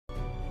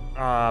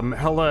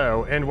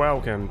Hello and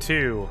welcome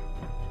to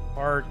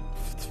part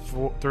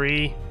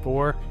 3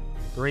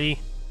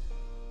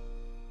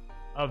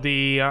 of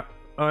the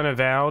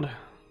Unavowed,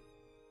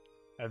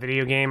 a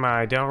video game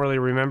I don't really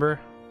remember.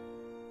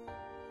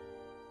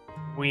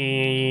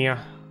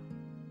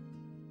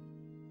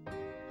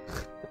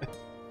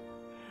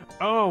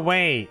 Oh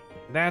wait,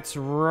 that's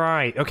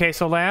right. Okay,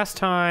 so last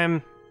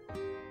time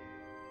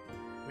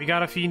we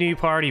got a few new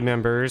party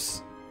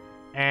members,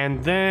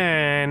 and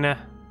then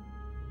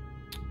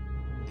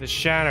the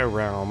Shadow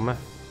Realm.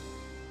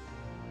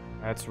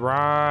 That's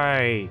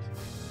right.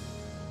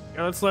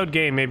 Yeah, let's load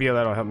game. Maybe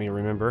that'll help me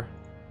remember.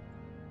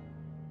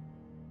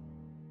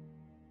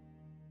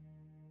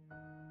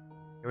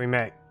 We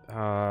met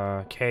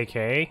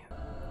KK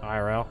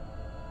IRL.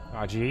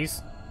 Aw,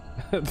 jeez.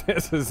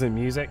 This is the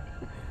music.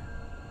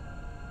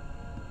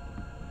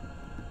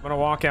 I'm gonna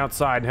walk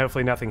outside and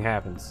hopefully nothing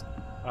happens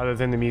other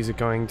than the music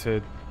going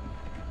to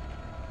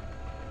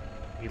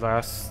be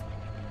less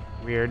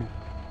weird.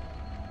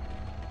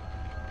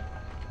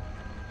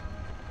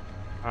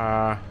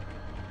 How's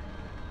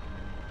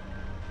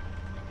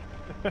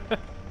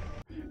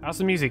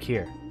the music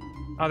here?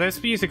 Oh,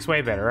 this music's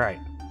way better, right?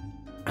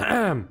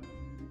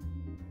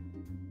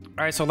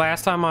 Alright, so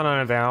last time on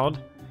Unavowed,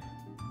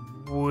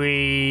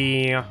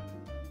 we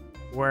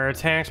were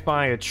attacked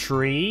by a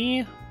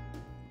tree,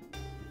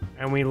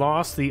 and we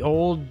lost the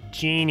old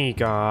genie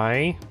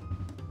guy.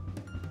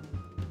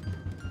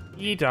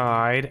 He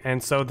died,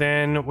 and so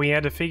then we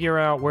had to figure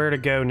out where to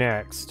go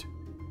next.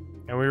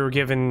 And we were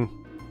given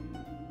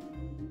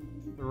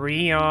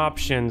 3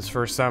 options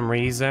for some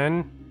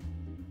reason.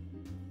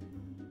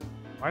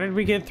 Why did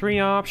we get 3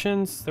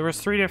 options? There was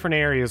 3 different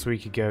areas we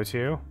could go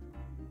to.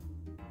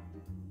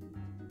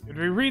 Did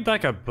we read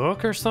like a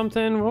book or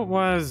something? What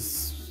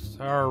was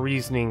our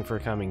reasoning for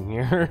coming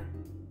here?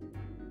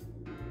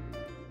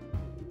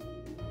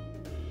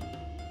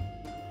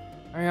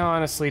 I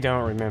honestly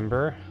don't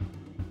remember.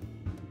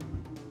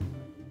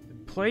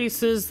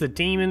 Places, the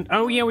demon...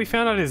 Oh yeah, we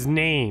found out his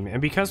name.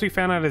 And because we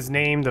found out his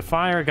name, the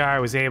fire guy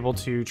was able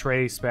to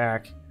trace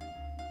back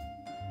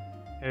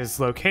his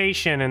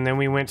location, and then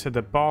we went to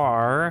the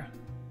bar.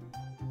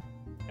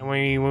 And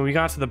when we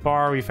got to the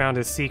bar, we found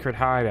his secret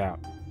hideout.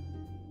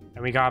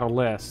 And we got a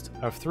list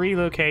of 3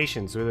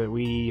 locations that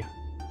we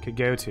could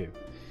go to.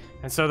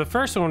 And so the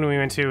first one we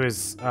went to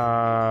is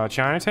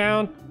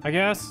Chinatown, I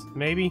guess?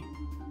 Maybe?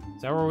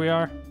 Is that where we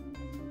are?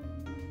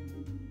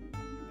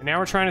 And now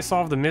we're trying to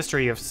solve the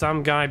mystery of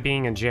some guy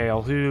being in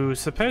jail who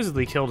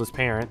supposedly killed his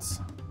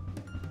parents.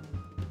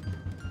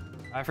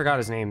 I forgot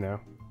his name though.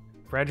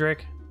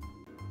 Frederick?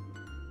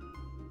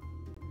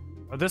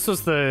 Oh, this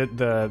was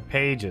the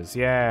pages,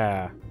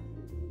 yeah.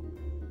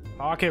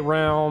 Pocket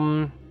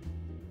Realm.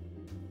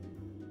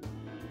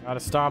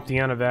 Gotta stop the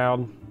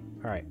Unavowed.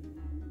 Alright.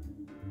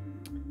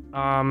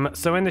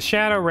 So in the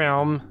Shadow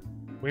Realm,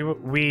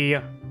 we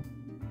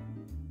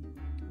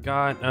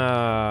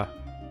got,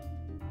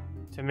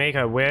 to make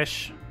a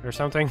wish or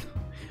something.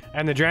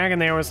 And the dragon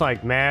there was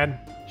like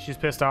mad. She's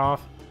pissed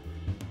off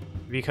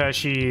because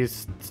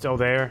she's still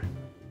there.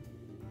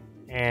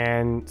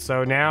 And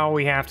so now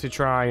we have to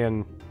try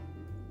and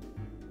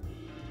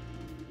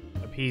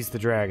appease the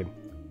dragon.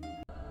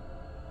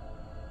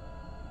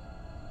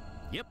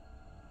 Yep.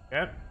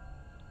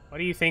 What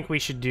do you think we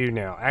should do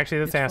now?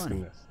 Actually, let's ask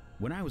him this.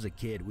 When I was a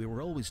kid, we were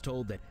always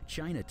told that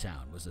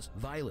Chinatown was this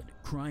violent,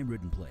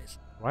 crime-ridden place.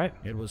 What?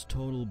 It was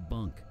total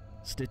bunk.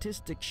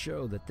 Statistics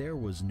show that there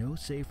was no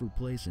safer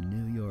place in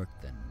New York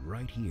than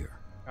right here.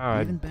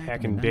 Even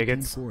back in the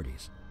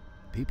 1940s.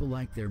 People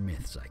like their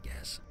myths, I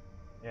guess.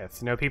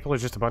 Yes, no, people are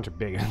just a bunch of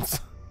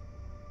bigots.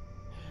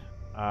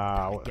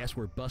 I guess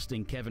we're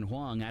busting Kevin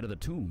Huang out of the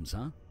tombs,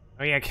 huh?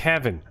 Oh yeah,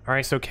 Kevin.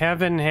 Alright, so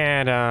Kevin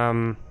had,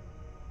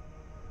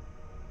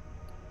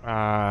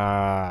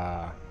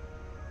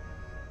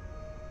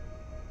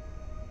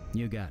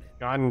 You got it.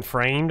 gotten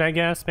framed, I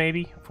guess,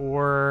 maybe,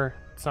 for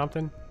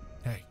something.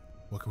 Hey,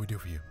 what can we do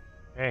for you?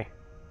 Hey,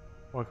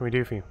 what can we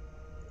do for you?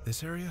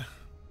 This area?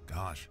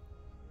 Gosh,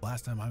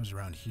 last time I was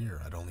around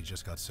here, I'd only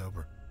just got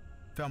sober.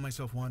 Found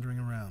myself wandering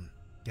around,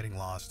 getting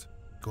lost,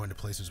 going to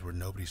places where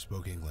nobody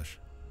spoke English.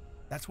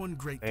 That's one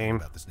great thing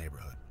about this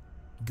neighborhood.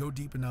 Go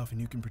deep enough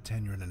and you can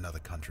pretend you're in another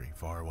country,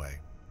 far away.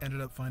 Ended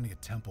up finding a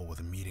temple with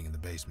a meeting in the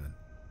basement.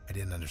 I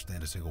didn't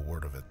understand a single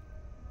word of it,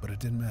 but it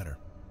didn't matter.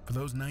 For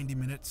those 90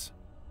 minutes,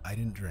 I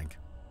didn't drink,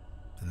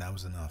 and that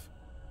was enough.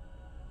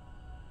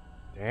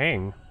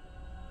 Dang.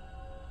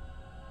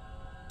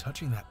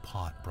 Touching that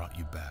pot brought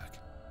you back.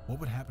 What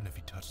would happen if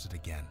you touched it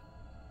again?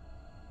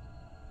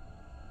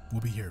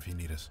 We'll be here if you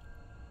need us.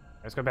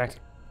 Let's go back.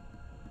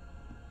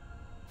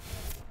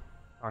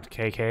 Talk to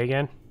KK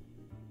again.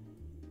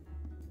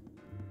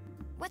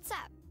 What's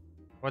up?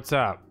 What's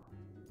up?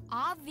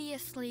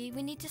 Obviously,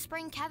 we need to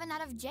spring Kevin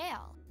out of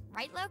jail.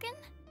 Right, Logan?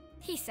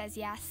 He says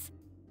yes.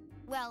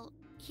 Well,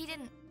 he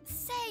didn't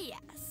say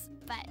yes,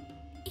 but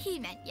he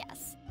meant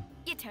yes.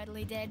 You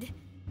totally did.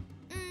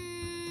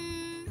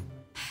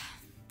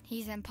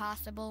 He's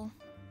impossible.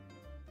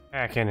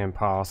 Heckin'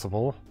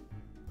 impossible.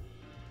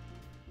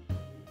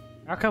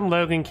 How come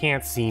Logan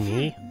can't see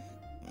me?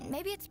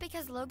 Maybe it's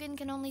because Logan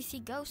can only see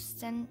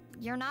ghosts and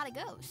you're not a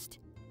ghost.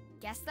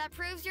 Guess that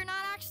proves you're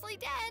not actually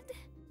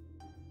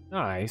dead.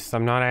 Nice,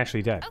 I'm not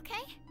actually dead.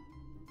 Okay.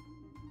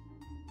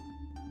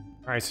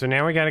 Alright, so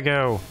now we gotta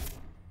go.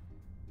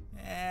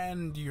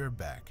 And you're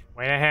back.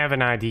 Wait, I have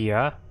an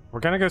idea. We're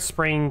gonna go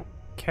spring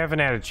Kevin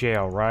out of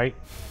jail, right?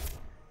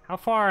 How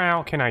far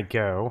out can I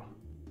go?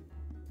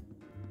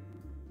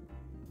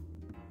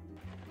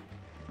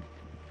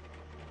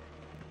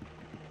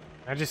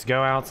 Can I just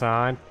go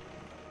outside?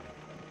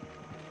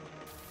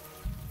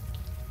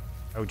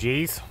 Oh,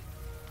 geez.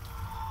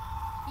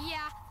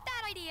 Yeah,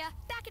 bad idea.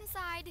 Back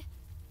inside.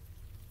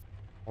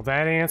 Well,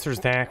 that answers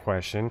that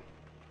question.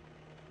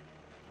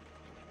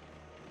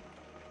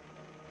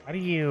 How do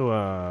you,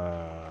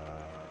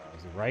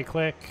 is it right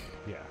click?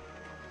 Yeah.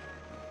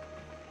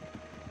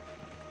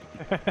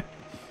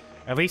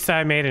 At least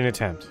I made an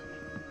attempt.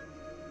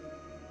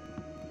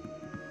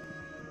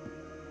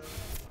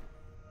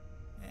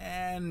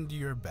 And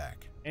you're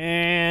back.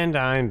 And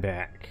I'm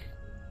back.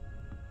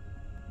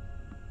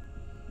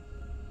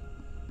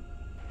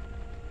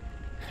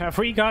 Have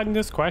we gotten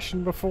this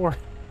question before?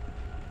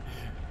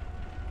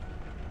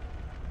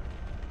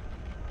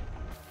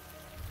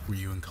 Were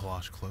you and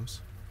Kalash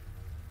close?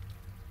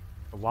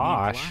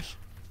 Kalash?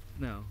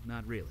 No,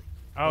 not really.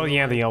 Oh, Although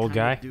yeah, the old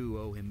guy. I do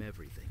owe him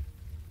everything.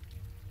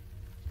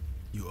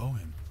 You owe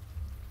him.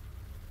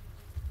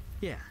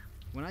 Yeah.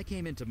 When I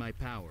came into my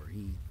power,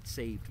 he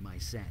saved my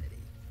sanity.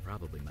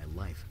 Probably my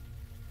life.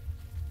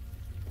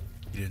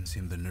 He didn't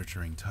seem the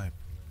nurturing type.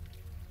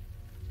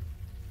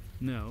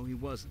 No, he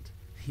wasn't.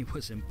 He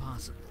was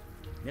impossible.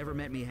 Never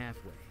met me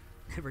halfway.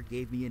 Never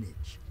gave me an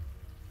inch.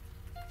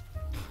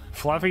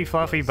 Fluffy,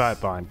 fluffy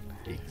butt bun.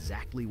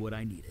 Exactly what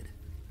I needed.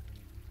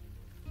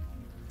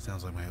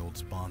 Sounds like my old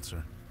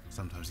sponsor.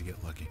 Sometimes you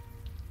get lucky.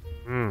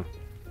 Hmm.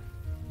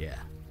 Yeah.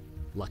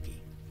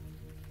 Lucky.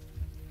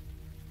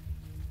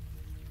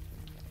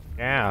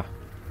 Yeah.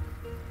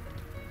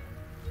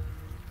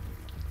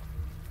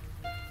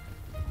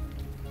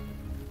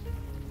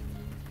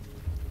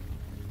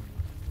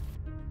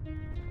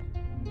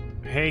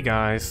 Hey,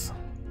 guys.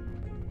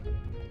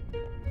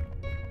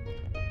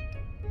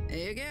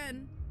 Hey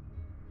again.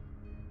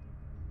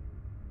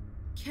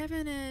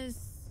 Kevin is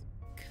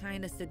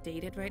kinda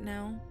sedated right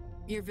now.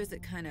 Your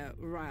visit kinda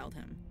riled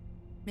him.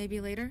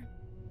 Maybe later?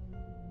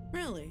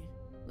 Really?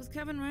 Was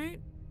Kevin right?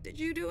 Did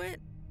you do it?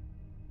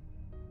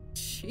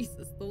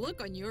 Jesus, the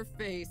look on your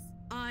face.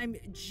 I'm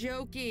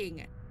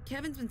joking.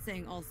 Kevin's been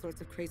saying all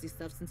sorts of crazy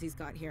stuff since he's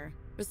got here.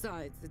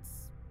 Besides,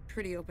 it's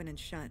pretty open and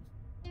shut.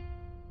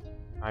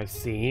 I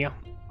see.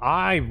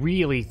 I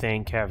really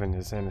think Kevin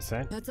is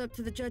innocent. That's up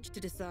to the judge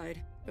to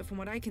decide. But from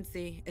what I can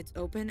see, it's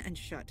open and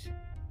shut.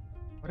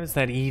 What does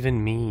that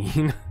even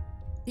mean?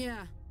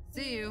 Yeah,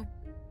 see you.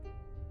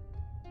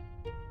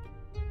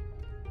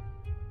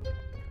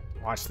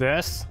 Watch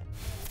this.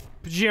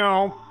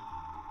 Jump.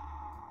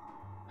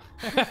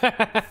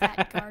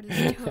 That guard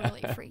is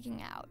totally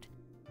freaking out.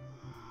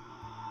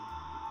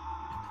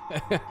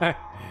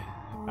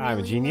 I'm a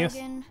Really, genius.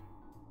 Logan?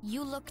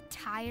 You look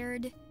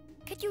tired.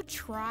 Could you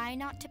try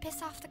not to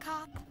piss off the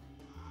cop?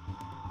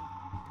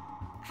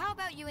 How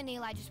about you and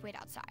Eli just wait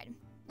outside?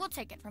 We'll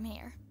take it from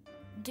here.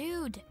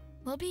 Dude,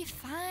 we'll be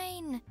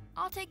fine.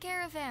 I'll take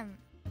care of him.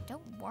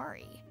 Don't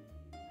worry.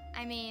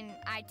 I mean,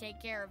 I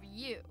take care of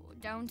you,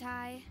 don't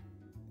I?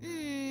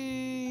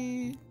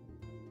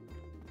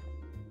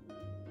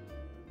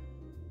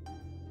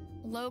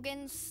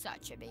 Logan's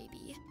such a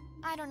baby.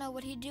 I don't know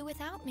what he'd do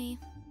without me.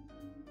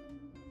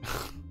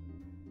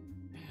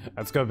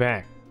 Let's go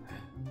back.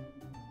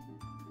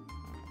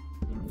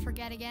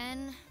 Forget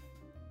again?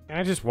 Can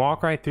I just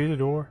walk right through the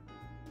door?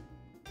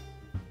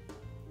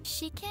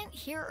 She can't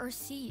hear or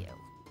see you.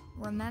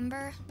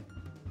 Remember?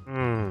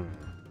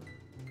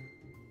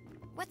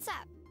 What's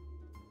up?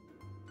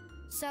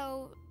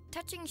 So,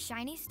 touching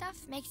shiny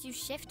stuff makes you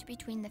shift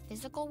between the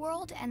physical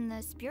world and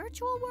the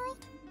spiritual world?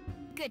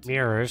 Good.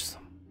 Mirrors.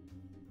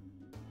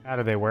 How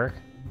do they work?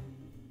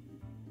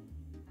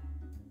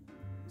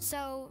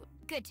 So,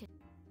 good to...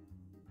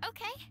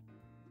 Okay.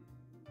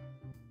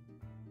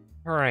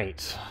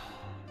 Alright.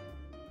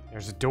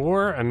 There's a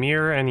door, a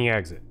mirror, and the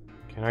exit.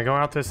 Can I go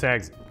out this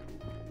exit?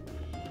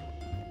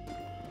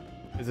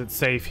 Is it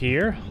safe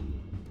here?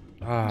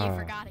 You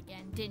forgot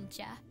again, didn't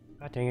ya?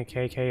 God dang it,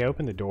 KK,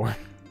 open the door.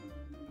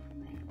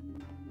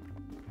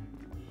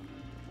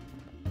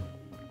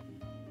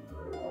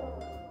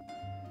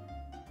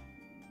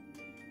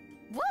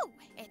 Woo!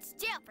 It's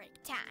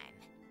jailbreak time.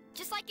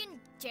 Just like in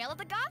Jail of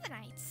the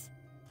Gothanites.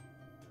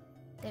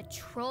 The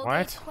Troll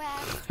Gate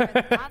quest where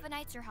the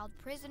Gothanites are held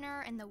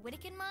prisoner in the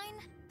Whittaken mine?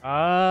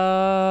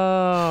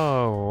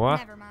 Oh.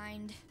 Never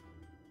mind.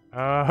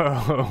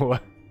 Oh.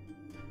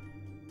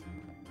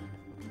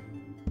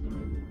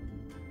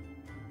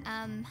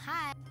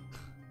 Hi.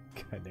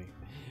 God dang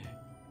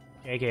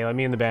it. KK, let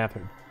me in the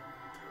bathroom.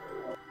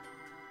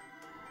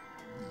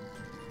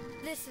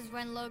 This is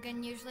when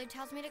Logan usually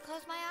tells me to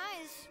close my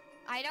eyes.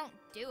 I don't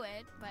do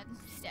it, but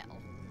still.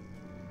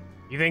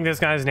 You think this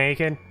guy's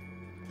naked?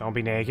 Don't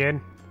be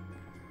naked.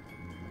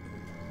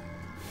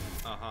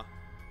 Uh-huh.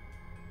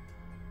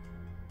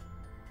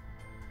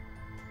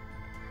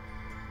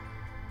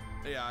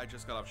 Yeah, I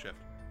just got off shift.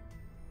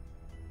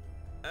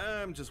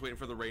 I'm just waiting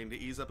for the rain to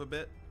ease up a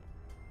bit.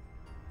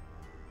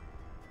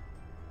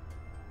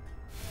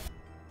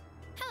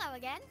 Hello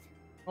again.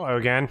 Hello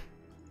again.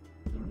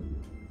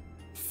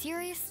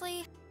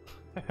 Seriously?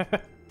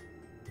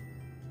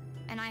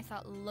 And I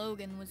thought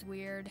Logan was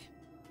weird.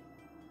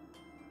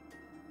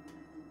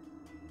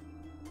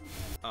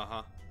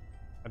 Uh-huh.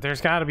 There's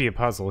got to be a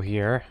puzzle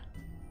here.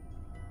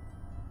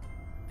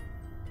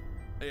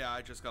 Yeah,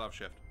 I just got off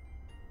shift.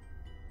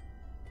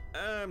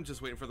 I'm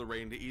just waiting for the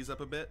rain to ease up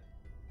a bit.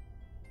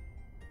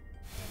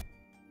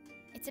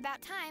 It's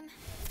about time.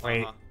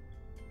 Wait. Uh-huh.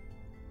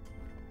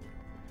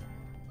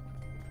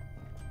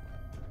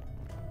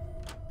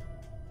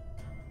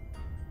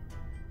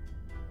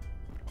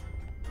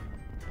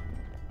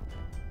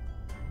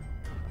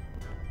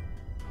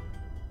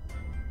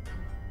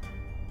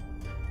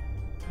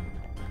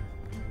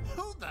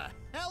 Who the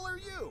hell are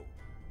you?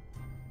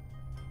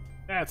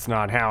 That's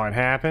not how it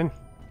happened.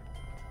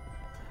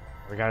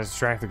 We gotta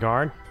distract the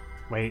guard.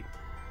 Wait.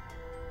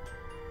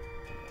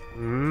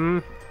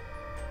 Uh-huh.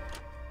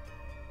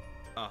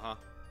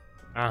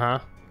 Uh-huh.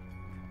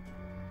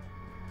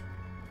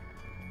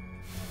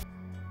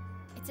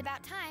 It's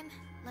about time.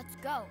 Let's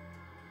go.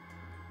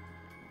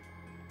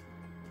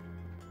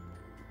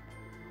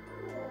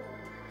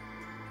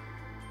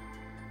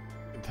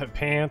 The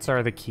pants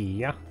are the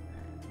key.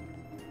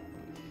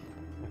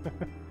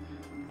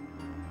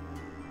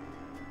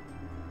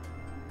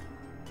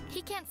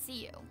 He can't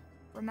see you.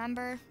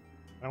 Remember?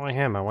 I don't want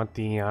him. I want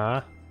the,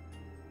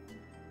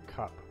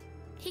 cup.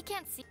 He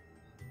can't see.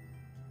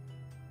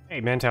 Hey,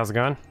 Mint, how's it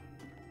going?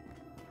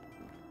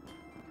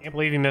 Can't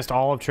believe you missed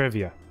all of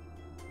trivia.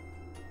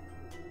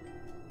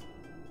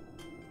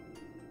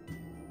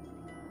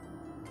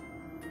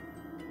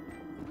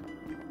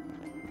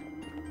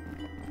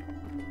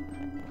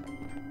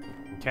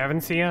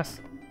 Kevin see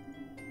us?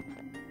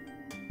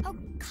 Oh,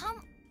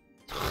 come.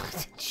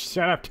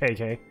 Shut up,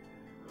 KK.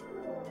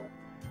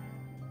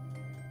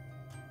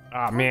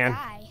 Aw, Poor man.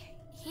 guy.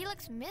 He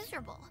looks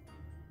miserable.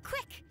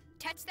 Quick,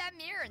 touch that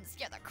mirror and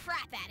scare the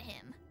crap out of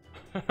him.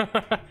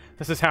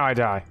 This is how I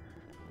die.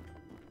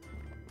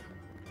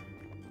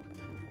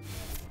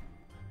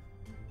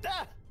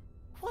 Ah!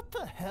 What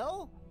the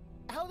hell?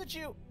 How did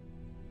you...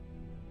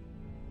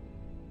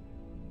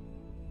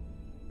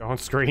 Don't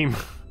scream.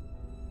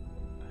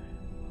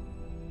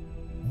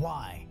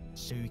 Why?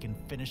 So you can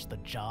finish the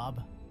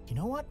job? You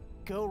know what?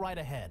 Go right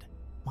ahead.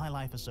 My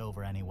life is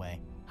over anyway.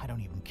 I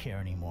don't even care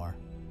anymore.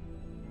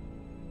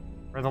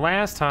 For the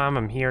last time,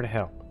 I'm here to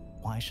help.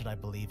 Why should I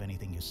believe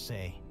anything you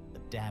say? The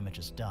damage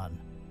is done.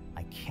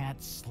 I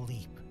can't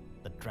sleep.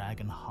 The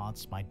dragon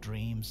haunts my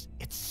dreams.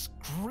 It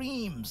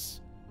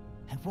screams!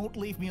 And won't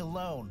leave me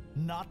alone.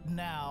 Not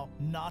now,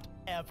 not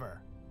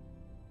ever.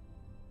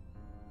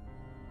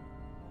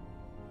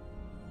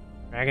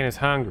 Dragon is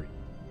hungry.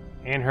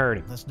 And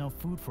hurting. There's no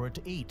food for it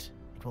to eat.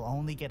 It will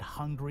only get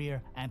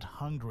hungrier and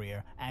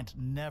hungrier and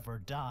never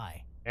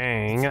die.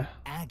 Dang. It's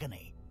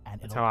agony,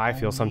 and That's it'll how I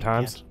feel only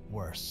sometimes. get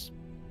worse.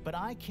 But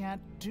I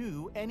can't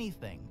do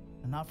anything.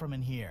 Not from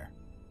in here.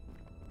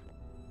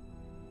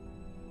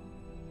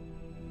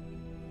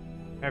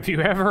 Have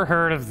you ever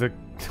heard of the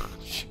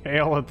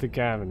jail of the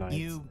Cavanites?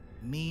 You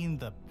mean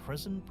the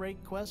prison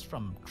break quest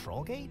from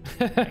Trollgate?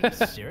 Are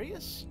you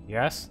serious?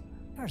 Yes?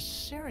 You're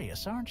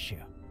serious, aren't you?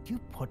 You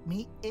put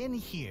me in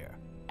here,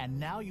 and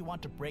now you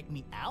want to break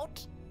me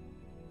out?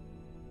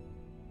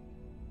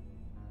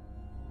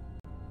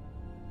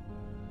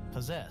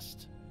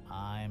 Possessed.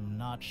 I'm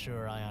not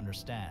sure I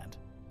understand,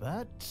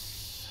 but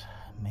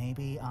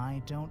maybe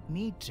I don't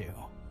need to.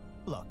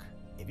 Look,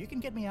 if you can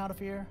get me out of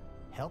here,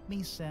 help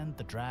me send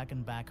the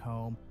dragon back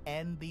home,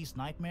 end these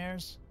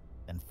nightmares,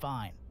 then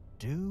fine.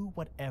 Do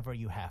whatever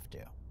you have to.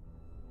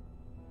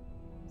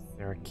 Is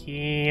there a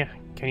key?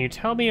 Can you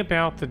tell me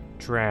about the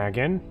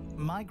dragon?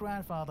 My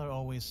grandfather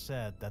always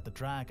said that the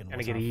dragon Gonna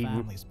was get our eaten.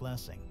 family's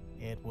blessing.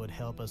 It would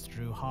help us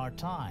through hard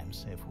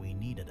times if we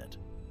needed it.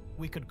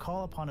 We could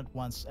call upon it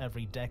once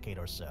every decade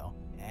or so.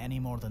 Any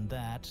more than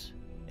that,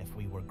 if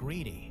we were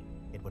greedy,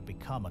 it would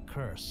become a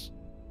curse.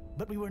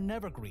 But we were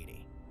never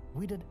greedy.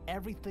 We did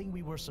everything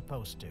we were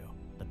supposed to.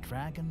 The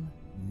dragon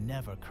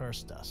never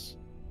cursed us.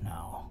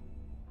 No,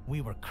 we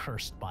were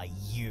cursed by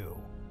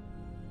you.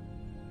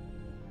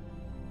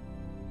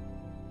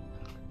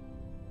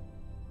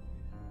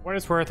 What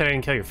it's worth, I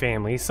didn't kill your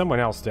family. Someone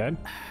else did.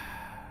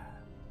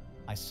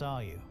 I saw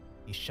you.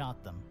 You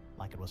shot them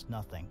like it was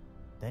nothing.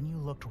 Then you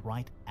looked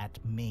right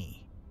at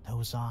me.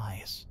 Those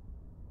eyes.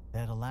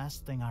 They're the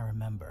last thing I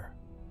remember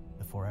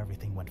before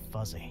everything went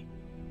fuzzy.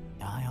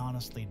 I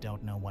honestly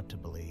don't know what to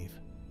believe.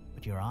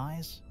 But your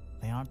eyes,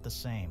 they aren't the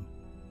same.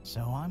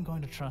 So I'm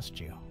going to trust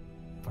you.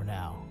 For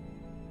now.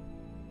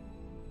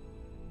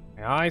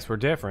 My eyes were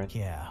different.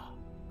 Yeah.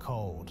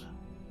 Cold.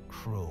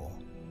 Cruel.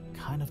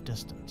 Kind of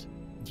distant.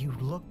 You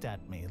looked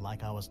at me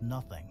like I was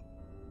nothing.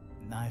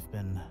 I've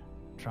been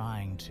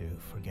trying to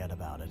forget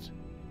about it.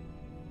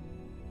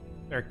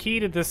 There key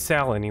to this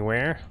cell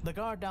anywhere? The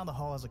guard down the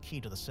hall has a key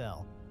to the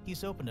cell.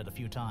 He's opened it a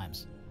few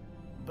times.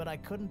 But I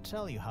couldn't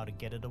tell you how to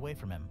get it away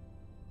from him.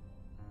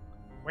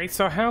 Wait,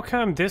 so how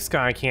come this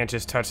guy can't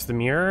just touch the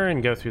mirror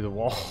and go through the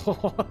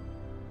wall?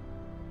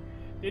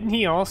 Didn't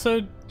he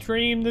also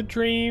dream the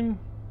dream?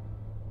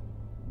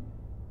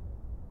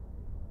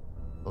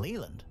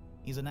 Leland?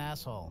 He's an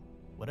asshole.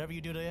 Whatever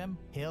you do to him,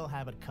 he'll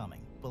have it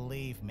coming.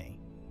 Believe me.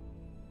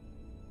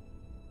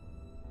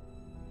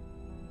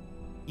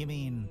 You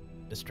mean,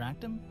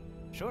 distract him?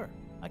 Sure,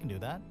 I can do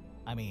that.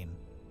 I mean,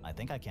 I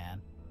think I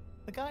can.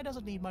 The guy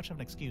doesn't need much of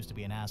an excuse to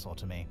be an asshole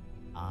to me.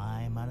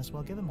 I might as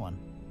well give him one.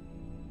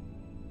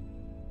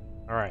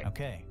 Alright.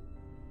 Okay.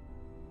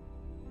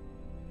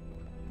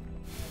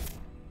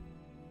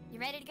 You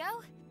ready to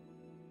go?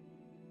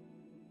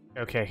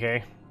 Okay,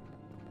 okay.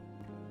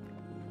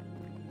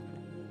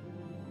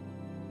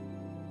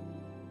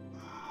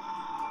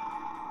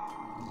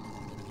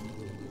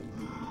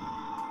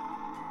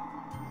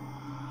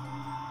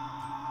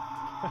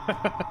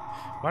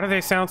 Why do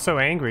they sound so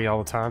angry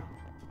all the time?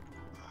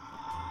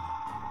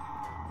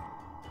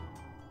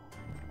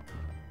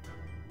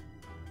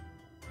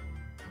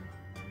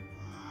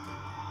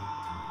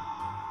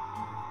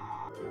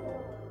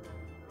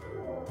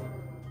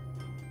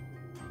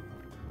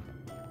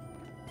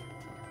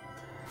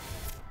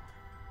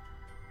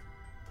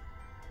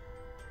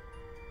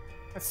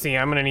 Let's see,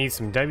 I'm gonna need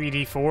some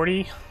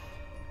WD-40,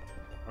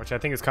 which I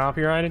think is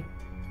copyrighted.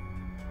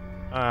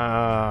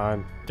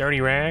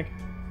 Dirty rag.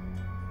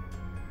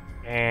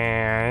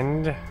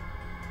 And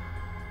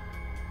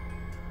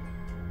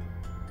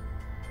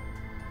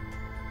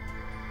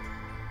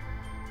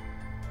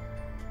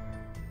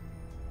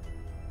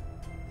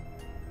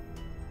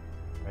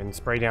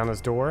spray down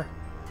this door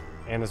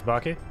and this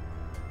bucket.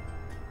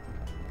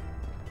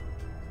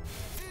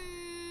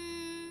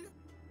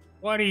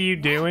 What are you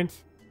doing?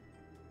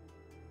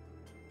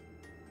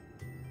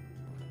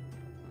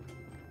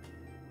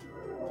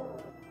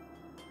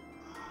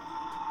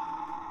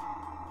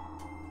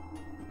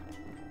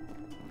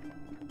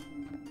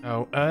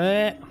 Oh,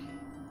 I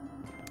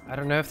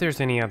don't know if there's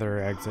any other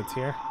exits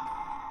here.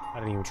 I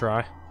didn't even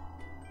try.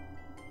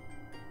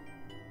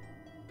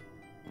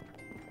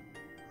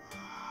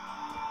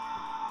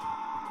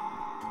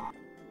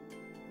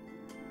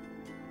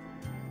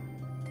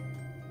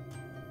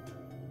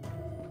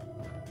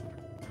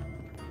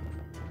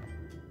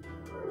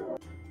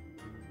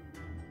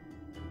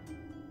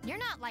 You're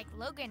not like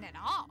Logan at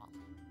all.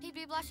 He'd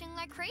be blushing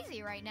like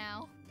crazy right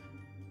now.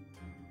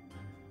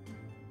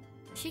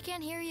 She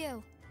can't hear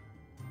you.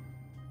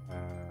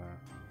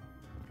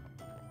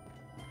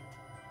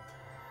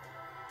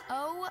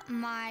 Oh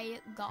my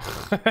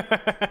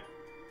god.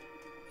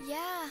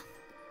 Yeah.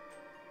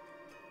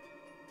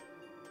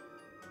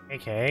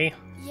 Okay.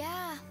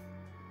 Yeah.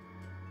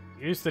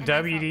 Use the And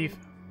I WD.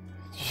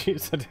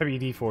 Use the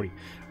WD-40. All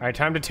right,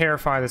 time to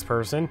terrify this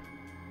person.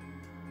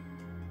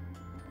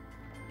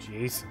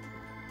 Jeez.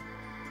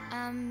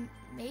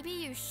 Maybe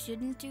you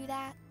shouldn't do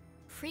that.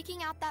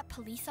 Freaking out that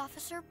police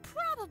officer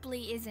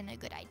probably isn't a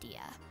good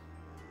idea.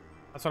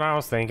 That's what I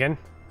was thinking.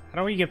 How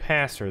do we get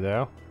past her,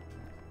 though?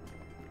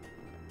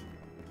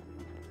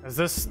 Is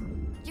this...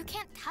 You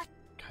can't touch...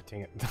 God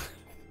dang it.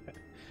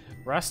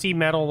 Rusty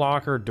metal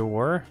locker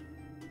door.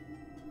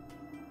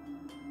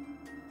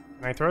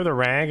 Can I throw the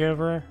rag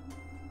over her?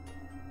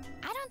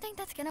 I don't think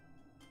that's gonna...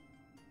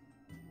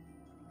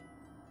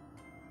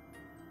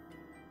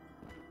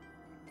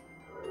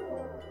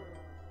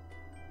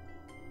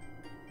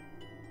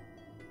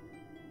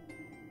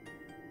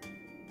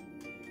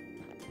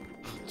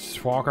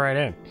 Just walk right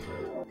in.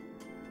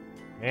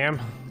 Ma'am?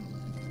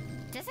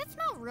 Does it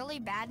smell really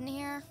bad in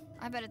here?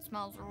 I bet it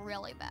smells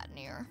really bad in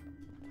here.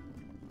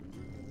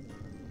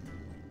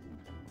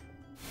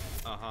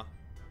 Uh-huh.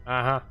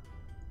 Uh-huh.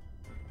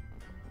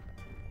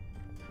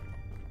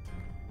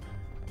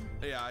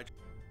 Yeah,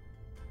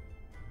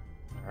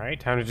 Alright,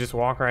 time to just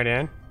walk right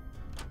in.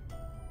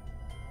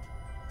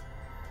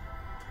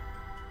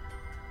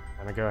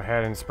 I'm gonna go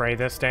ahead and spray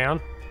this down.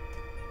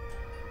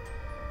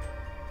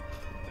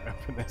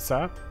 Open this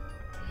up.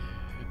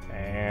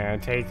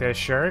 And take this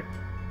shirt.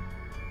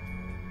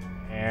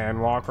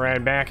 And walk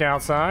right back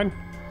outside.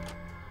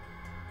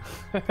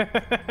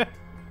 uh-huh.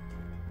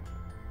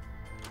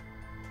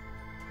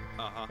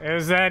 It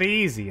was that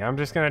easy. I'm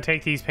just gonna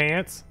take these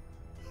pants.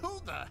 Who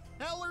the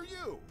hell are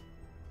you?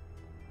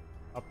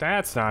 Oh,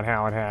 that's not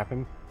how it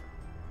happened.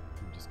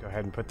 Just go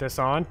ahead and put this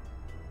on.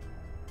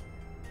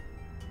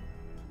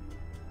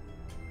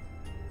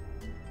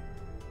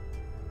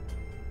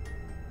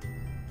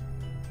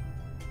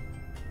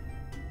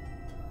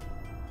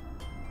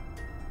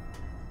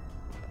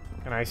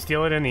 Can I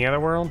steal it in the other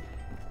world?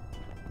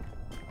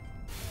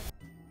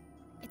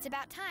 It's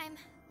about time.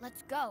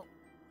 Let's go.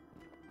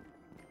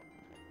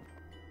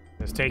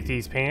 Just take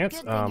these pants?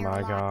 Good thing Oh you're my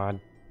alive. god.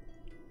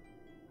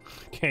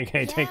 Okay,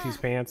 take Yeah. these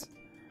pants.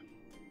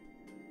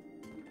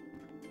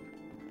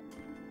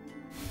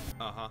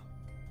 Uh-huh.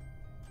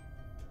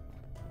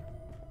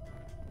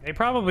 They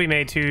probably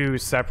made two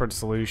separate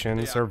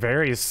solutions, or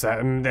various set.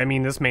 I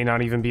mean, this may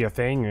not even be a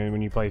thing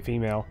when you play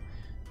female,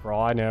 for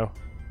all I know.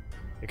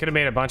 They could have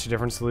made a bunch of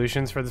different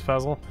solutions for this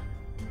puzzle.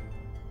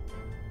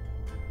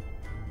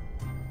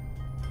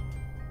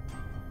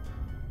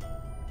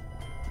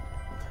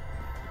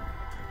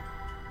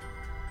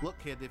 Look,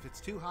 kid, if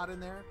it's too hot in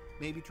there,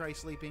 maybe try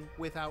sleeping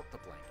without the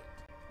blanket.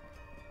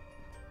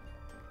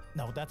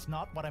 No, that's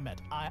not what I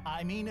meant.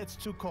 I mean it's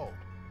too cold.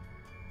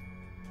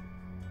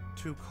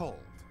 Too cold?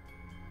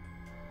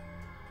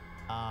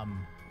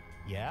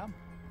 Yeah?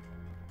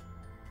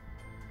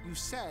 You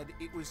said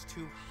it was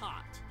too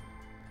hot.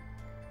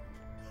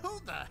 Who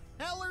the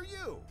hell are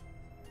you?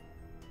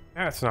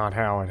 That's not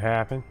how it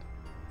happened.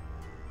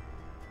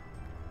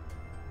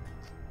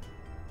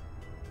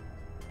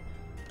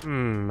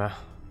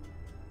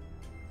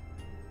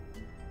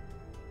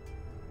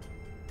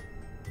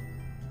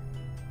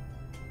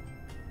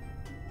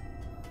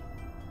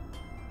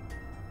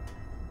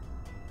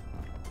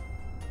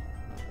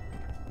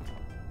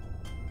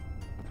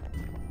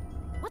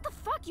 What the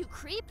fuck, you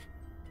creep?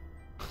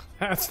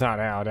 That's not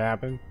how it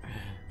happened.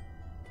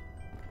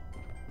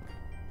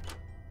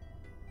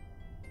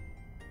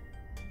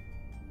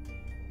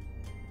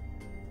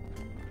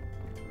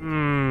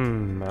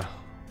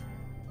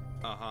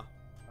 Uh-huh.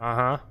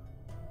 Uh-huh.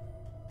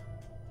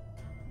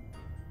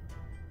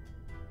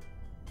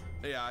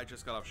 Yeah, I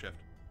just got off shift.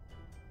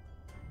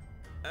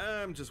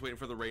 I'm just waiting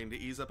for the rain to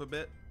ease up a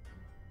bit.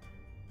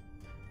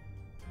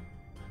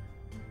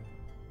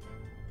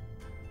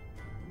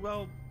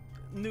 Well,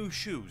 new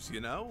shoes, you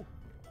know?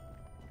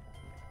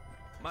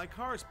 My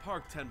car's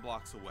parked 10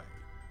 blocks away.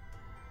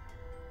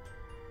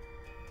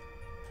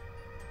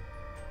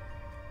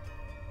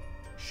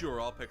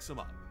 Sure, I'll pick some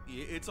up.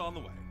 It's on the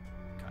way.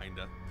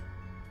 Kinda.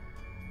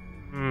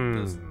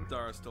 Does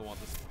Dara still want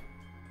this?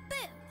 Boo!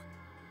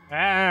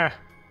 Ah!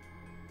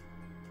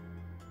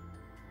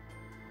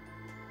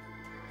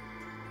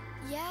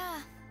 Yeah.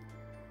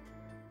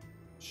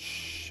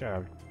 Shut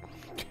up.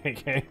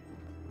 Okay.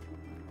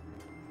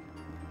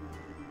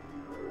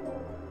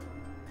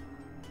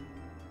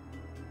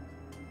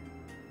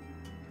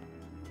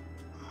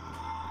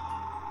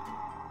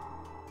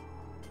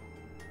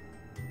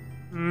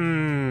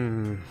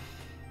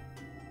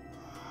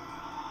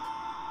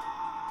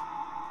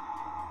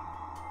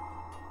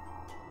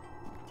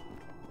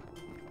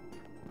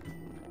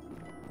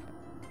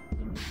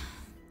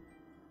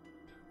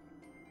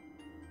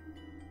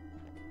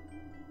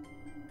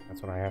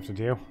 That's what I have to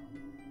do.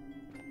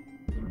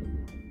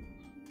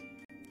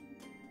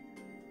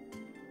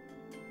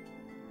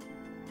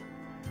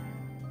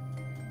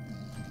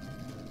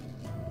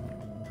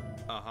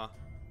 Uh-huh.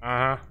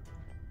 Uh-huh.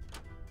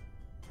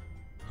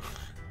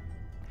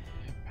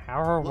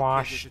 Power Look,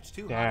 wash if it's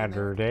too hot in there,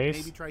 Saturdays.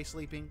 maybe try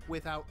sleeping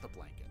without the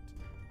blanket.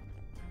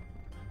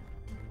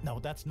 No,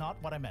 that's not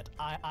what I meant.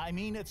 I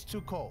mean it's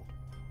too cold.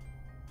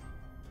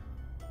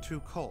 Too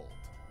cold?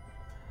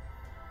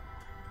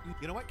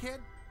 You know what,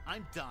 kid?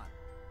 I'm done.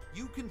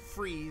 You can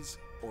freeze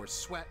or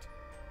sweat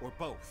or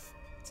both.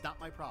 It's not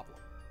my problem.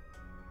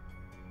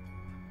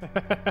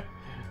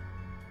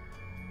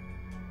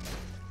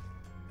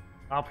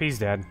 Oh, he's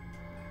dead.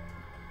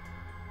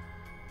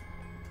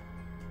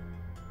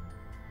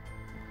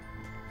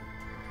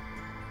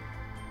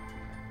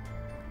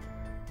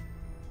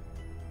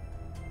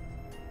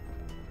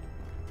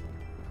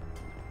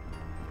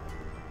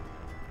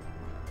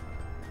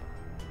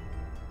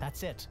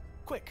 That's it.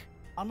 Quick,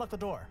 unlock the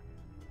door.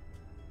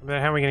 Then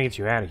how are we gonna get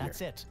you out of here?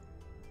 That's it.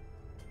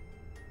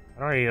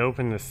 I already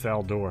opened the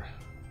cell door.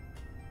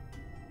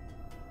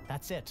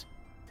 That's it.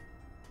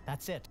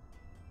 That's it.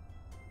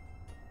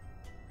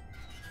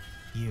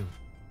 You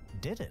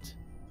did it.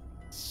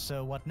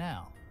 So what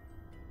now?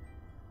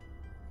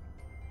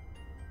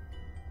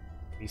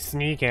 We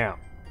sneak out.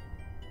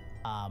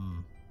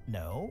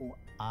 No.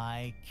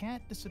 I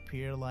can't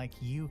disappear like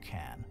you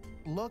can.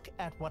 Look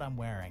at what I'm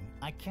wearing.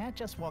 I can't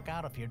just walk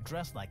out of here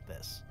dressed like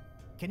this.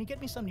 Can you get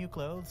me some new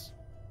clothes?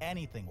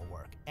 Anything will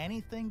work.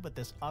 Anything but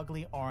this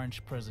ugly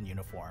orange prison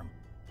uniform.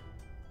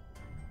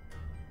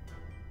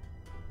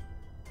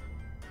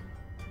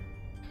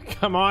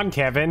 Come on,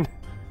 Kevin.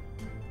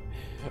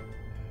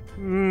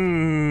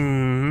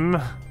 I'm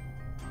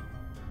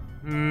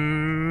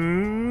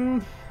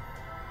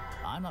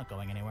not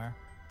going anywhere.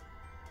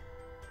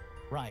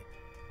 Right.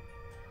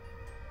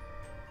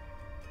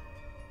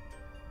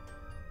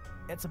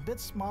 It's a bit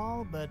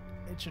small, but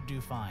it should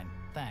do fine.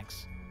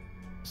 Thanks.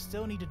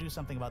 Still need to do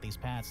something about these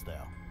pants, though.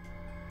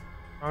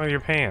 What's wrong with your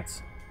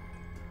pants?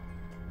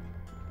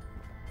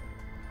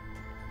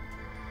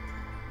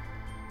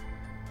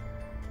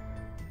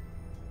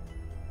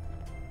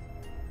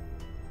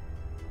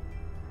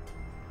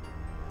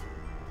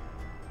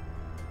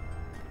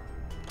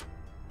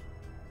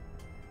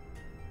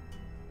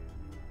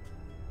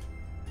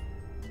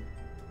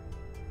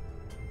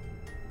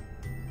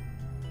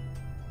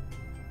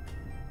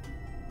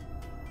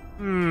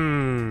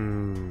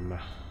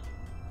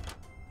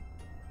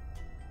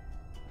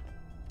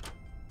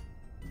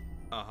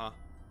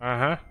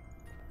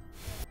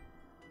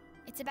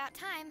 It's about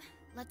time.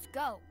 Let's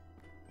go.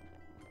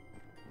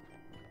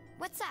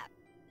 What's up?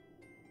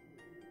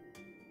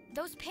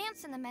 Those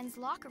pants in the men's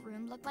locker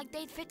room look like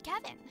they'd fit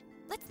Kevin.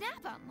 Let's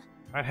nab them.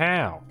 But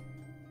how?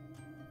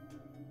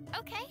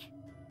 Okay.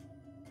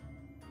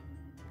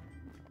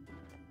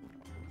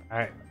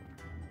 No,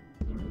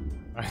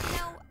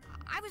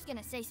 I was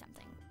gonna say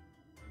something.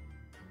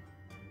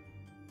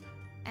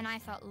 And I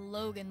thought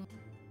Logan...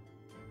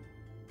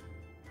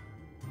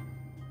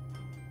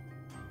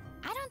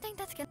 I don't think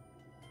that's gonna...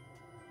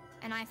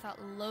 And I thought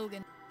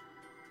Logan...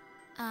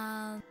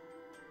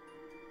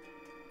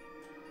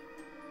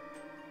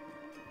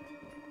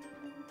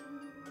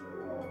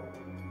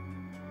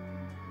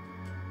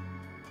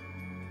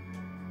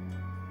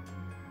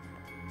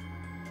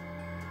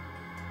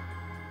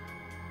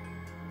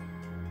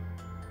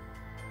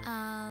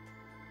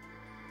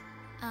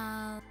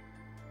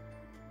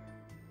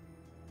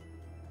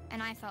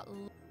 And I thought...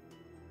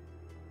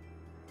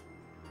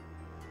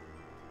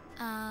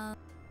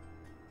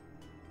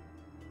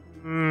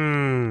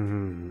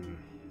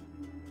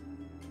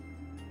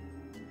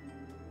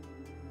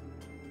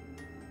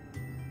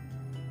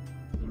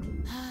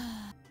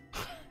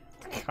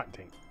 God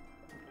dang.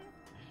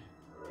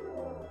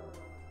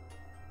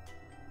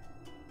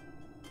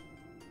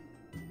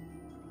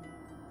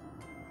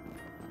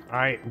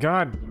 Alright,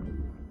 God.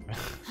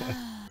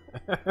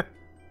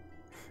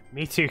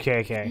 Me too,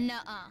 KK.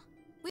 Nuh-uh.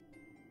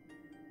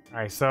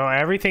 Alright, so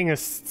everything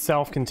is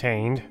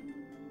self-contained.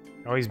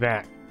 Oh, he's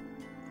back.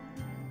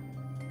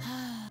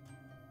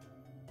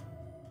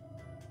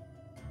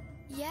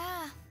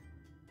 Yeah.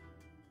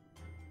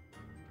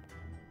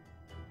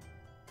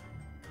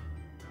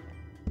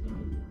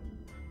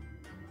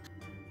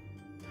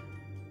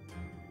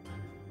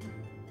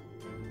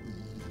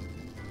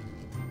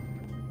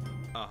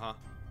 Uh-huh.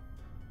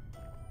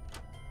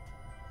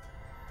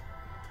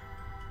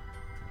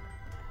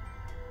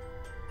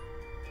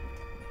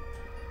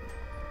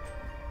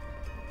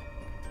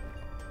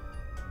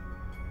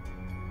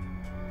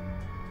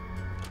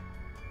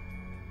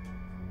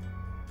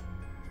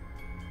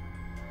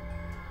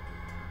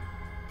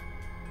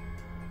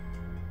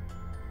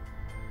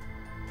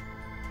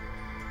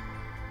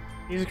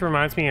 Music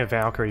reminds me of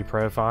Valkyrie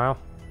Profile.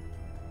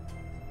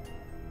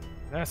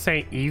 Did I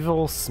say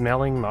evil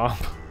smelling mop?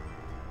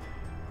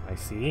 I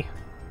see.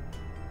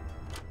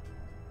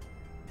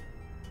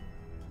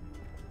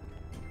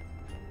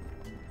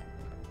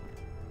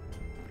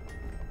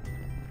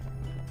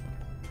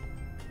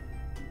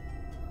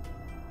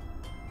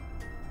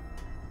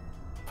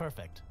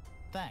 Perfect.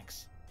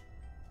 Thanks.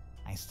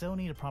 I still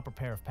need a proper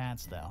pair of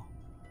pants, though.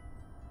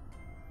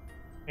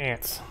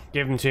 Pants.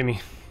 Give them to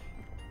me.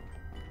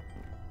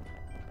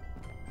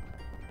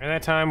 At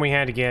that time we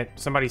had to get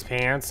somebody's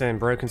pants in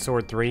Broken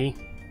Sword 3.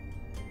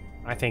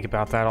 I think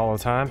about that all the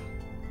time.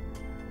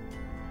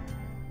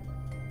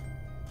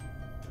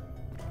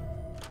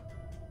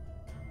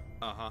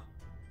 Uh-huh.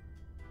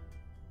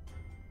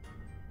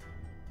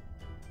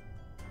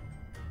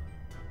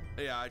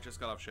 Yeah, I just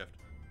got off shift.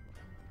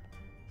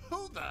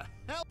 Who the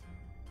hell?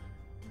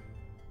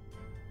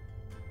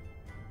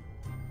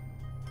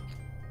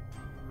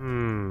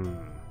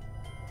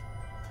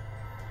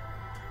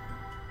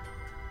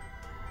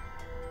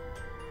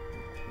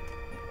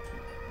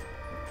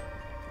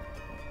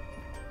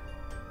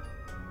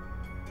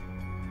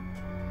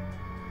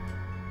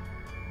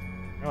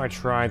 Oh, I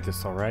tried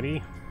this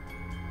already.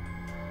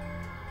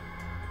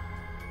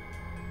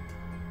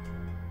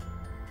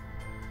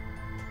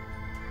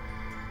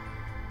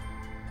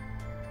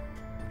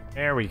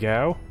 There we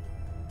go.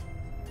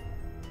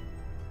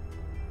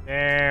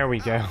 There we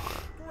go.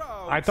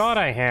 Gross. I thought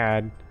I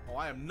had. Oh,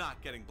 I am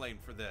not getting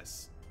blamed for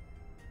this.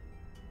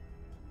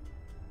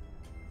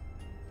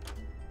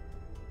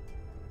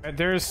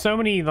 There's so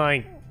many,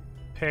 like,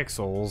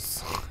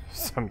 pixels.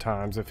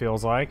 Sometimes it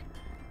feels like.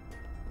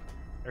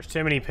 There's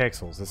too many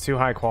pixels. It's too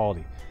high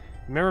quality.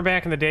 Remember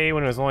back in the day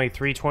when it was only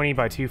 320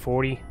 by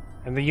 240?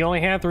 And then you only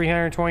had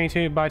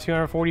 322 by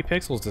 240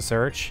 pixels to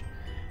search.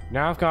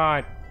 Now I've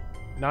got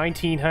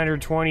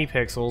 1920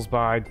 pixels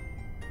by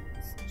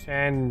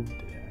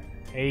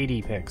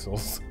 1080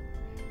 pixels.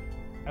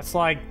 That's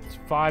like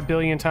 5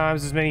 billion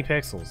times as many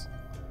pixels.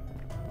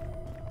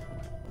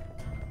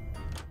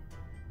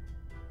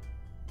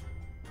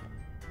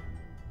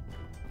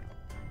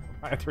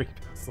 By 3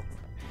 pixels.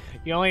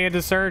 You only had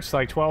to search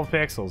like 12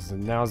 pixels,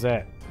 and now's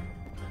it.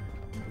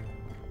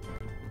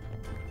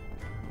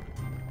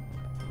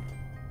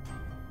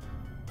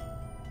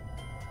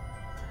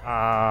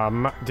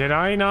 Did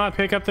I not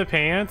pick up the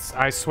pants?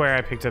 I swear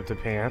I picked up the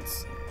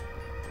pants.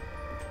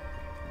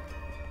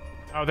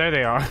 Oh, there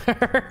they are.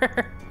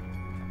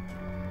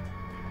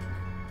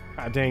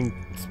 God dang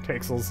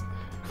pixels.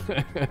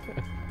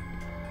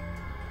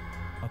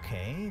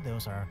 Okay,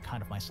 those are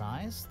kind of my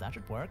size. That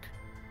should work.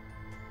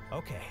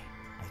 Okay,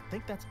 I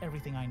think that's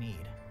everything I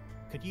need.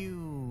 Could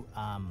you,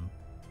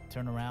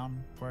 turn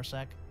around for a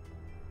sec?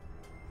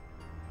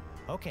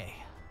 Okay,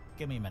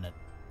 give me a minute.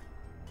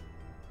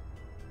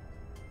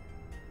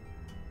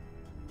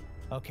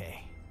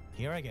 Okay,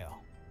 here I go.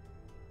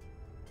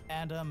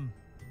 And,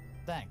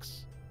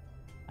 thanks.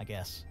 I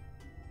guess.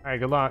 Alright,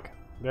 good luck.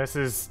 This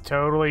is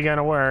totally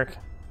gonna work.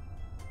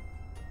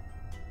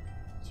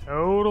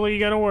 Totally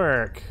gonna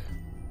work.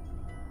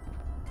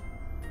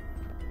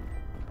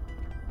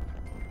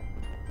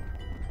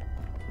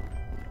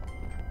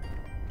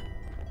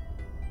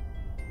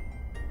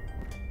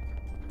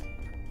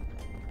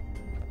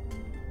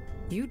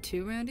 You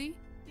too, Randy?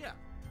 Yeah,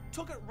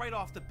 took it right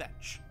off the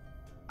bench.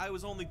 I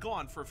was only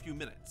gone for a few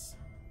minutes.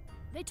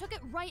 They took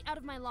it right out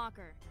of my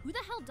locker. Who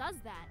the hell does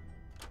that?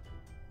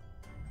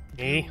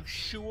 Me? You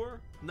sure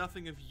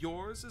nothing of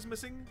yours is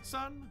missing,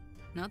 son?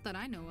 Not that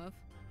I know of.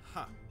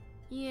 Huh.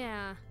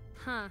 Yeah,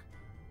 huh.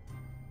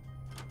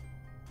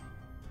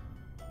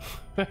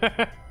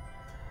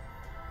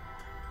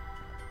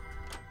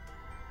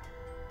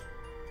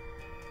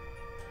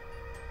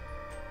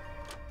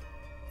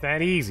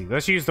 That easy.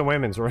 Let's use the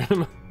women's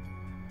room.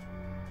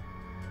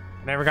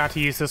 Never got to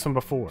use this one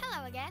before.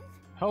 Hello again.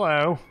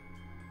 Hello.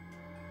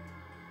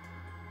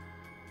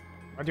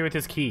 What do I do with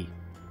this key?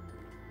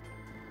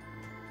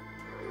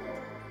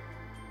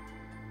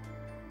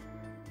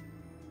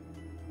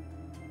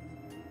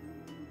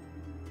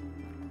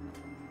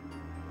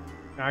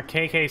 Got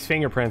KK's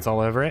fingerprints all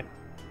over it.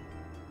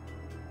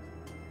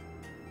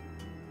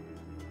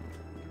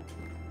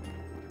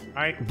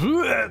 Alright.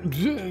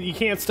 You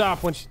can't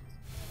stop once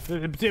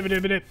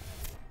you...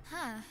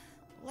 Huh.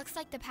 Looks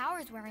like the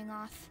power's wearing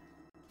off.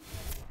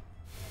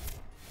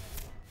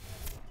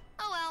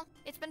 Oh well,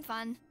 it's been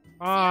fun.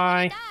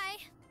 Bye.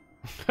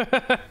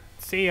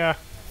 See ya when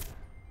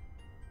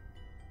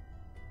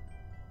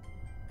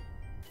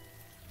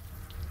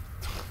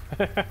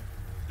you die.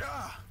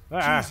 See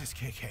ya. Jesus,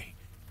 KK.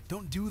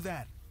 Don't do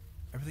that.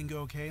 Everything go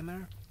okay in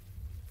there?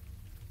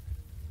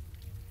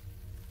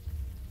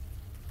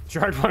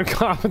 Tried one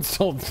cop and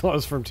stole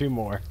clothes from two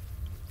more.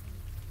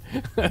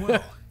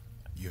 Well,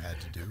 you had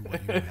to do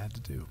what you had to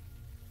do.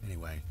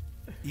 Anyway,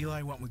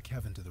 Eli went with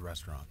Kevin to the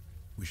restaurant.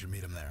 We should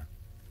meet him there.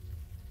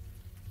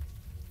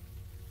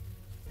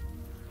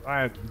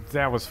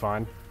 That was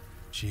fun.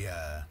 She,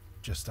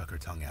 just stuck her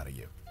tongue out at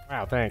you.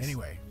 Wow, thanks.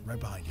 Anyway, right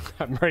behind you.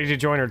 I'm ready to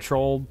join her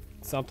troll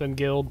something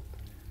guild.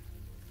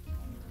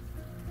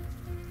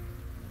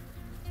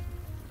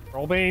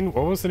 Trollbane?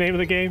 What was the name of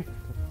the game?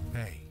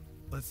 Hey,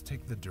 let's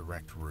take the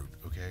direct route,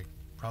 okay?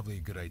 Probably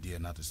a good idea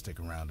not to stick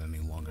around any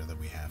longer than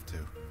we have to.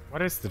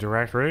 What is the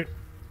direct route?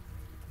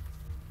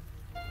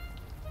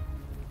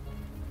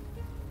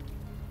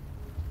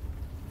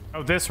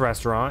 Oh, this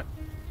restaurant.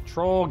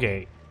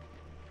 Trollgate.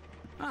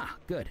 Ah,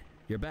 good.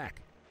 You're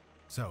back.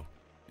 So,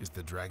 is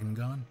the dragon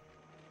gone?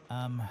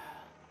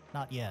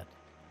 Not yet.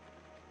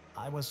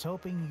 I was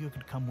hoping you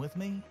could come with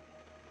me.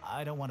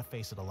 I don't want to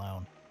face it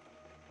alone.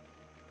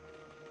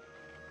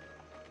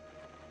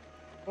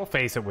 We'll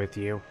face it with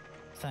you.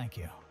 Thank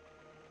you.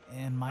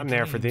 In my I'm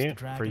there for dreams, the- the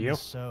dragon for you. is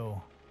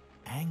so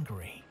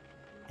angry.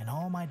 In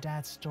all my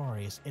dad's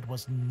stories, it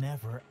was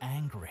never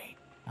angry.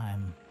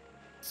 I'm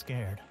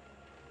scared.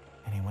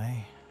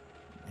 Anyway,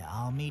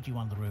 I'll meet you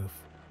on the roof.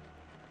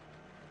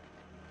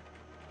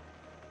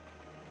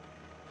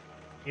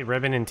 Need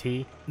ribbon and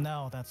tea?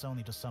 No, that's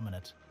only to summon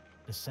it.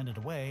 To send it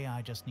away,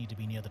 I just need to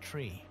be near the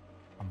tree.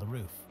 On the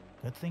roof.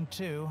 Good thing,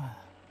 too,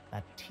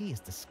 that tea is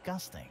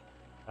disgusting.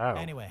 Oh.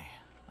 Anyway,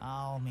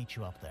 I'll meet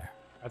you up there.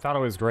 I thought it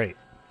was great.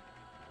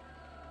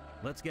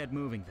 Let's get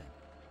moving then.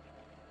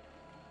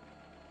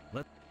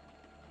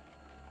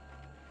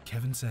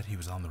 Kevin said he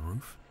was on the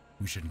roof.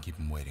 We shouldn't keep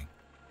him waiting.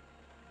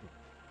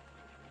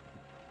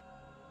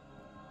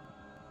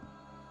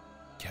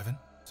 Kevin,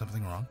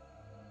 something wrong?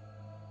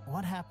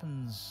 What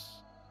happens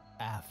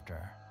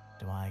after?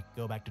 Do I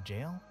go back to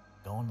jail?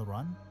 Go on the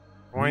run?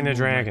 Join We the won't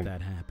dragon. Let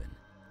that happen.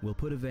 We'll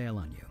put a veil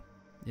on you.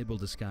 It will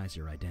disguise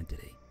your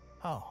identity.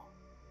 Oh,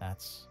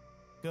 that's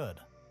good,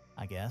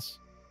 I guess.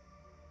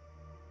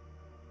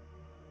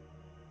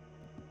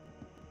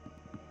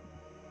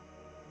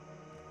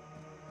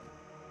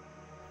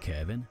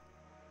 Kevin?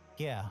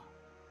 Yeah,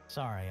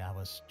 sorry, I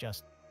was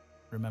just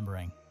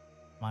remembering.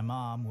 My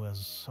mom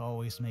was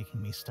always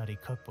making me study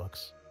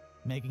cookbooks,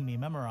 making me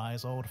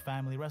memorize old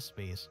family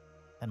recipes.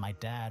 Then my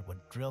dad would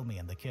drill me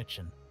in the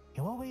kitchen.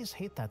 He'll always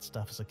hate that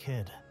stuff as a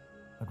kid,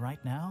 but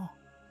right now,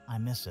 I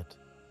miss it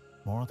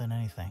more than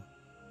anything.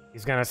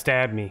 He's gonna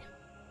stab me.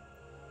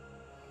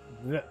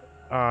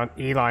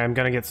 Eli, I'm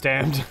gonna get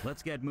stabbed.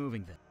 Let's get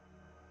moving then.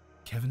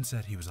 Kevin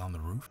said he was on the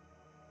roof?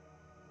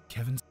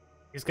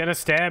 He's gonna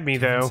stab me,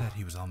 Kevin though. said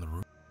he was on the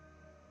roof.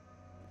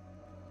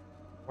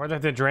 Or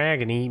let the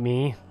dragon eat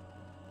me.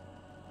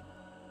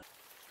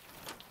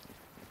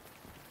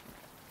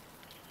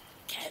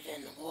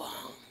 Kevin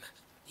Wong,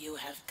 you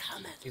have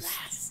come at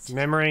last.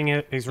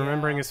 He's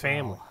remembering his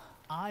family. Well,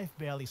 I've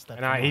barely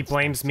slept. And he once,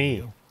 blames thanks to me.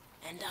 you.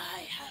 And I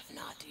have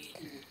not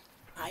eaten.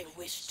 I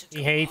wish to He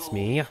go hates home.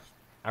 me.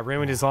 I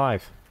ruined his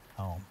life.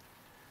 Home.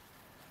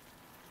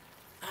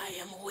 I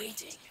am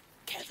waiting,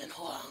 Kevin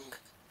Huang.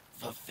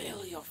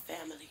 Fulfill your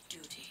family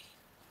duty.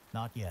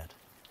 Not yet.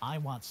 I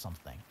want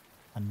something.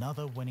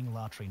 Another winning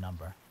lottery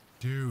number.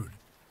 Dude,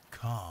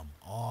 come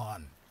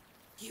on.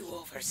 You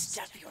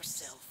overstep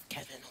yourself,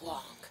 Kevin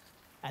Huang.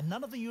 And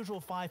none of the usual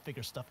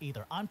 5-figure stuff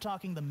either. I'm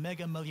talking the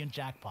Mega Million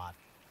jackpot.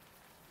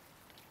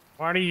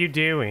 What are you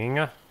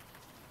doing?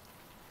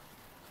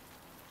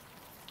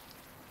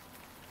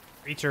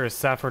 Creature has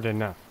suffered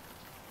enough.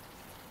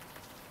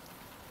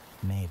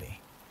 Maybe.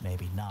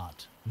 Maybe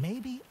not.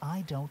 Maybe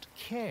I don't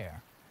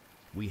care.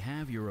 We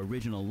have your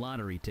original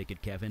lottery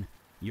ticket, Kevin.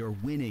 Your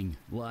winning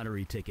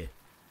lottery ticket.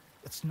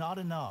 It's not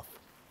enough.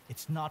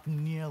 It's not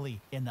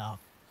nearly enough.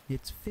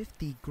 It's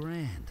 50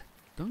 grand.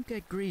 Don't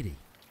get greedy.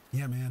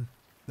 Yeah, man.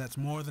 That's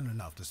more than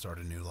enough to start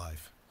a new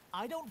life.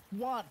 I don't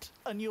want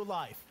a new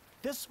life.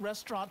 This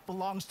restaurant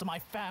belongs to my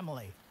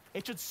family.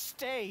 It should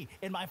stay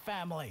in my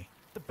family.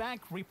 The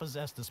bank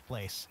repossessed this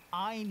place.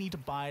 I need to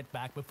buy it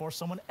back before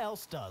someone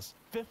else does.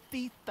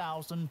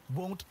 50,000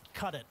 won't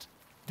cut it.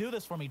 Do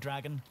this for me,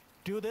 Dragon.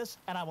 Do this,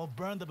 and I will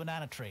burn the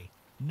banana tree.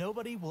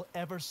 Nobody will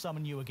ever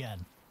summon you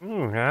again.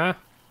 Huh?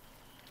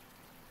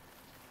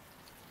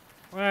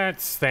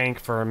 Let's think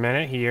for a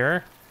minute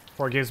here.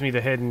 Before it gives me the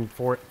hidden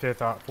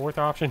fourth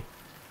option.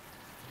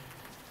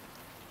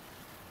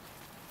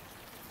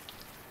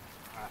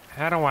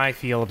 How do I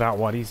feel about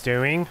what he's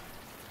doing?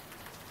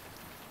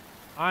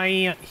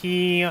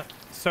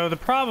 So the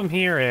problem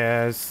here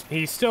is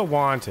he's still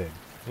wanted.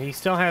 He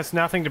still has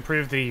nothing to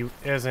prove that he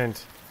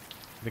isn't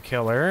the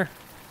killer.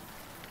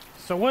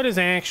 So what is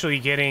actually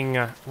getting,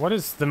 what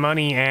is the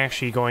money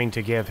actually going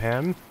to give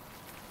him?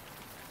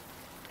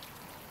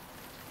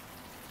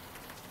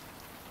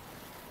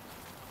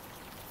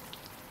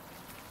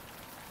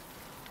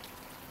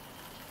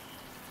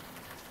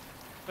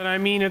 But I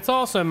mean, it's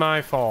also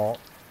my fault.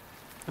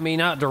 I mean,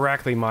 not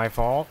directly my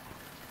fault,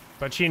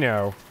 but you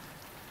know.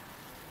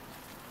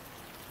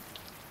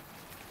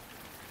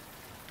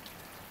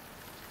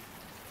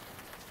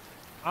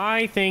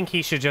 I think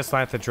he should just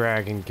let the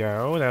dragon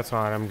go. That's what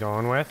I'm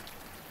going with.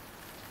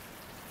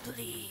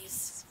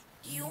 Please,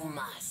 you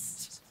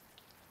must.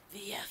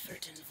 The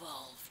effort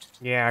involved.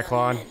 Yeah,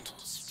 Claude. The mental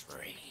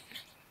strain.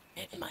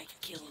 It might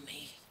kill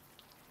me.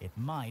 It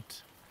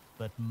might,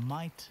 but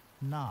might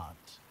not.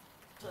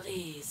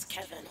 Please,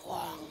 Kevin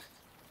Huang,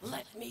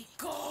 let me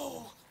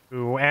go.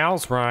 Ooh,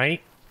 Al's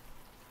right.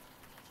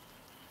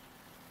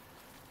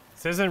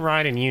 This isn't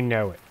right and you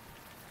know it.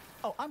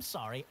 Oh, I'm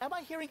sorry. Am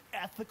I hearing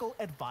ethical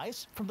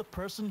advice from the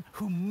person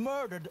who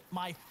murdered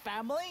my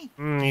family?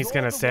 He's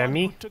gonna send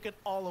me? Who took it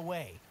all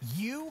away.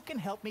 You can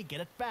help me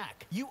get it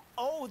back. You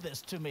owe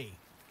this to me.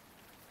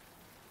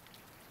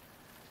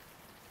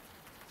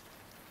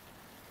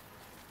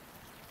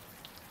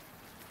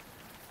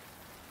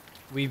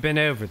 We've been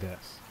over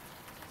this.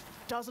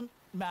 Doesn't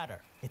matter.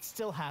 It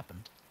still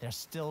happened. They're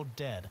still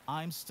dead.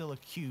 I'm still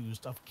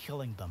accused of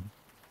killing them.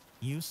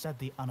 You said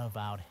the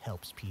Unavowed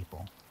helps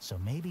people, so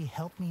maybe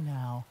help me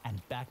now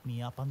and back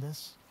me up on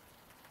this?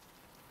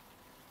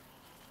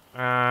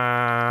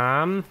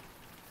 Why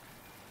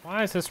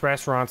is this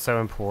restaurant so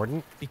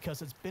important?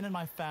 Because it's been in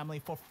my family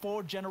for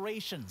 4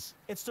 generations.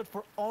 It stood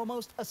for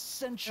almost a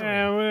century.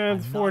 Yeah,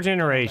 4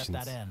 generations.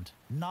 Let that end.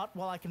 Not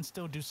while I can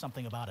still do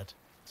something about it.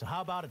 So how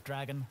about it,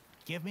 Dragon?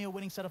 Give me a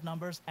winning set of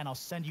numbers and I'll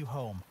send you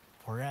home.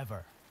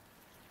 Forever.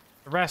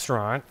 The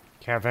restaurant,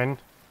 Kevin.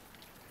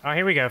 Oh,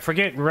 here we go.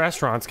 Forget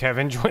restaurants,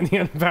 Kevin. Join the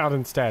Unavowed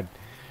instead.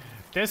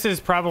 This is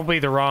probably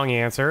the wrong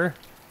answer.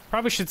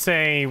 Probably should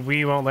say,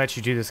 we won't let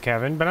you do this,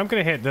 Kevin. But I'm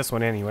going to hit this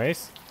one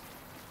anyways.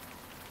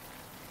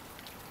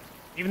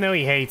 Even though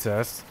he hates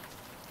us.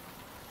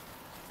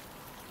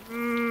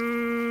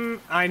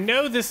 I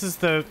know this is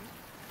the,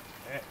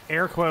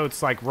 air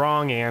quotes, like,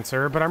 wrong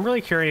answer. But I'm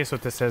really curious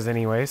what this says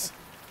anyways.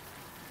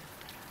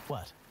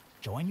 What?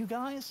 Join you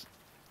guys?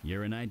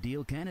 You're an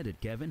ideal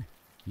candidate, Kevin.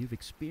 You've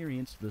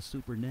experienced the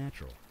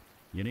supernatural.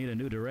 You need a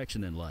new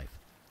direction in life.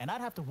 And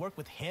I'd have to work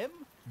with him?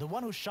 The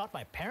one who shot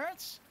my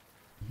parents?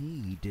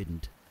 He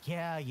didn't.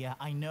 Yeah,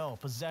 I know.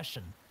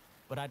 Possession.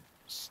 But I'd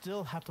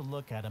still have to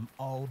look at him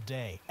all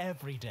day.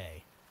 Every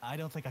day. I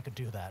don't think I could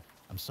do that.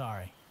 I'm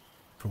sorry.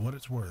 For what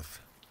it's worth,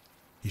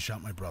 he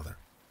shot my brother.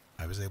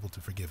 I was able to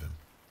forgive him.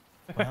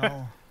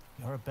 Well,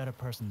 you're a better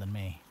person than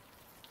me.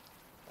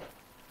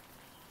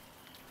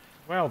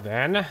 Well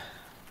then.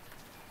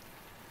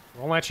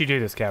 Won't let you do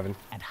this, Kevin.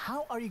 And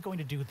how are you going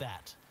to do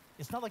that?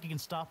 It's not like you can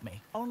stop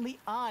me. Only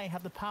I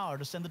have the power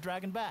to send the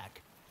dragon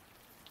back.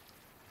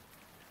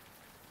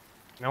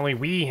 And only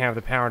we have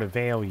the power to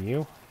veil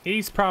you.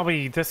 He's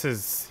probably,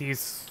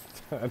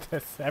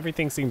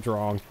 everything seems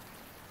wrong.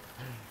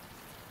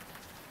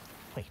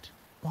 Wait,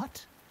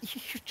 what?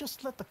 You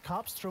just let the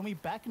cops throw me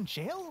back in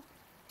jail?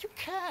 You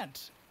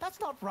can't.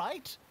 That's not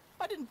right.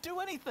 I didn't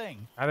do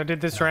anything. Neither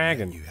did this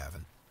dragon. You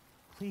haven't.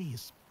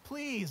 Please,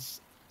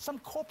 please. Some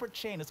corporate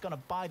chain is gonna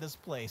buy this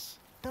place.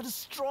 They'll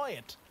destroy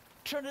it.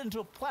 Turn it into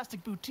a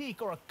plastic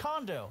boutique or a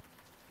condo.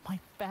 My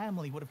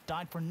family would have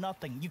died for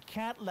nothing. You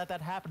can't let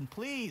that happen,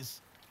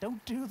 please.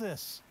 Don't do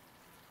this.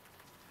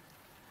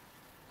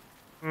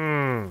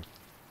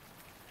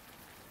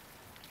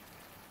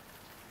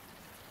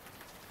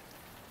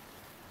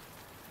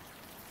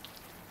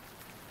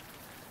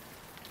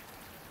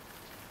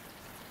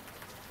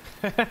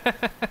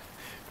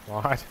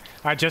 What?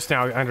 I just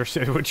now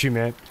understood what you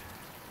meant.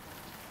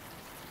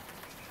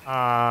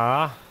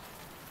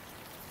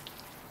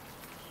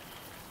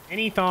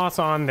 Any thoughts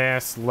on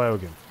this,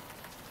 Logan?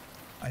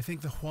 I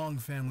think the Huang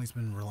family's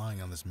been relying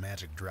on this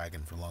magic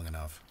dragon for long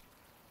enough.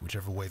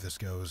 Whichever way this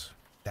goes,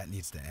 that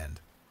needs to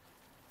end.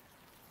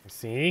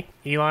 See?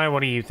 Eli, what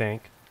do you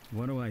think?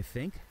 What do I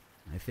think?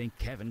 I think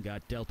Kevin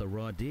got dealt a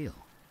raw deal.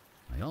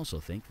 I also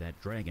think that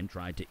dragon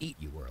tried to eat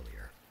you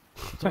earlier.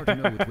 It's hard to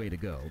know which way to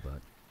go,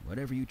 but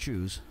whatever you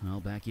choose, I'll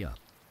back you up.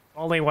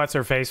 Only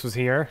What's-Her-Face was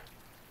here.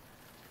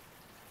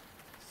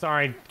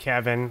 Sorry,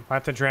 Kevin.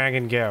 Let the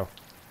dragon go.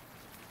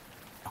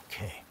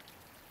 Okay.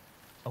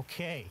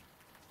 Okay.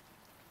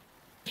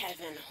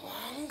 Kevin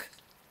Huang,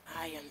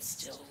 I am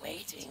still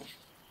waiting.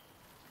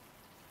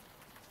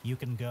 You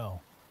can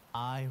go.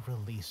 I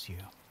release you.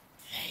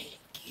 Thank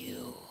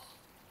you.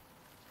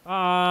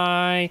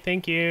 Bye.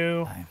 Thank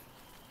you.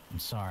 I'm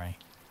sorry.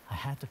 I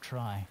had to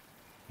try.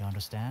 You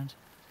understand?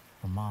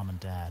 For Mom and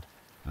Dad.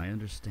 I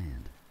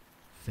understand.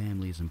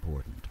 Family is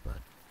important, but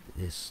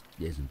this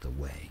isn't the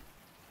way.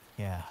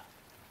 Yeah,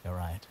 you're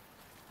right.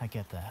 I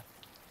get that.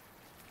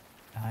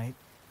 I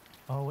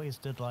always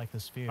did like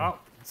this view. Oh,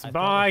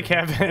 bye,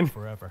 Kevin.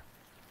 Forever.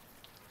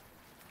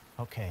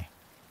 Okay,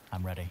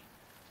 I'm ready.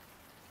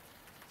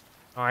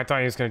 Oh, I thought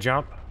he was gonna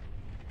jump.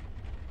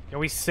 Yeah,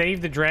 we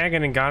saved the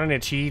dragon and got an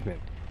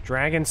achievement.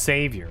 Dragon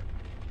Savior.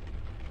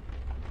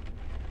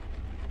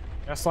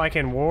 Just like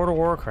in World of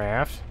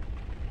Warcraft.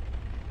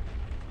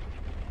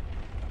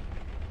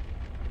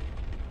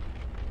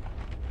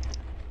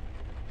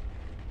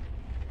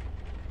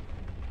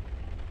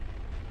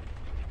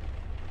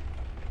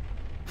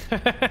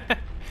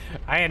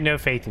 I had no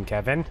faith in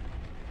Kevin.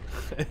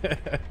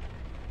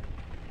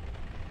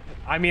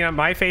 I mean,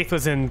 my faith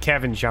was in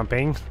Kevin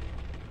jumping.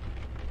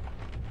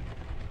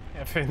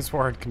 Kevin's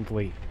word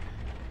complete.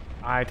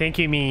 I think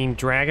you mean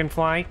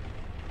Dragonfly.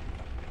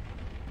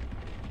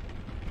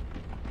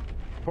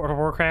 World of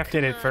Warcraft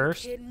did it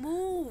first. Kid,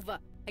 move!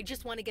 I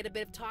just want to get a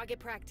bit of target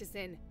practice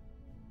in.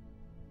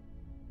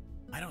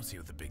 I don't see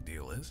what the big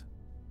deal is.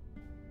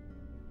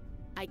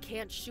 I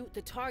can't shoot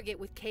the target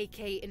with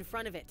KK in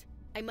front of it.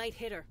 I might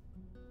hit her.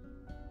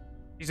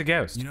 She's a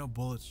ghost. You know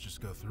bullets just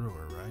go through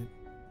her, right?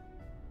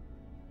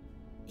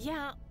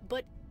 Yeah,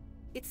 but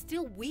it's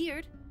still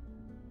weird.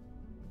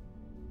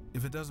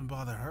 If it doesn't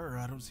bother her,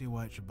 I don't see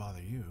why it should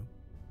bother you.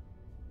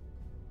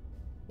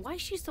 Why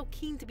is she so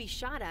keen to be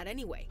shot at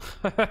anyway?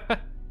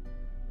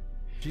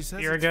 She says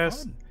If you're a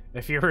ghost, fun.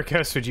 if you were a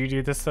ghost, would you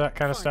do this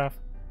kind of stuff?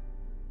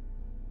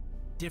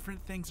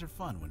 Different things are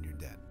fun when you're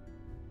dead.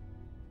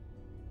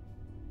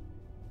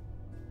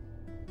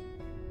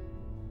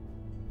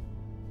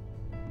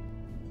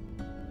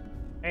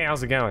 Hey,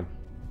 how's it going?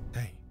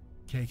 Hey,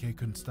 KK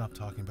couldn't stop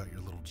talking about your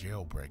little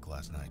jailbreak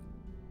last night.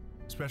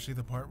 Especially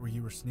the part where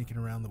you were sneaking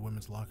around the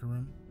women's locker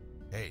room.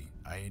 Hey,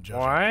 I ain't judging.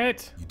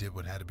 What? You did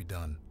what had to be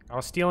done. I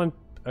was stealing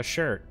a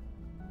shirt.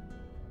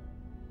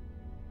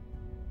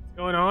 What's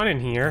going on in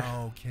here?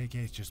 Oh,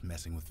 KK's just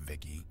messing with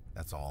Vicky.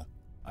 That's all.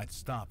 I'd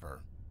stop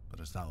her,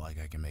 but it's not like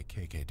I can make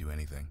KK do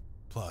anything.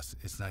 Plus,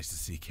 it's nice to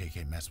see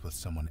KK mess with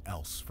someone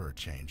else for a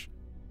change.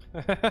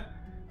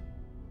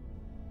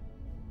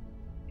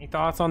 Any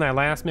thoughts on that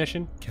last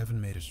mission? Kevin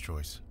made his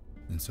choice,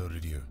 and so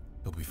did you.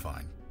 He'll be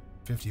fine.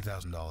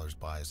 $50,000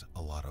 buys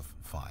a lot of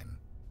fine.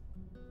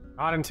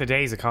 Not in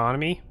today's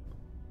economy.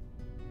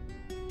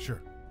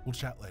 Sure, we'll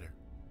chat later.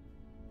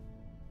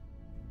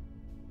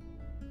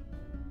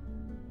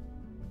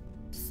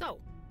 So,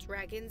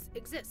 dragons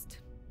exist.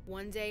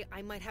 One day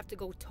I might have to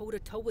go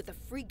toe-to-toe with a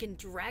freaking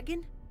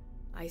dragon?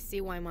 I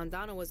see why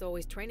Mandana was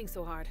always training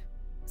so hard.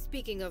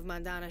 Speaking of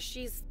Mandana,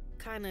 she's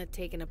kinda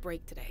taking a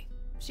break today.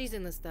 She's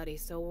in the study,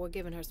 so we're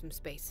giving her some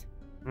space.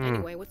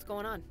 Anyway, what's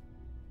going on?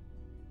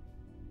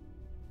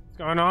 What's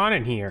going on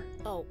in here?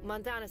 Oh,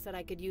 Mandana said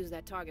I could use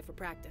that target for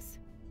practice.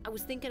 I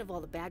was thinking of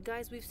all the bad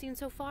guys we've seen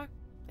so far.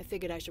 I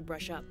figured I should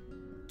brush up.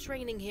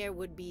 Training here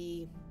would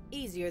be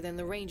easier than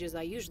the ranges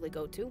I usually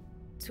go to.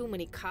 Too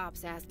many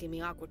cops asking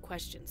me awkward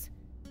questions.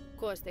 Of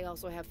course, they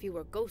also have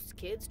fewer ghost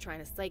kids trying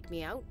to psych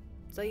me out.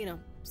 So, you know,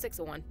 6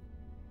 of 1.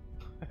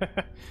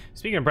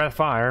 Speaking of Breath of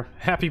Fire,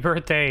 happy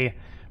birthday,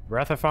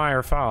 Breath of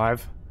Fire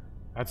 5.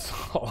 That's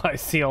all I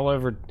see all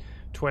over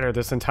Twitter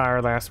this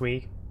entire last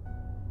week.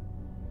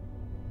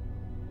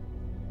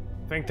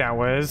 I think that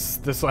was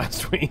this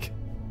last week.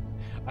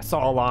 I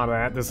saw a lot of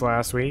that this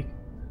last week.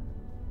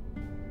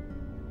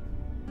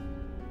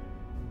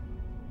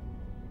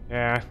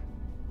 Yeah.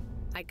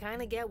 I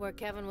kinda get where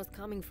Kevin was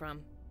coming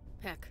from.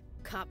 Heck,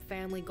 cop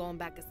family going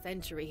back a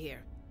century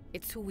here.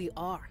 It's who we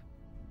are.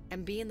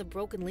 And being the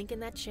broken link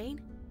in that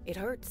chain, it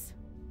hurts.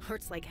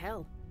 Hurts like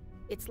hell.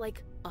 It's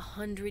like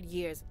 100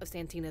 years of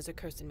Santina's are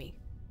cursing me.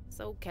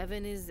 So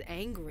Kevin is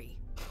angry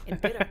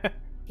and bitter.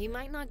 He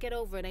might not get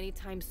over it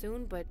anytime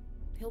soon, but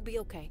he'll be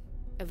okay.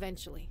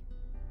 Eventually.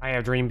 I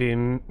have Dream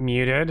Beam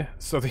muted,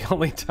 so the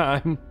only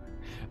time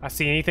I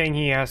see anything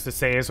he has to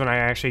say is when I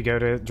actually go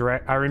to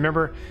direct.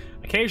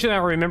 Occasionally I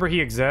remember he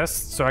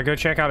exists, so I go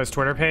check out his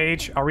Twitter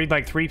page. I'll read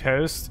like 3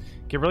 posts,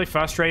 get really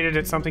frustrated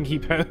at something he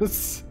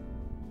posts,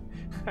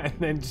 and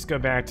then just go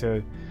back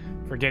to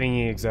forgetting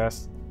he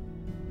exists.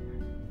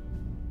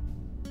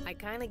 I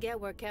kind of get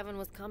where Kevin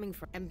was coming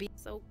from, and be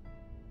so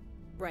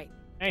right.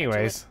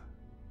 Anyways.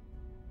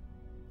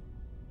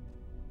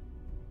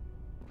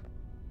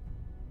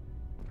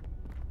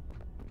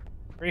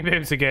 Green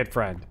Bib's a good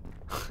friend.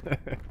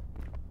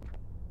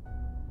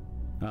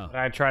 Oh,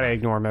 I try to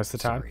ignore most of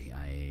the time. Sorry,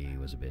 I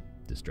was a bit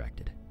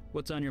distracted.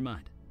 What's on your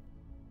mind?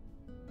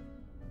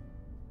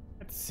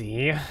 Let's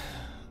see.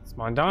 Is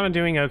Mondana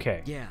doing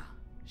okay? Yeah,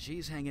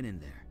 she's hanging in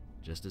there,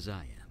 just as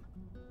I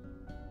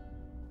am.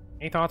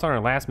 Any thoughts on her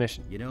last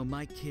mission? You know,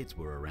 my kids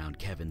were around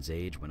Kevin's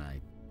age when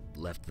I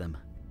left them.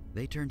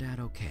 They turned out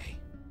okay.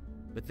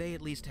 But they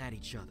at least had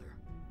each other.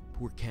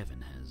 Poor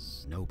Kevin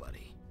has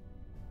nobody.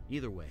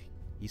 Either way,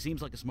 he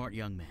seems like a smart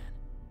young man.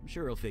 I'm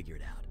sure he'll figure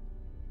it out.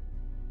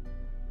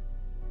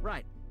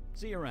 Right.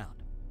 See you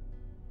around.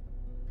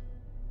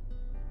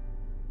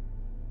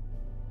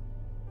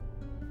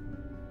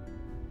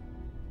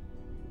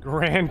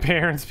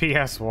 Grandparents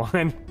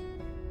PS1.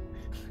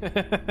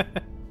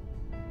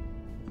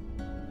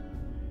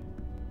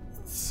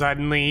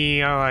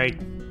 Suddenly, like,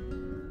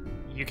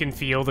 you can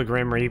feel the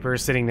Grim Reaper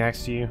sitting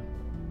next to you.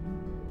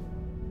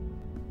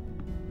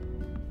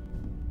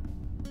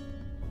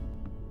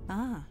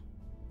 Ah,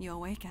 you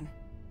awaken.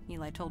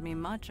 Eli told me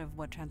much of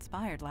what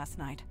transpired last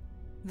night.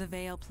 The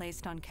veil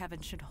placed on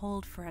Kevin should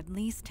hold for at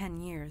least 10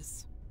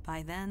 years.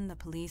 By then, the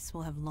police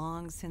will have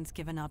long since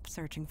given up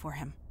searching for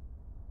him.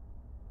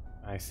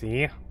 I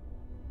see.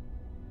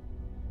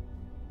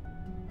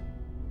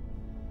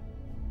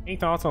 Any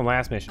thoughts on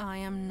last mission? I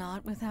am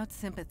not without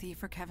sympathy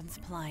for Kevin's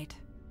plight,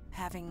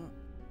 having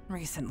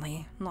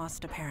recently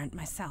lost a parent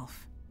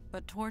myself.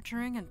 But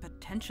torturing and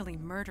potentially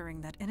murdering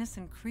that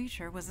innocent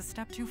creature was a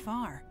step too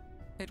far.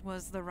 It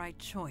was the right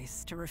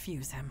choice to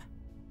refuse him.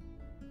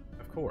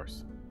 Of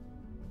course.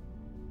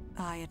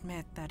 I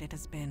admit that it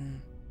has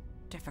been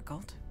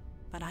difficult,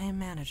 but I am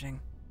managing.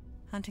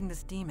 Hunting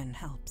this demon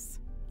helps.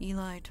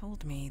 Eli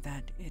told me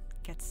that it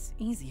gets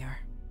easier,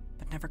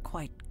 but never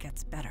quite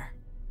gets better.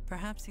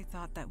 Perhaps he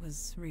thought that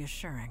was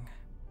reassuring.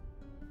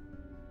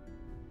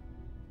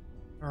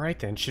 Alright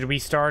then, should we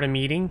start a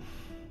meeting?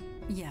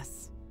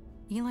 Yes.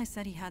 Eli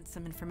said he had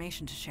some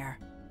information to share.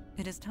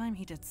 It is time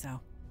he did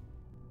so.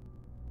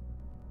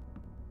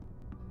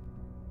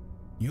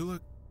 You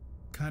look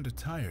kinda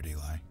tired,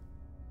 Eli.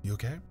 You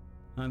okay?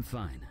 I'm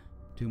fine.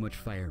 Too much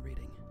fire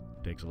reading.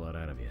 Takes a lot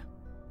out of you.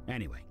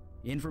 Anyway,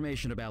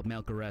 information about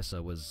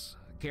Malcaressa was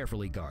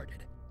carefully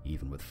guarded.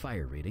 Even with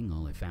fire reading,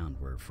 all I found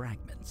were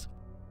fragments.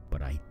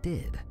 But I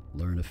did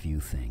learn a few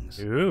things.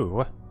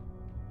 Ooh.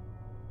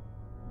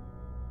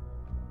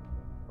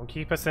 Don't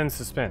keep us in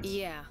suspense.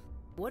 Yeah.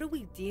 What are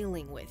we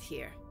dealing with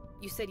here?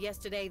 You said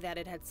yesterday that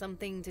it had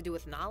something to do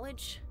with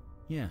knowledge?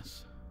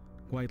 Yes,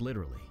 quite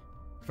literally.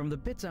 From the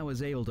bits I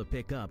was able to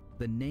pick up,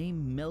 the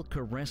name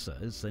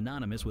Malcaressa is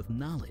synonymous with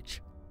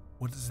knowledge.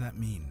 What does that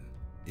mean?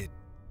 It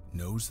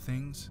knows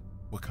things?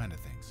 What kind of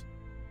things?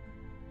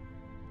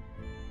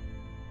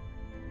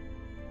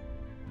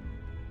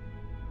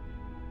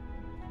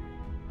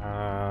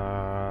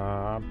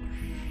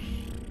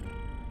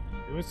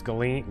 Who is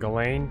Galen?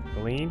 Galen?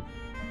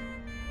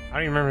 I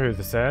don't even remember who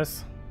this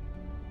is.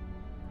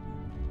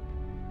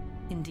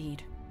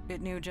 Indeed.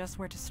 It knew just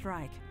where to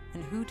strike,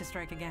 and who to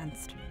strike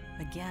against.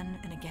 Again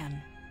and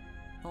again.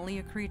 Only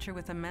a creature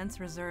with immense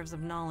reserves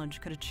of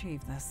knowledge could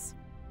achieve this.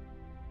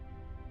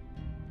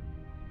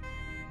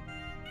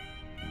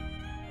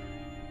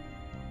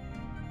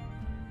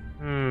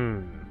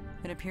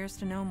 It appears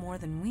to know more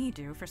than we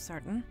do for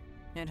certain.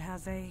 It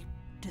has a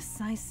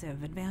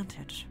decisive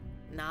advantage.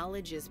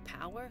 Knowledge is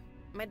power?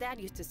 My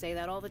dad used to say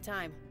that all the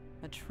time.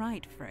 A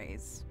trite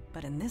phrase,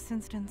 but in this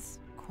instance,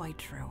 quite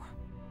true.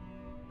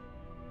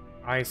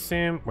 I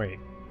assume... Wait.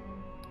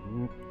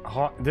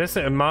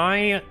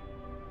 My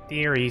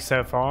theory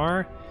so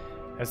far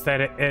is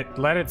that it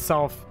let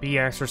itself be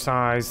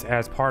exercised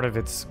as part of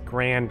its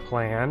grand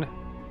plan.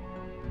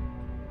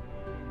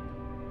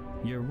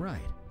 You're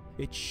right.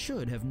 It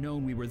should have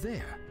known we were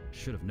there.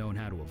 Should have known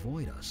how to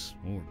avoid us,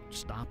 or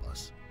stop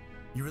us.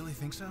 You really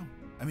think so?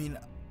 I mean,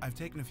 I've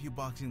taken a few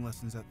boxing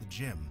lessons at the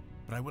gym,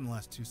 but I wouldn't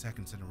last 2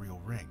 seconds in a real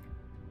ring.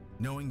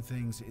 Knowing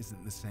things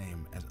isn't the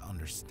same as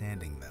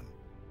understanding them.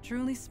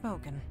 Truly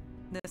spoken.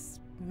 This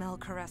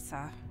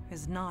Malcaressa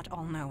is not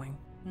all-knowing,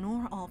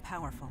 nor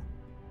all-powerful.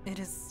 It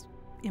is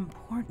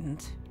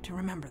important to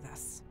remember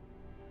this.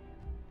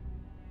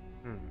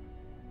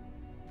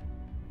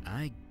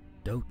 I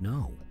don't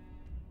know.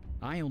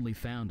 I only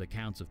found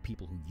accounts of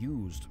people who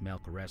used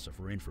Malcaressa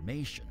for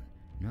information.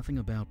 Nothing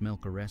about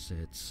Malcaressa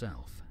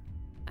itself.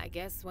 I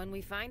guess when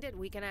we find it,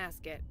 we can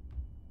ask it.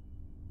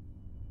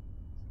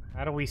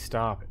 How do we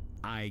stop it?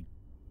 I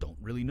don't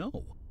really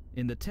know.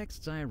 In the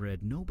texts I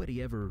read,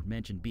 nobody ever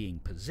mentioned being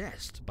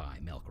possessed by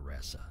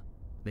Malcaressa.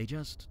 They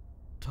just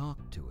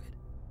talked to it.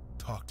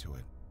 Talk to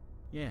it?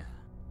 Yeah.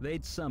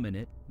 They'd summon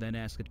it, then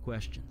ask it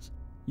questions.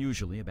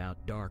 Usually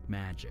about dark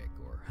magic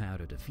or how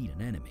to defeat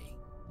an enemy.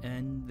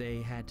 and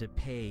they had to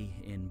pay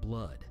in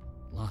blood.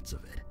 Lots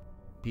of it.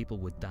 People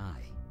would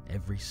die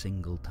every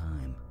single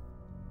time.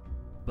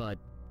 But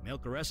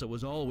Melchoressa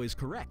was always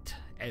correct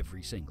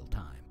every single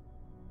time.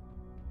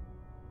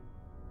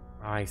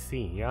 I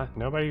see, yeah.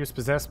 Nobody was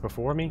possessed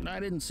before me? I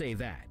didn't say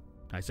that.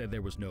 I said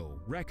there was no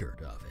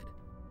record of it.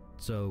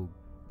 So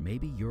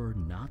maybe you're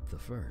not the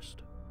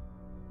first.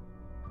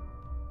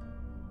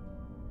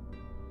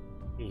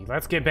 Hey,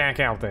 let's get back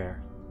out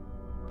there.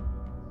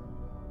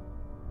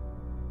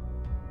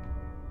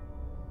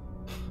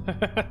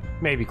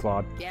 Maybe,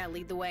 Claude. Yeah,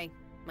 lead the way.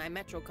 My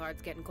Metro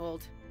card's getting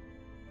cold.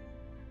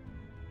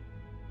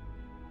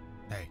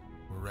 Hey,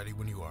 we're ready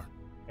when you are.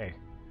 Hey.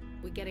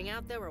 We getting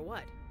out there or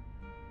what?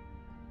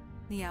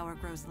 The hour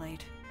grows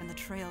late, and the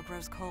trail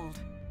grows cold.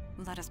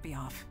 Let us be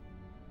off.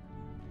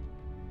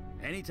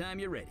 Anytime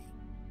you're ready.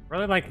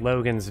 Really like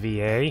Logan's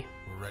VA.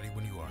 We're ready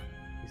when you are.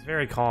 He's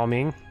very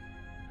calming.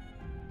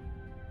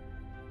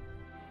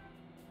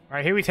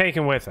 Alright, who are we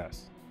taking with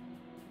us?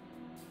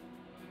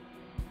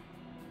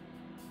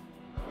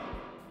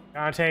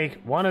 Gotta take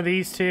one of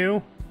these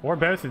two, or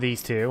both of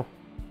these two.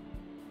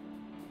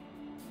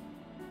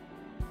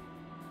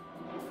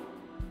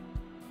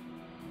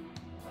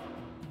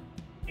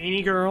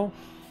 Beanie Girl.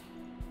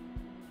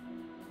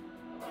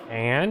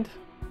 And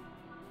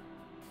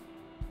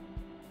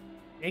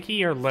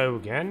Nikki or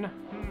Logan?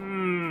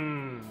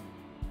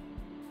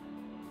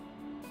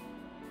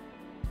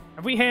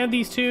 Have we had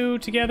these two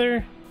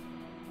together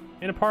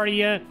in a party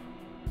yet?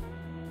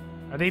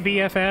 Are they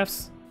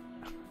BFFs?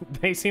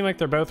 They seem like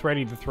they're both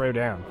ready to throw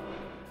down.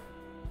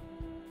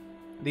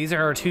 These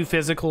are our two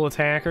physical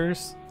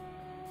attackers.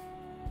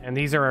 And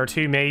these are our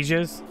two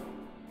mages.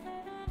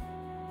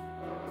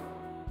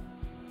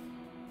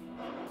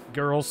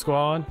 Girl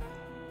squad.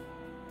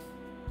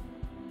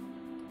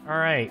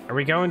 Alright, are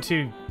we going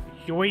to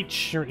Hoyt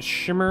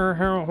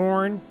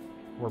Shimmerhorn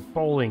or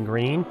Bowling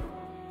Green?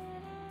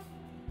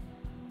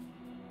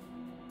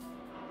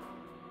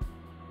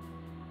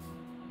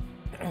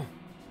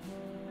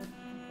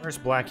 Where's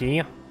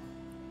Blackie?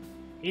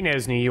 He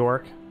knows New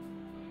York.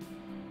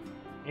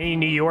 Any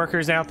New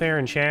Yorkers out there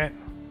in chat?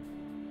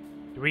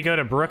 Do we go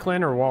to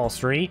Brooklyn or Wall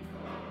Street?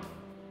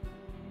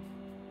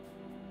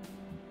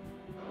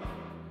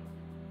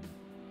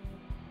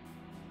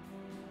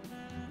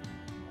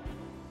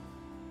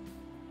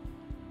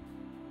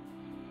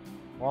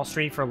 Wall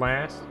Street for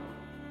last.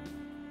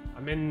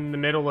 I'm in the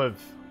middle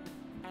of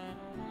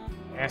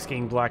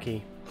asking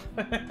Blackie.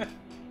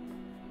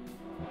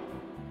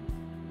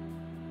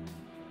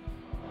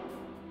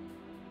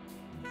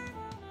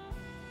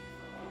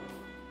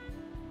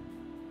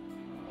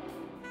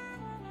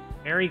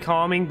 Very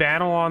calming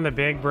battle on the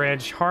big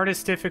bridge.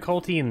 Hardest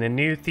difficulty in the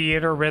new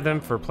theater rhythm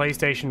for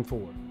PlayStation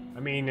 4. I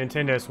mean,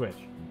 Nintendo Switch.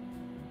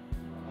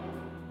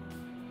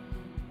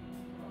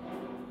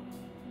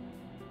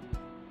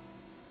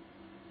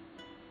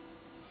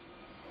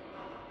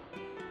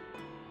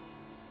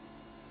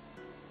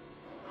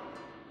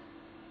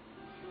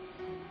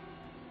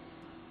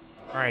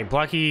 Alright,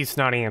 Blucky's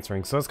not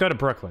answering, so let's go to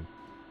Brooklyn.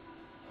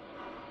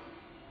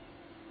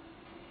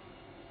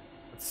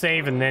 Let's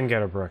save and then go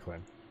to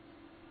Brooklyn.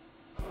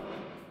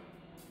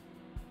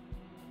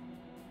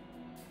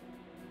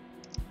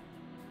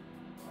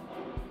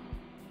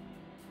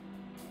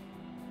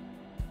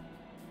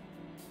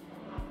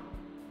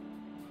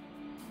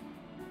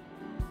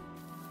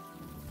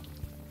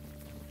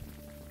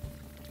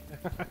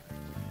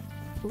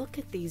 Look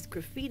at these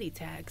graffiti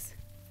tags.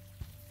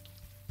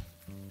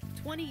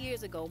 20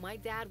 years ago, my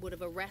dad would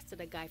have arrested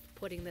a guy for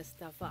putting this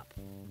stuff up.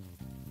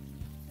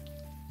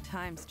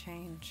 Times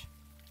change.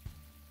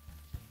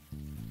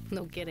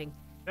 No kidding. Is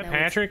that Now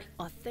Patrick? it's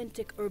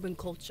authentic urban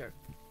culture,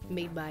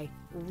 made by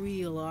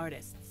real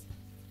artists.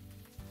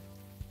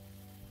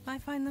 I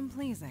find them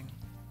pleasing.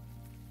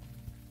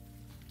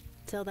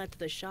 Tell that to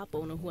the shop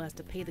owner who has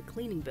to pay the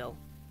cleaning bill.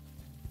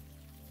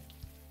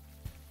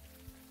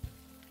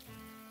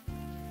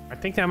 I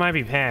think that might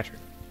be Patrick.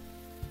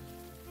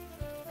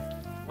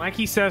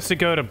 Blackie says to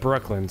go to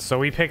Brooklyn, so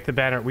we picked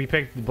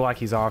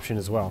Blackie's option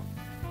as well.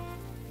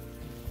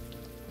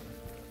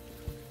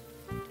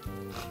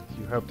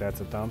 You hope that's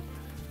a thumb.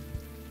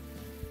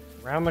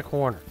 Around the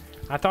corner.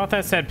 I thought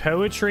that said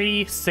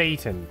poetry,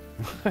 Satan.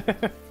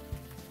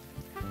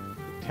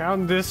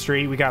 Down this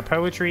street, we got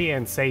poetry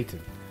and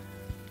Satan.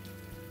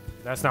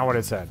 That's not what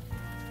it said.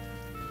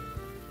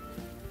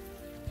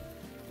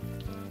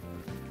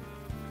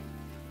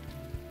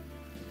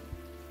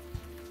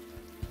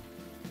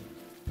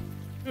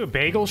 A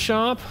bagel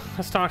shop?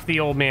 Let's talk to the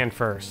old man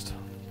first.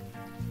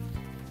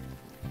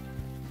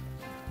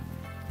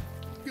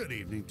 Good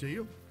evening to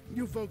you.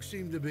 You folks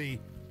seem to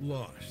be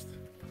lost.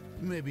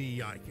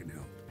 Maybe I can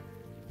help.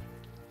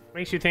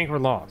 Makes you think we're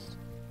lost.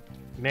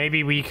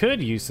 Maybe we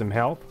could use some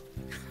help.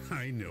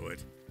 I knew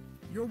it.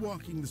 You're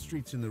walking the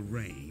streets in the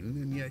rain,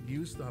 and yet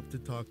you stopped to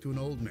talk to an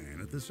old man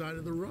at the side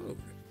of the road.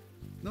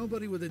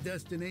 Nobody with a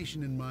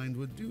destination in mind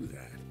would do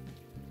that.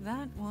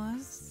 That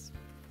was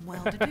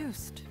Well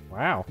deduced.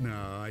 Wow.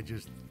 No, I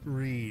just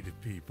read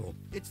people.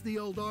 It's the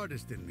old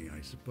artist in me,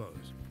 I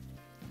suppose.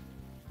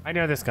 I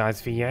know this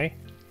guy's VA.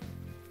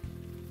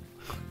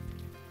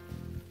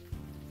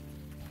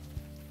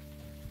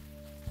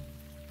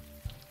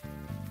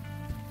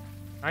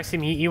 Nice to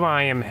meet you.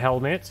 I am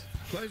Helmet.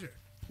 Pleasure.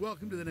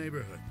 Welcome to the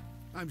neighborhood.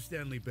 I'm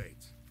Stanley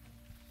Bates.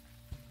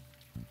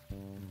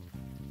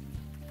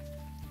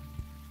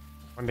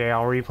 One day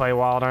I'll replay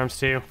Wild Arms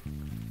 2.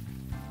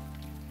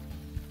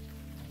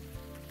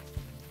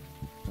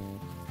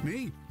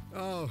 Me?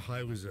 Oh,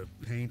 I was a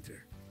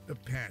painter. A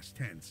past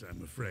tense,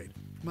 I'm afraid.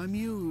 My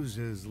muse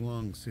has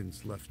long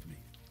since left me.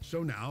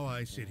 So now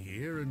I sit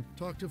here and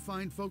talk to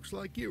fine folks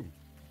like you.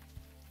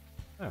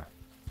 Huh.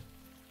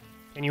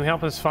 Can you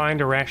help us find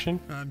direction?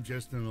 I'm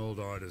just an old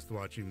artist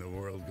watching the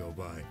world go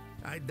by.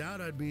 I doubt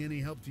I'd be any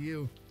help to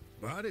you.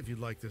 But if you'd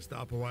like to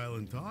stop a while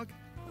and talk,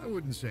 I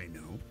wouldn't say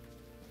no.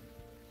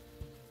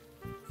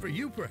 For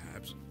you,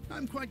 perhaps.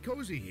 I'm quite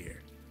cozy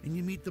here. And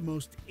you meet the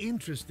most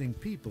interesting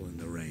people in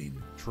the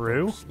rain.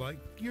 True. Folks like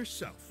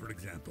yourself, for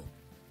example.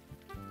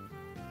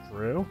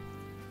 True.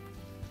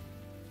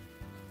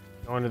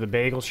 Going to the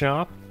bagel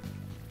shop.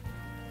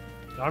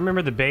 Do I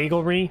remember the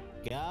bagelry?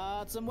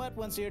 Got some wet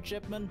ones here,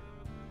 Chipman.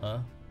 Huh?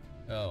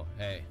 Oh,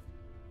 hey.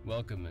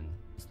 Welcome and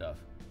stuff.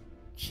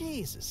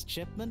 Jesus,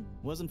 Chipman.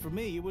 Wasn't for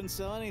me, you wouldn't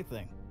sell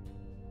anything.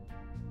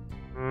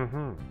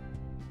 Mm-hmm.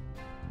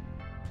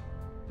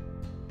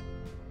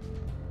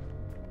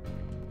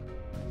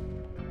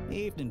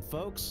 Evening,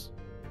 folks.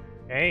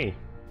 Hey.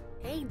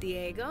 Hey,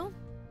 Diego.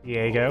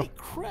 Diego. Holy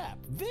crap,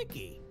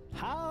 Vicky.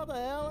 How the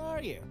hell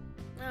are you?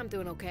 I'm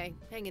doing okay.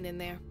 Hanging in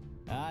there.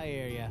 I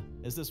hear ya.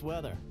 It's this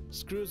weather.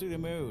 Screws with your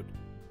mood.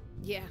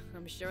 Yeah,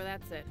 I'm sure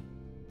that's it.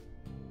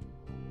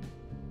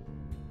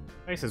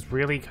 Place is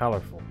really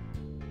colorful.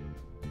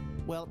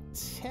 Well,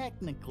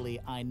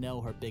 technically, I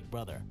know her big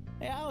brother.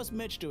 Hey, how's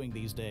Mitch doing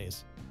these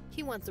days?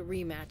 He wants a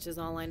rematch is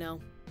all I know.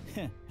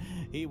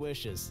 He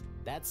wishes.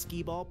 That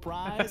skee ball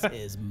prize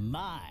is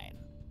mine.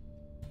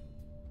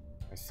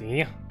 I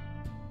see.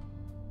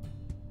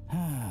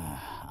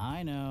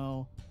 I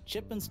know.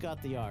 Chipman's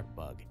got the art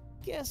bug.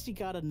 Guess you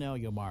gotta know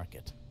your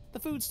market. The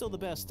food's still the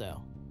best,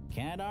 though.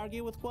 Can't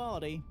argue with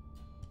quality.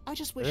 I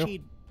just wish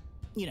he'd,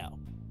 you know,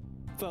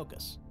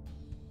 focus.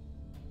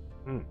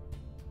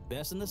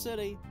 Best in the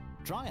city.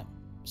 Try him.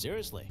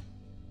 Seriously.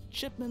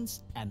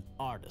 Chipman's an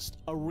artist.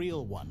 A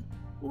real one.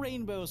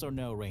 Rainbows or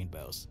no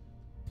rainbows.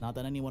 Not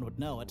that anyone would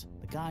know it.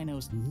 The guy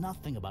knows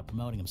nothing about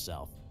promoting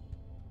himself.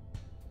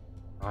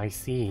 I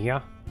see.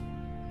 I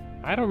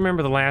don't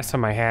remember the last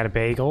time I had a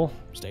bagel.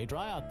 Stay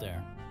dry out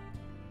there.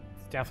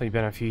 It's definitely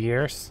been a few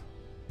years.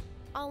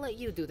 I'll let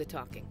you do the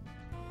talking.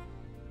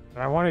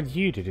 But I wanted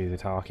you to do the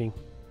talking.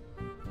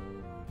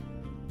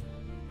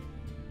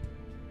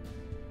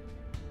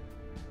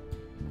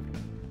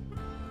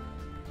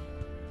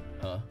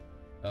 Huh?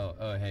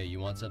 Oh, hey, you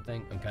want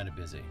something? I'm kind of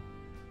busy.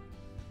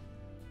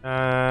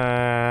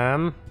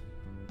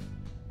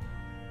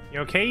 You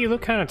okay? You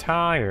look kind of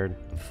tired.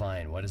 I'm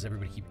fine. Why does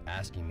everybody keep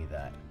asking me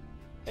that?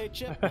 Hey,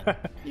 Chipman,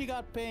 you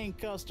got paying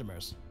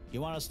customers.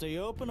 You want to stay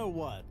open or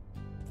what?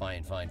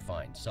 Fine.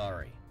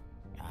 Sorry.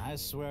 I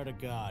swear to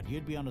God,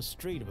 you'd be on the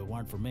street if it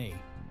weren't for me.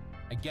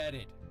 I get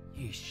it.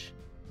 Yeesh.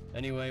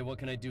 Anyway, what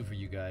can I do for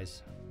you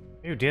guys?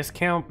 Ooh,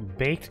 discount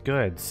baked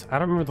goods. I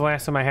don't remember the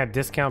last time I had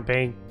discount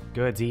baked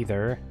goods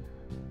either.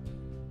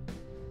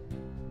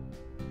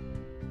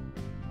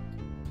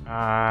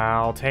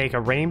 I'll take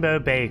a rainbow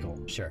bagel.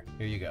 Sure,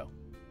 here you go.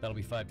 That'll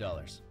be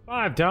 $5.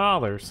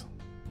 $5?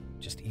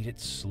 Just eat it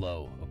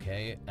slow,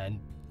 okay? And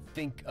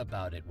think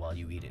about it while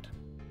you eat it.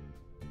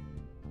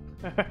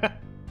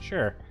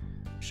 Sure.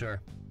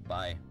 Sure.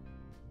 Bye.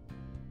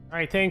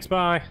 Alright, thanks,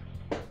 bye.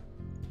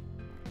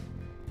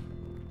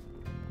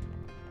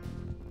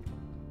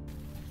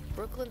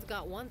 Brooklyn's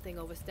got one thing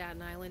over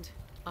Staten Island.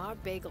 Our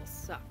bagels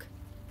suck.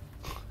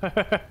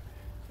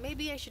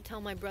 Maybe I should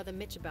tell my brother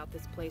Mitch about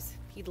this place.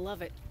 He'd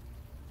love it.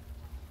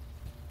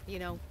 You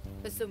know,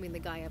 assuming the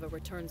guy ever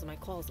returns my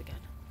calls again.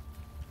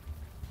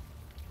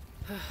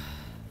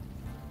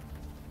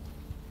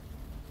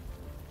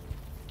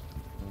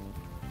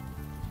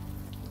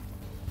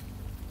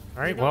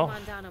 Alright, you know, well.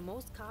 Montana,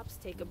 most cops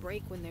take a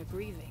break when they're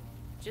grieving.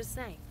 Just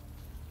saying.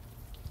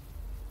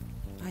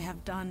 I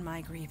have done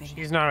my grieving.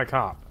 She's not a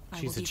cop. I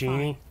She's will a be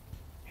genie.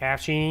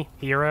 Half genie.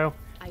 Hero.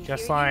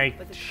 Just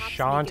like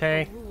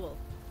Shantae. Rule,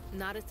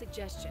 not a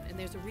suggestion, and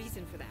there's a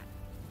reason for that.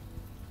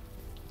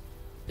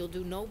 You'll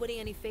do nobody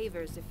any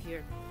favors if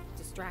you're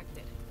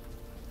distracted.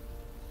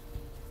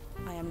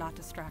 I am not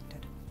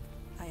distracted.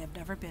 I have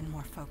never been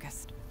more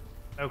focused.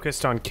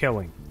 Focused on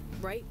killing.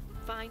 Right?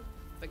 Fine.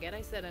 Forget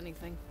I said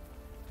anything.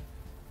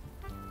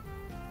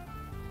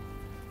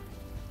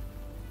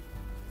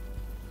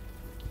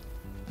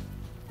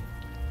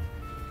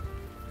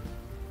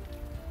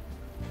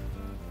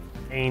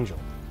 Angel.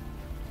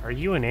 Are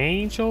you an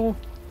angel?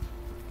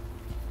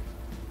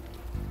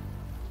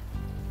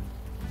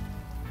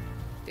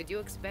 Did you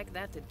expect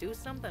that to do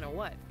something or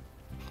what?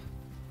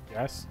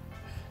 Yes.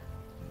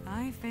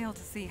 I fail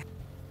to see.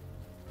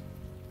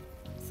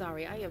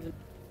 sorry, I haven't.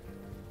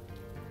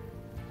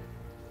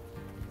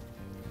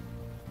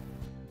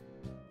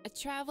 I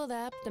traveled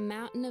up the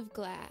mountain of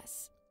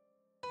glass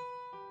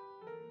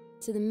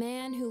to the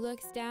man who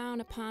looks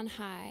down upon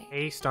high.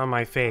 Paste on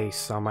my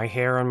face, on my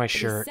hair, on my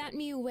shirt. He sent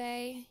me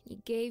away. He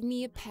gave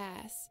me a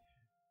pass.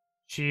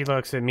 She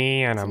looks at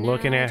me and So I'm now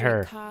looking I at drink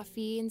her.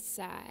 coffee and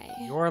sigh.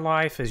 Your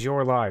life is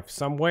your life.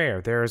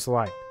 Somewhere there is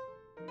light.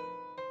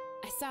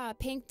 I saw a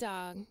pink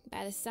dog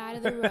by the side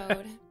of the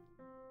road.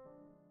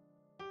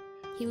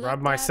 He looked Rub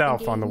up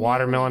myself and on the gave me a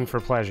watermelon wink. for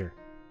pleasure.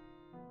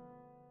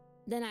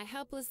 Then I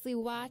helplessly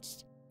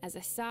watched as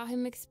I saw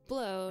him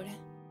explode.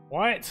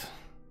 What?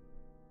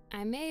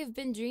 I may have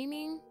been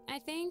dreaming, I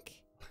think.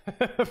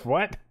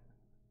 What?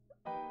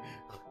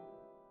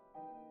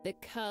 The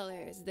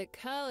colors,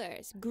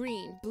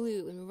 green,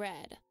 blue, and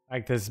red,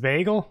 Like this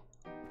bagel?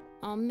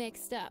 all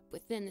mixed up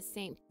within the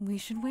same. We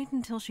should wait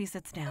until she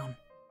sits down.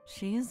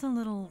 She is a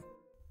little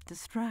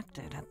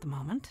distracted at the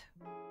moment.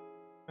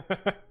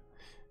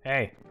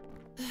 Hey.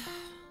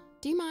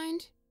 Do you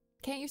mind?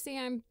 Can't you see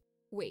I'm...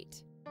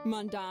 Wait,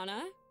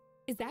 Mondana?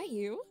 Is that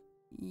you?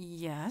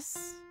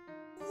 Yes.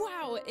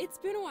 Wow, it's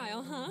been a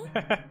while,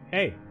 huh?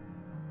 Hey.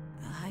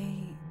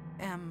 I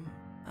am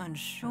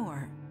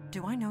unsure.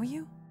 Do I know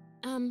you?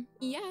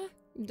 Yeah.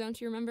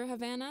 Don't you remember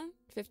Havana,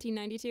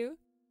 1592?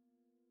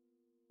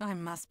 I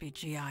must be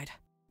GI'd.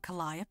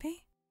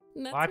 Calliope?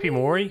 That's Calliope me.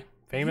 Mori?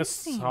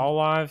 Famous You seem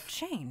Hololive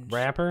changed.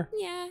 rapper?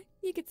 Yeah,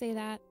 you could say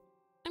that.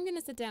 I'm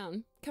gonna sit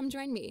down. Come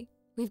join me.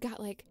 We've got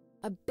like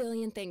a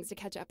billion things to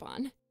catch up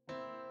on.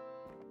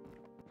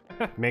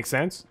 Makes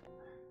sense.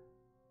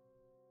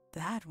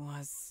 That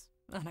was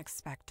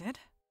unexpected.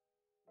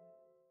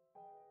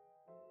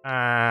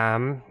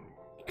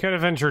 Could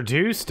have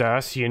introduced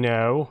us, you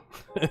know.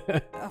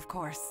 Of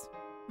course.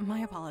 My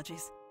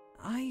apologies.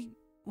 I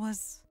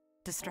was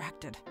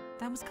distracted.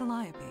 That was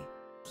Calliope.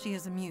 She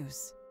is a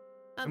muse.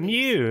 A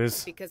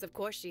Muse? Because of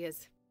course she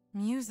is.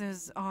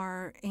 Muses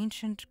are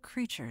ancient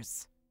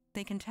creatures.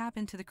 They can tap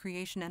into the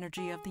creation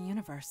energy of the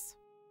universe.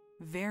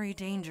 Very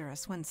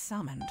dangerous when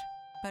summoned.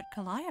 But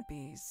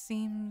Calliope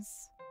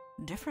seems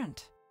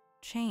different.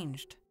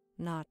 Changed.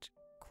 Not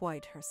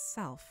quite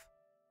herself.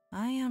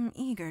 I am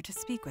eager to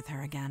speak with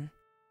her again.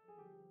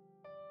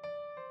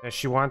 Does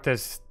she want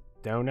this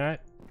donut?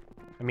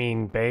 I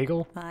mean,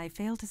 bagel? I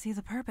fail to see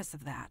the purpose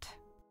of that.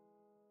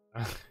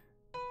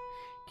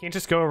 Can't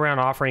just go around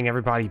offering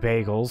everybody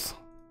bagels.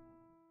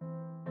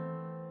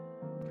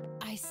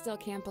 I still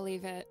can't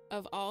believe it.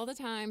 Of all the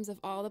times, of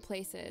all the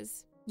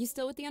places. You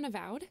still with the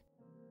Unavowed?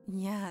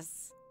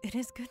 Yes, it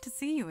is good to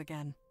see you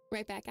again.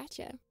 Right back at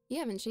you. You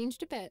haven't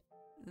changed a bit.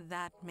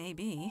 That may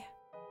be,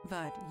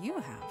 but you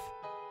have.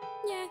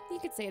 Yeah, you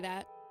could say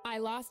that. I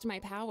lost my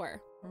power.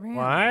 Really?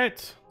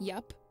 What?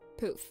 Yup.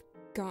 Poof.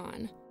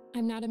 Gone.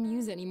 I'm not a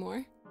muse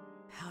anymore.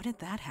 How did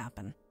that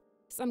happen?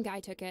 Some guy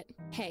took it.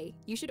 Hey,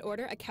 you should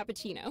order a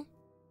cappuccino.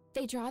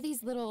 They draw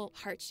these little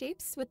heart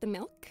shapes with the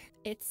milk.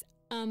 It's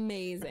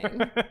amazing.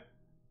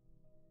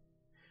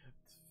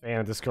 Fan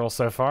of this girl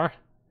so far.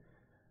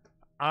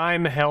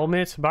 I'm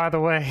Helmet, by the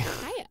way.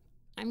 Hiya.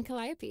 I'm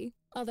Calliope.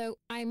 Although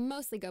I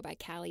mostly go by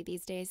Callie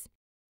these days.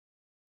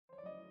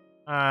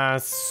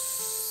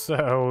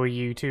 So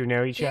you two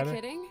know each You're other?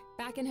 kidding?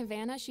 Back in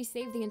Havana, she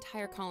saved the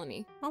entire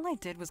colony. All I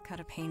did was cut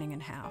a painting in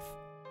half.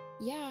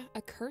 Yeah,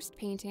 a cursed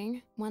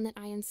painting. One that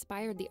I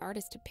inspired the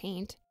artist to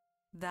paint.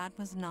 That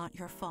was not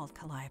your fault,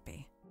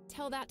 Calliope.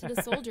 Tell that to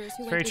the soldiers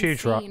who Very went true,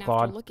 insane after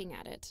Claude. looking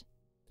at it.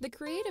 The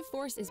creative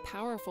force is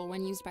powerful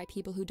when used by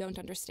people who don't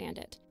understand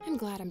it. I'm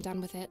glad I'm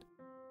done with it.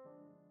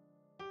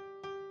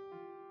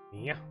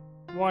 Yeah.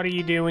 What are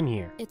you doing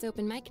here? It's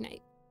open mic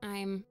night.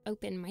 I'm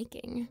open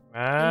micing.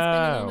 I'm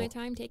spending all Oh. my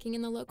time taking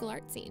in the local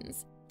art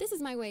scenes. This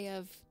is my way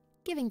of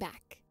giving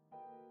back.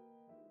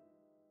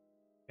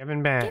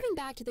 Giving back. Giving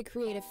back to the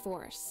creative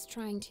force,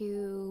 trying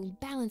to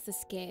balance the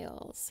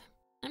scales.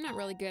 I'm not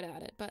really good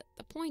at it, but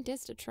the point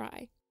is to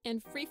try.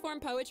 And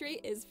freeform poetry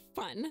is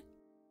fun.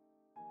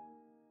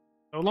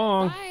 So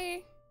long.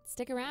 Bye!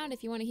 Stick around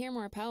if you want to hear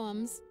more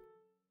poems.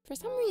 For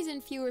some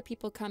reason, fewer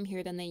people come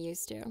here than they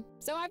used to,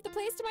 so I have the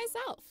place to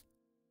myself.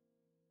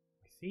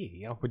 I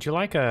see. Would you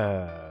like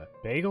a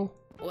bagel?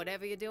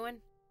 Whatever you're doing.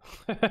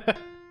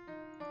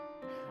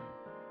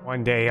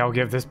 One day I'll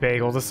give this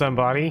bagel to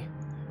somebody.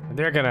 And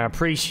they're gonna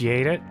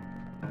appreciate it.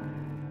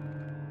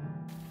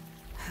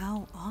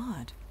 How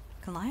odd.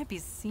 Calliope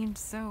seemed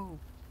so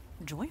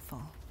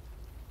joyful.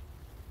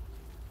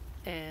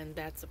 And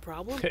that's a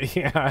problem?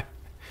 Yeah.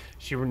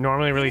 She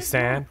normally really It is not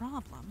a sad.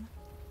 problem.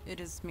 It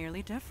is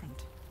merely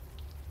different.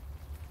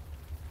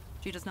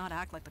 She does not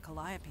act like the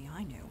Calliope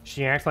I knew.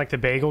 She acts like the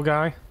bagel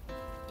guy.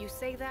 You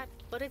say that,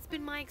 but it's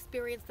been my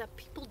experience that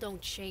people don't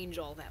change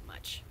all that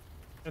much.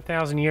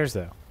 1,000 years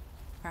though.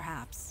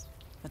 Perhaps,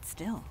 but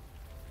still,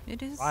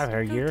 it is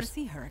 500 good years. to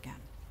see her again.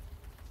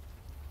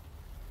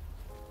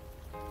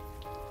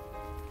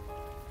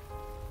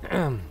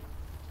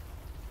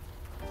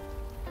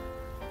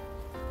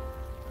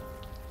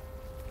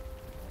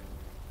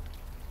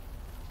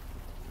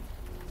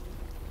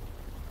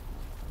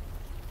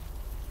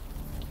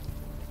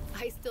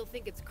 I still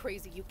think it's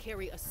crazy you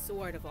carry a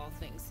sword of all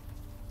things.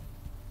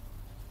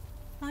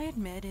 I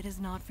admit it is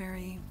not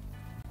very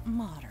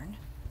modern,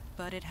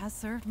 but it has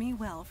served me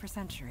well for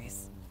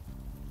centuries.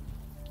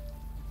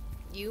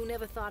 You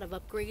never thought of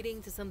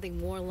upgrading to something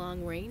more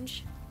long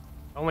range?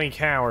 Only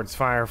cowards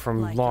fire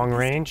from Like long your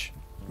range.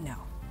 No.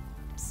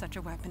 Such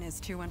a weapon is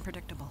too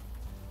unpredictable.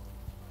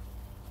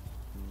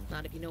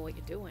 Not if you know what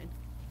you're doing.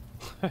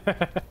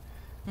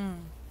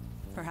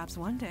 Perhaps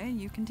one day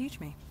you can teach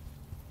me.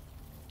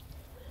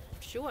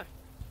 Sure,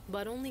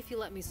 but only if you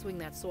let me swing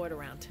that sword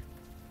around.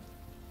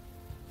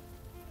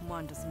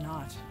 One does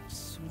not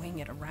swing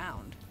it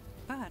around,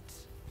 but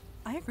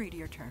I agree to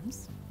your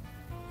terms.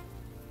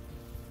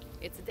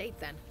 It's a date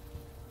then.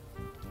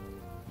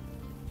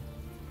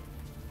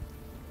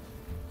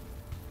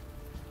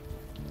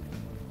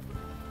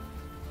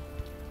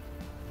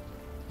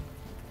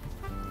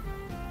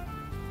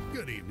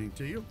 Good evening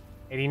to you.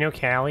 Hey, do you know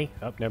Callie?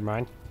 Oh, never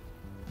mind.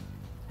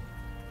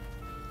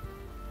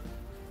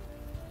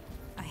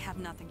 I have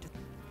nothing to...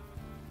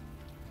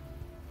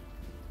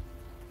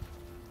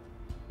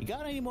 You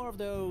got any more of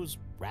those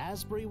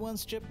raspberry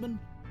ones, Chipman?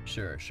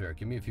 Sure.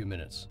 Give me a few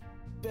minutes.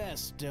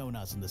 Best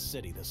donuts in the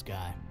city, this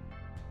guy.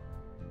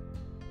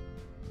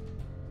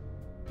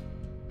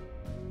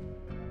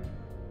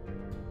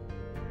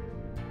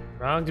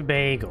 Rugged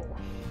bagel.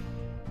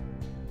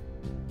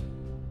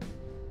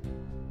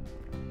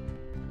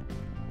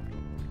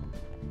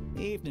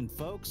 Evening,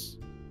 folks.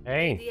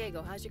 Hey.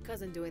 Diego, how's your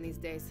cousin doing these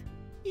days?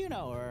 You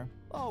know her.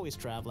 Always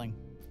traveling.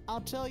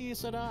 I'll tell you,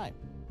 said I.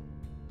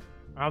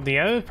 Oh, the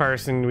other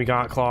person we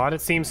got, Claude,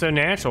 it seems so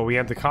natural. We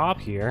have the cop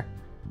here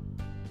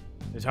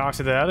to talk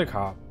to the other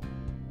cop.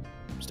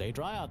 Stay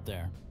dry out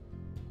there.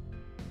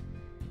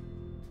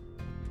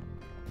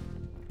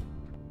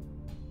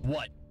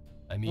 What?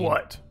 I mean,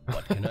 What?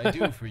 What can I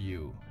do for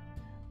you?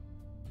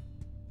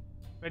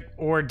 But,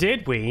 or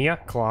did we,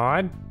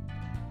 Claude?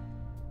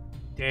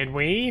 Did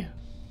we?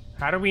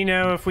 How do we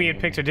know if we had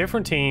picked a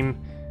different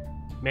team?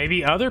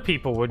 Maybe other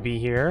people would be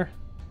here.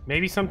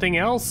 Maybe something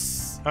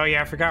else. Oh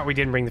yeah, I forgot we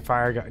didn't bring the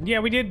fire guy. Yeah,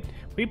 we did.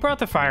 We brought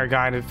the fire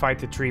guy to fight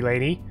the tree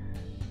lady.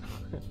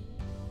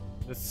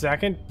 The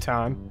second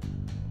time.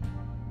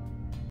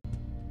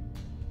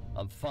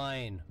 I'm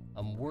fine.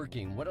 I'm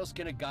working. What else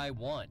can a guy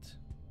want?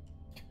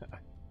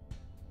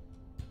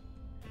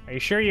 Are you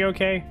sure you're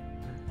okay?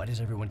 Why does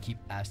everyone keep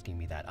asking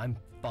me that? I'm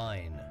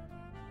fine.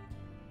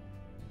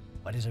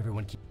 Why does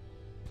everyone keep...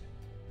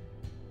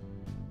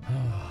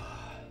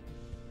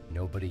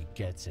 Nobody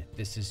gets it.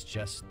 This is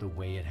just the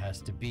way it has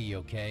to be,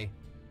 okay?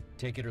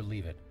 Take it or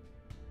leave it.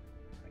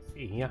 I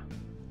see, yeah.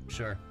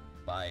 Sure.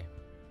 Bye.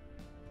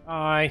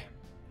 Bye.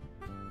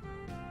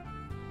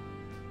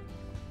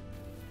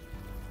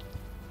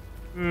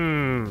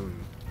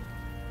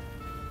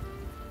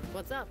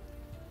 What's up?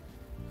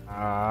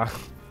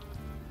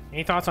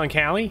 Any thoughts on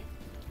Callie?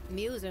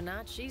 Muse or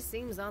not, she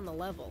seems on the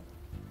level.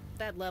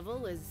 That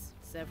level is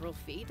several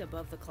feet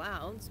above the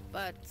clouds,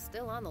 but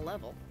still on the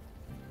level.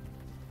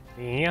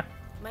 Yeah.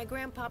 My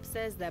grandpop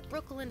says that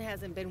Brooklyn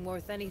hasn't been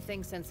worth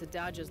anything since the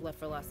Dodgers left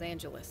for Los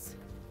Angeles.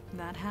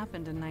 That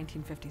happened in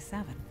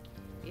 1957.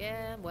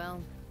 Yeah,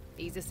 well,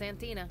 he's a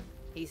Santina.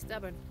 He's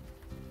stubborn.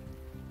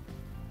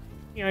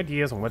 Any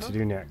ideas on what to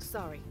do next?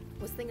 Sorry,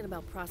 was thinking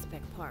about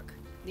Prospect Park.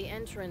 The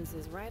entrance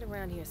is right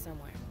around here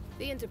somewhere.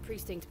 The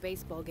inter-precinct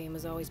baseball game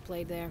is always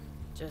played there.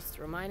 Just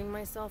reminding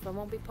myself I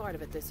won't be part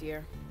of it this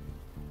year.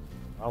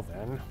 Well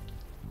then.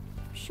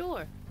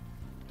 Sure.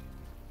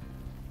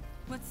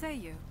 What say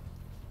you?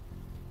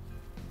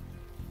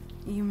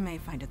 You may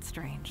find it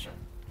strange.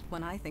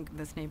 When I think of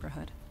this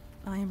neighborhood,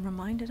 I am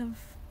reminded of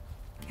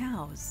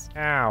cows.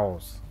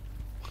 Cows.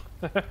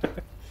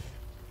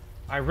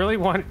 I really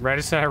wanted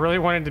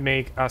to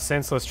make a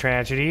senseless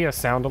tragedy a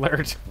sound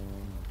alert.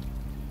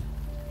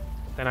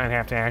 Then I'd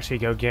have to actually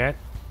go get.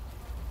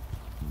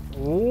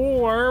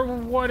 Or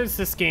what is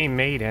this game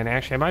made in?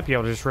 Actually, I might be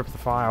able to just rip the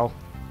file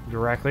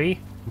directly.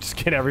 Just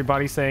get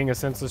everybody saying a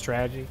senseless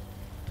tragedy.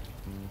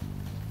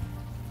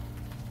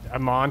 A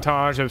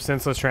montage of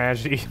senseless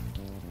tragedy.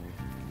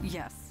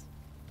 Yes.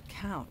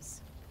 Cows.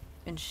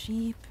 And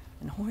sheep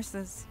and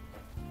horses.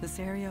 This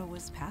area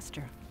was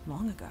pasture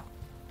long ago.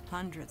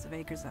 Hundreds of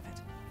acres of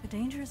it. A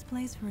dangerous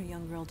place for a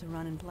young girl to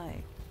run and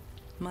play.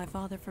 My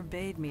father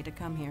forbade me to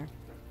come here.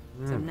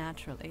 So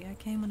naturally, I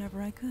came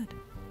whenever I could.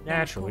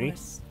 Naturally. And of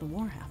course, the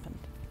war happened.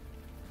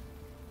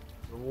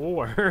 The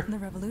war? The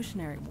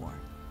Revolutionary War.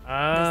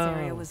 Oh. This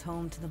area was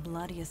home to the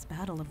bloodiest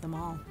battle of them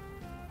all.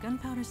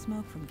 Gunpowder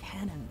smoke from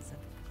cannons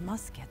and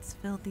muskets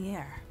filled the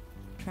air.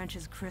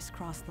 Trenches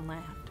crisscrossed the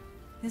land.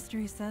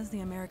 History says the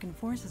American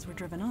forces were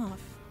driven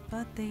off,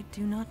 but they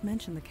do not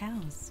mention the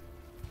cows.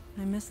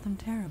 I miss them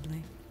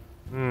terribly.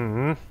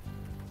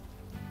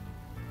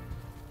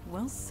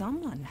 Well,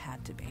 someone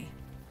had to be.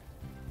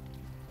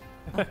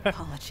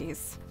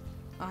 Apologies.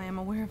 I am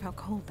aware of how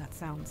cold that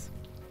sounds.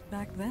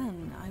 Back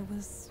then, I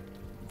was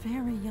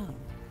very young,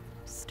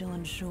 still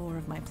unsure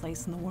of my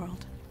place in the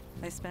world.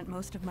 I spent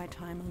most of my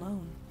time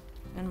alone,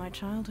 and my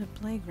childhood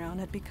playground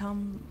had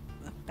become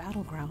a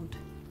battleground.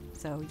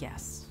 So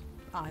yes,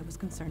 I was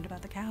concerned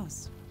about the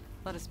cows.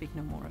 Let us speak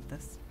no more of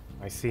this.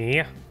 I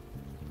see.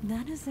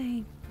 That is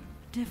a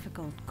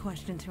difficult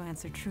question to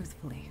answer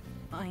truthfully.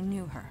 I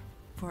knew her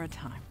for a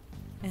time,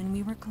 and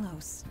we were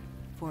close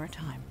for a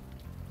time.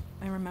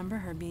 I remember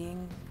her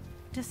being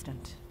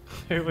distant.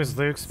 It was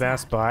Luke's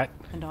best butt.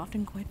 And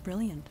often quite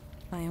brilliant.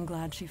 I am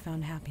glad she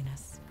found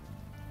happiness.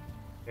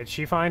 Did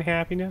she find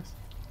happiness?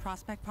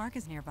 Prospect Park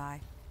is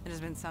nearby. It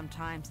has been some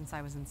time since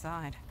I was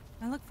inside.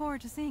 I look forward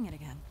to seeing it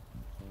again.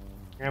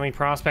 Apparently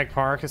Prospect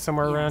Park is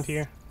somewhere around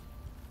here.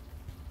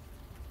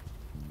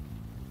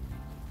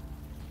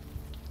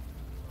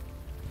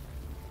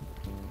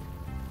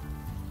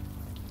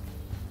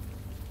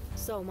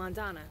 So,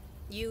 Montana,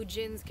 you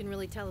Jins can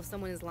really tell if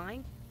someone is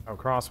lying? Oh,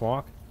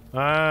 crosswalk?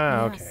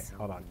 Ah, okay. Yes,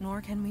 Hold on.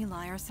 nor can we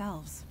lie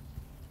ourselves.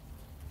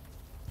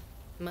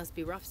 Must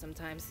be rough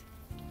sometimes.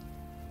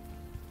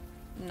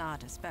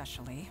 Not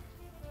especially.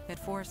 It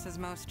forces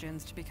most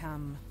Jins to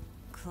become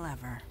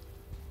clever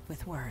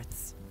with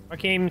words. What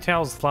game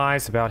tells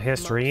lies about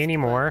history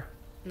anymore?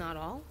 Not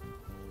all?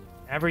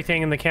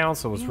 Everything in the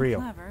council was Being real.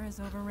 clever is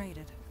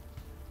overrated.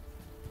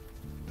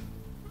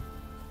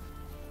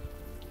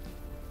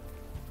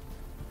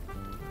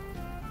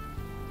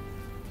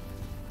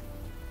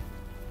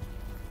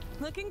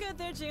 Looking good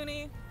there,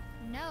 Junie.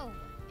 No,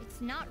 it's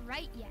not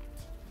right yet.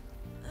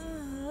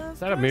 Is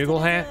that a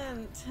Moogle hat?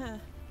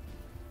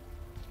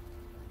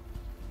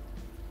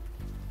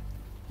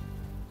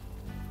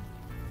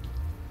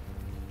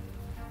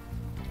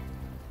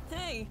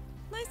 Hey,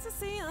 nice to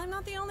see I'm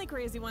not the only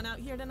crazy one out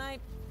here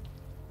tonight.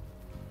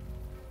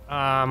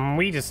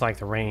 We just like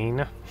the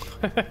rain.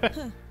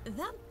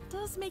 That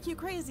does make you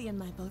crazy in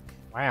my book.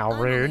 Wow,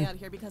 I'm rude. only out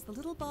here because the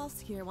little boss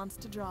here wants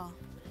to draw.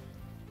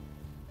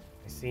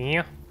 I see.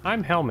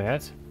 I'm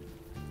Helmet.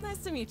 Nice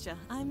to meet you.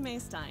 I'm May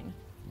Stein.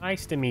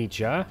 Nice to meet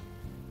ya.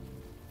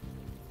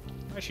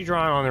 Why's she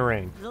drawing on the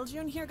ring? Little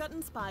June here got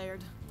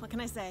inspired. What can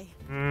I say?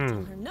 Mm.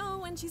 Tell her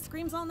no and she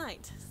screams all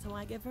night. So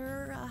I give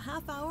her a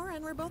half hour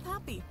and we're both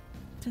happy.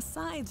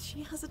 Besides,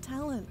 she has a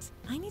talent.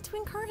 I need to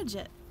encourage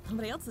it.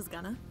 Nobody else is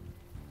gonna.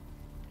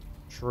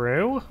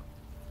 True.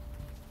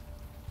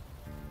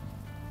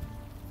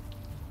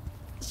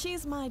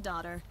 She's my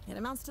daughter. It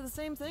amounts to the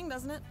same thing,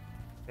 doesn't it?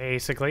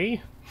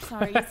 Basically.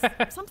 Sorry,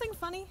 is something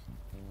funny?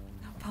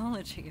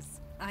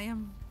 Apologies. I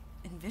am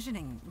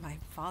envisioning my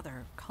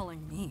father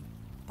calling me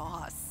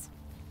boss.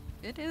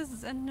 It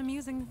is an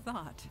amusing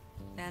thought,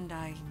 and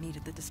I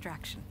needed the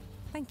distraction.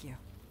 Thank you.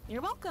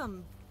 You're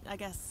welcome, I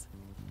guess.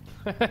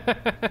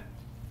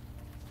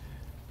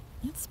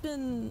 It's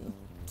been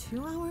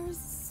 2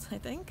 hours, I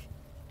think.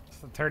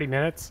 30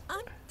 minutes?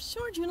 I'm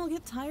sure June will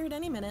get tired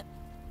any minute.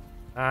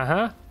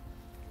 Uh-huh.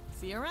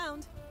 See you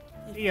around.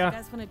 If See ya. you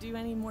guys want to do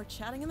any more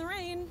chatting in the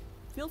rain,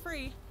 feel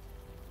free.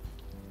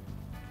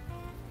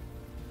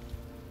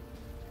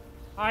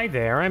 Hi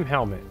there, I'm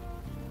Helmet.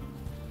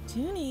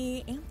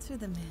 Junie, answer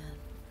the man.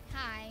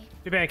 Hi.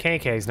 Too bad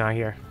KK's not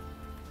here.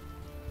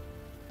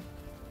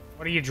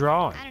 What are you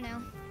drawing? I don't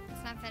know.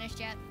 It's not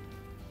finished yet.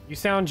 You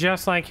sound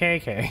just like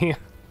KK.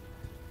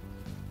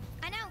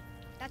 I know.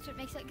 That's what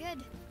makes it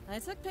good. I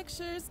took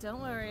pictures,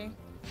 don't worry.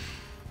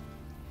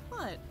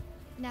 What?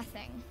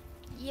 Nothing.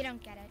 You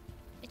don't get it.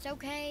 It's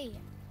okay.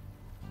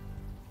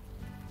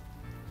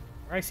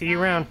 Alright, see you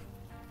around.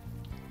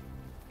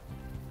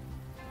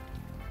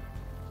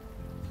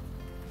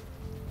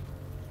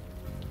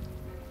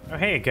 Oh,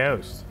 hey, a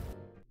ghost.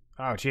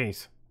 Oh,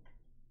 jeez.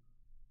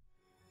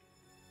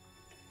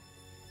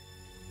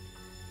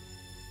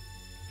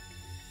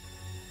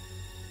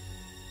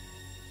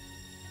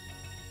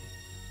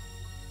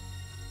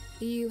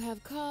 You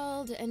have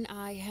called and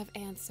I have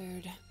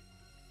answered.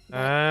 But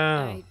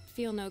Oh. I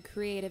feel no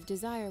creative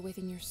desire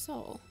within your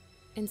soul.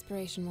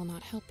 Inspiration will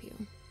not help you.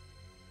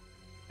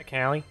 Hey,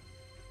 Callie.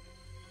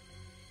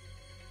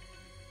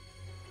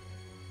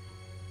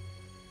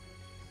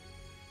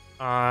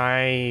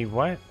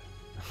 What?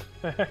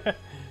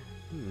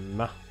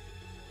 Hmm.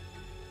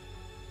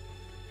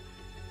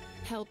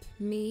 Help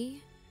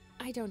me?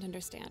 I don't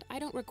understand. I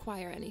don't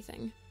require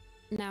anything.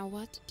 Now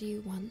what do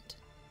you want?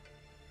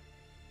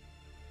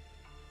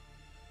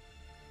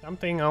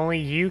 Something only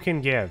you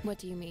can give. What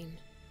do you mean?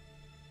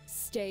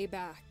 Stay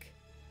back.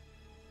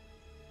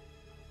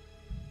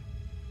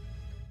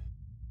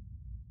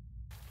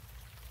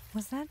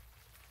 Was that?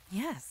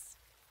 Yes.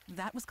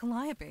 That was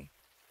Calliope.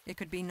 It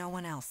could be no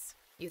one else.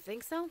 You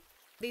think so?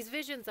 These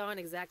visions aren't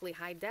exactly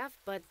high def,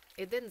 but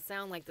it didn't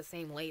sound like the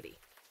same lady.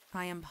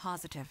 I am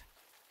positive.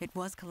 It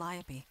was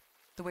Calliope.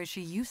 The way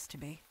she used to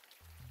be.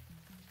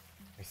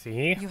 I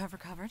see. You have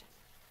recovered?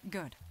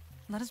 Good.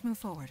 Let us move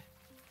forward.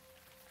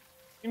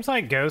 Seems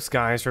like Ghost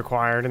Guy is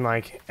required in,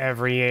 like,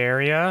 every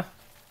area.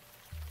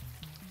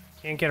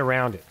 Can't get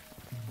around it.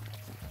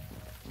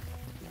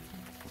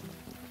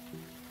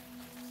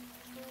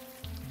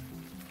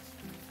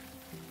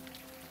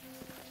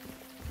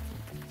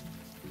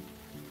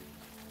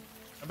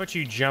 How about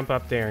you jump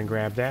up there and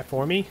grab that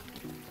for me?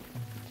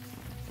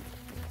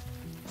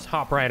 Just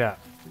hop right up.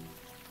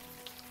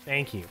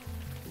 Thank you.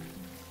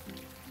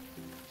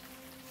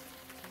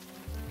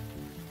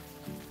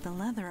 The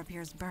leather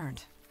appears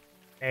burnt.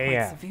 AF.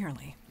 Quite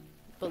severely.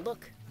 But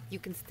look, you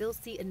can still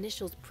see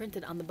initials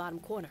printed on the bottom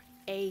corner.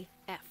 AF.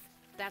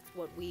 That's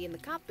what we in the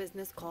cop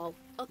business call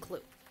a clue.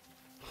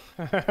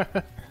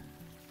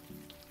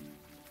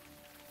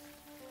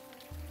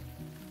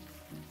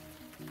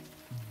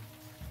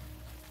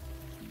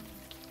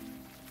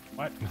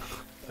 What?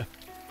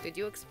 Did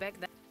you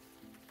expect that?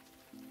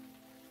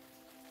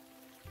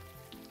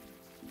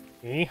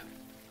 Me?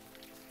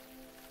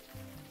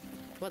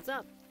 What's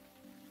up?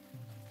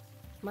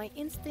 My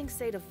instincts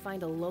say to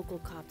find a local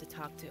cop to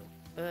talk to,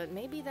 but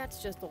maybe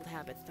that's just old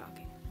habits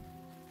talking.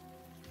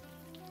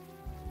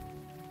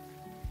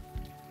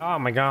 Oh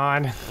my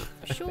god.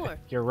 Sure.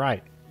 You're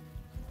right.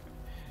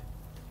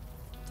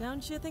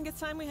 Don't you think it's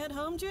time we head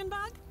home,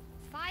 Junebug?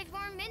 5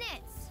 more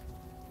minutes.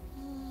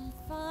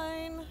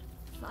 Fine.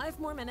 5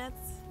 more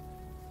minutes.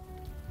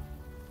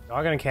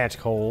 Y'all gonna catch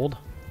cold.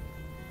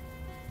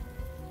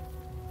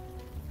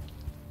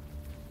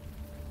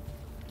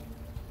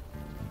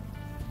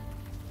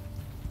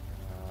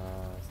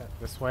 Is that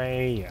this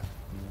way? Yeah.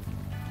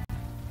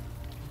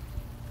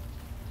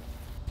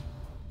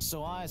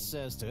 So I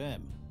says to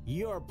him,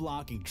 "You're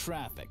blocking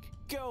traffic.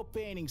 Go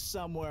painting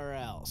somewhere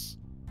else."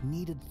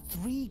 Needed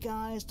 3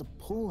 guys to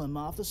pull him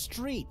off the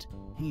street.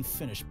 He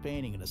finished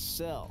painting in a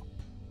cell.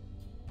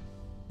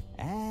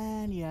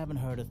 And you haven't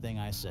heard a thing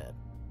I said.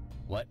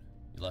 What?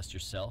 You lost your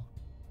cell?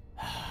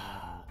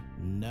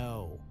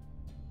 No.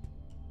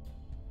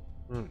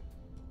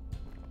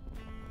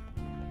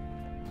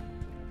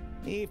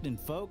 Evening,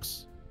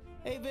 folks.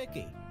 Hey,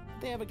 Vicky.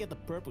 They ever get the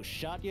perp who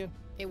shot you?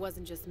 It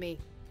wasn't just me.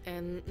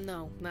 And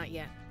no, not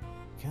yet.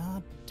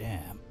 God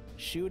damn.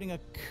 Shooting a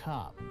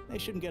cop. They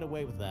shouldn't get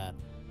away with that.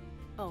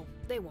 Oh,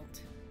 they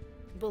won't.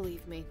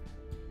 Believe me.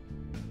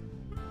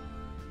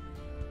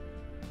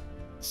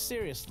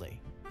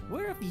 Seriously,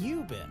 where have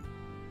you been?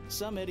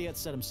 Some idiot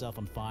set himself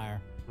on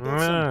fire. Built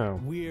Oh.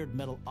 some weird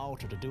metal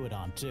altar to do it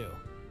on, too.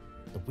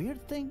 The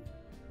weird thing?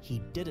 He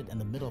did it in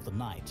the middle of the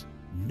night.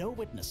 No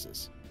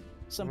witnesses.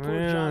 Some poor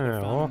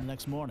jogger found him the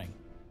next morning.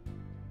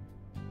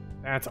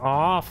 That's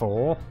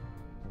awful.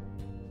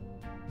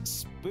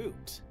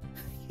 Spooked.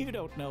 You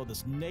don't know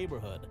this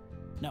neighborhood.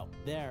 No,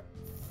 they're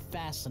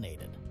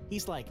fascinated.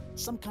 He's like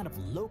some kind of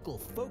local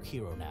folk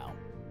hero now.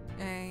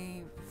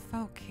 A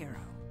folk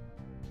hero?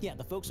 Yeah,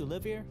 the folks who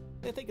live here,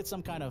 they think it's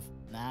some kind of,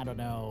 I don't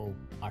know,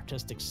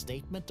 artistic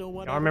statement or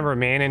whatever. Y'all remember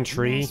Man in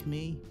Tree? You ask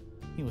me,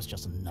 he was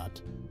just a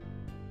nut.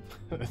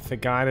 The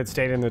guy that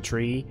stayed in the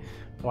tree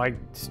for like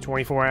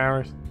 24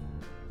 hours.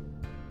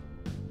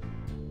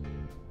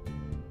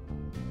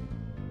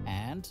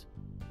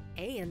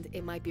 And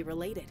it might be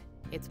related.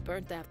 It's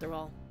burnt after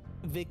all.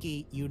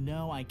 Vicky, you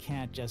know I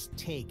can't just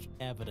take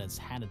evidence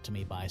handed to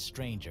me by a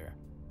stranger.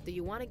 Do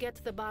you want to get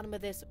to the bottom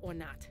of this or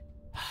not?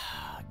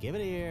 Give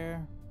it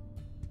here.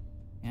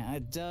 Yeah,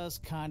 it does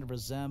kind of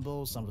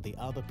resemble some of the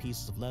other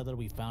pieces of leather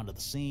we found at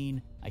the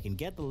scene. I can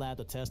get the lab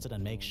to test it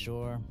and make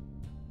sure.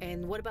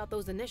 And what about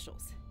those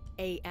initials?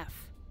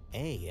 AF.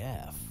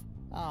 AF?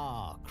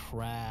 Oh,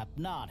 crap.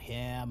 Not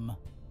him.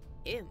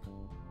 Him?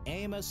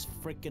 Amos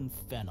frickin'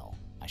 Fennel.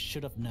 I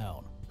should have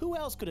known. Who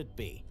else could it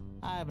be?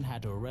 I haven't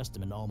had to arrest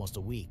him in almost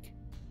a week.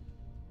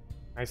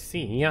 I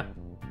see. Yeah.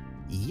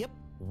 Yep.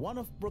 One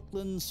of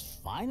Brooklyn's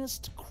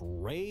finest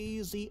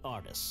crazy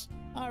artists.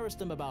 I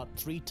arrest him about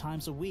 3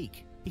 times a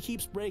week. He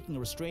keeps breaking a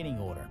restraining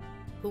order.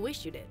 Who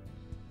issued it?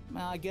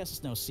 I guess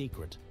it's no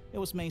secret. It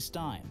was May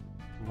Stein.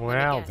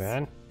 Well,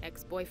 then.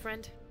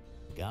 Ex-boyfriend?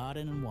 Got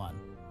in and won.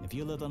 If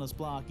you lived on his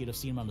block, you'd have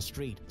seen him on the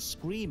street,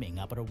 screaming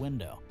up at her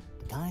window.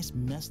 The guy's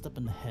messed up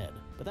in the head,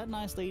 but that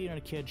nice lady and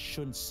her kid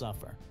shouldn't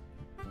suffer.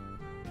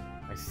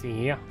 I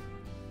see. Yeah.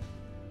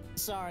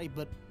 Sorry,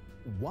 but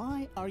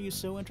why are you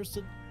so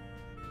interested?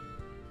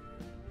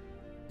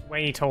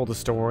 Way he told the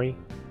story.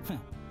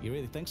 You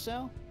really think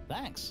so?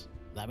 Thanks.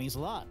 That means a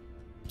lot.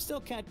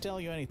 Still can't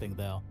tell you anything,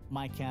 though.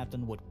 My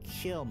captain would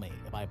kill me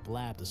if I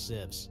blabbed the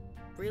sieves.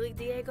 Really,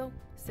 Diego?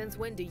 Since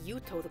when do you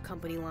toe the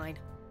company line?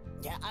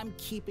 Yeah, I'm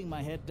keeping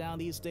my head down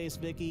these days,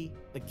 Vicky.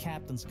 The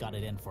captain's got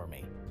it in for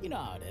me. You know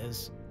how it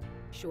is.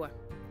 Sure,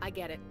 I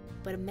get it.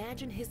 But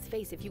imagine his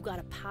face if you got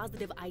a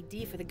positive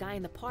ID for the guy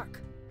in the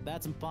park.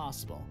 That's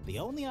impossible. The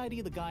only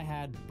ID the guy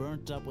had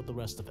burnt up with the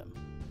rest of him.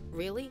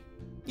 Really?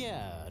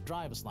 Yeah, a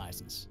driver's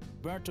license.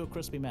 Burnt to a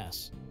crispy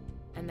mess.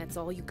 And that's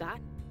all you got?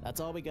 That's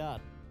all we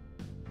got.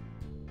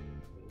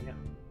 Yeah.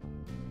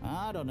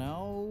 I don't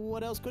know.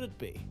 What else could it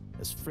be?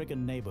 This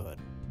frickin' neighborhood.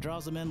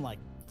 Draws them in like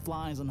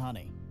flies in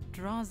honey.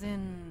 Draws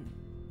in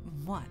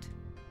what?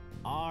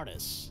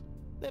 Artists.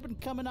 They've been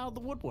coming out of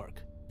the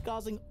woodwork,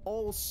 causing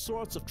all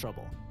sorts of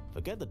trouble.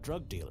 Forget the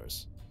drug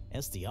dealers.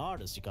 It's the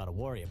artists you gotta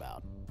worry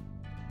about.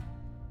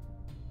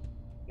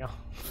 Yeah.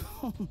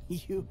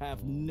 You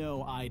have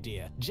no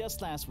idea.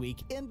 Just last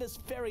week, in this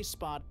very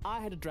spot, I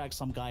had to drag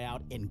some guy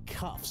out in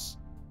cuffs.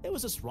 It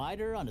was this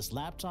writer on his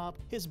laptop.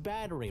 His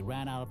battery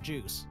ran out of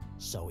juice,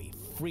 so he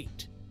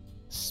freaked.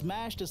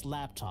 Smashed his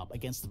laptop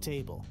against the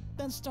table,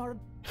 then started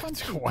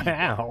punching.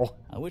 Wow.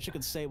 I wish I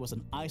could say it was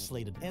an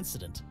isolated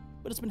incident,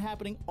 but it's been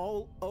happening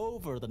all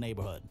over the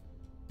neighborhood.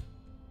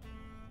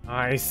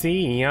 I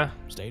see.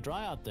 Stay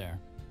dry out there.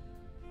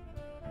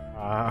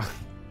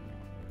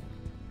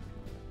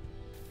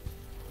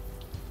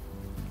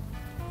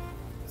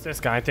 What's this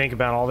guy think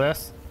about all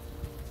this?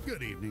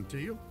 Good evening to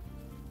you.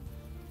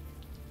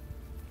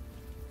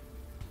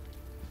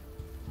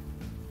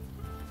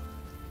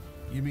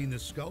 You mean the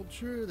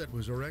sculpture that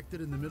was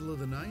erected in the middle of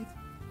the night?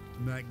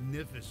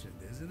 Magnificent,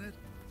 isn't it?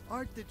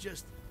 Art that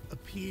just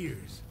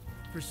appears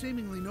for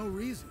seemingly no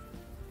reason.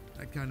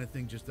 That kind of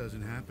thing just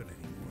doesn't happen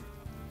anymore.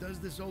 Does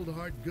this old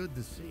heart good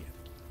to see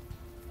it?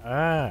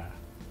 Ah.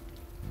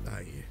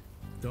 I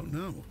don't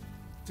know.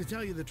 To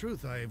tell you the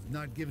truth, I have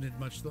not given it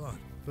much thought.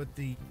 But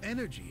the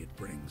energy it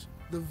brings,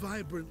 the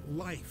vibrant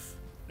life.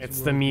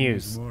 It's the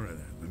muse. More of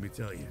that, let me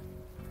tell you.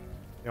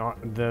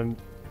 The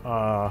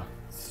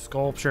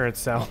sculpture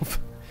itself.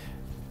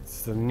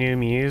 It's the new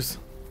muse.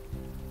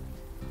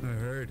 I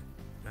heard.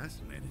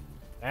 Fascinating.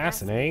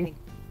 Fascinating.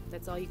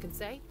 That's all you can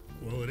say?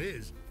 Well, it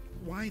is.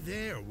 Why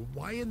there?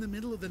 Why in the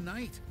middle of the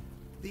night?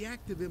 The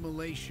act of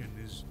immolation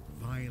is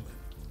violent,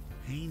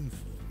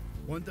 painful.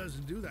 One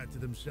doesn't do that to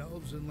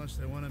themselves unless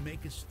they want to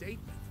make a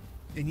statement.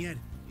 And yet,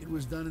 it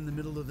was done in the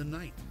middle of the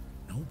night.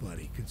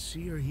 Nobody could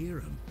see or hear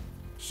him.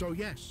 So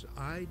yes,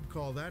 I'd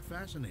call that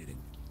fascinating.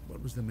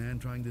 What was the man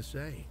trying to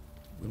say?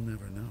 We'll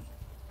never know.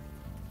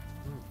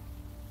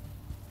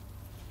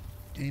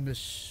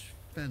 Amos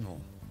Fennel.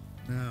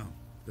 No,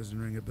 doesn't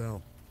ring a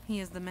bell. He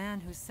is the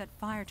man who set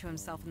fire to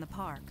himself in the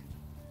park.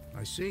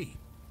 I see.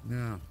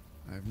 No,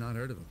 I have not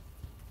heard of him.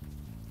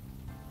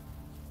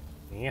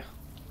 Yeah.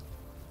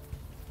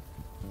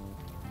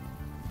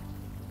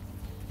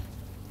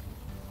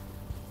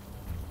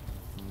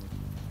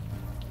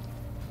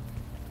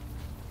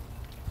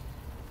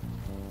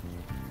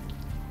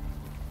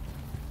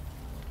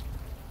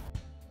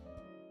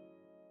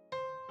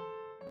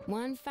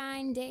 One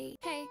fine day.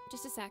 Hey,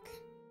 just a sec.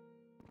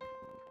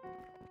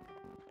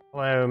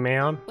 Hello,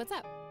 ma'am. What's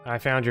up? I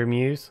found your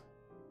muse.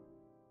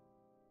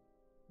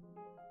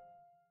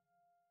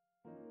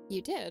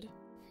 You did?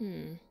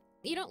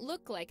 You don't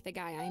look like the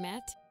guy I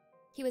met.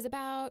 He was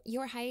about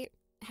your height,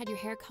 had your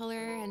hair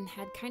color, and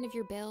had kind of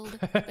your build,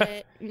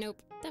 but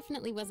nope,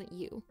 definitely wasn't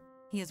you.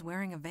 He is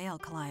wearing a veil,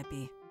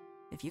 Calliope.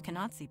 If you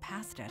cannot see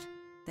past it,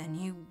 then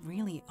you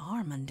really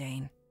are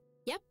mundane.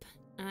 Yep,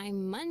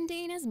 I'm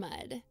mundane as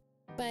mud.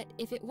 But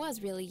if it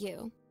was really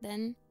you,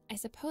 then I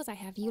suppose I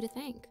have you to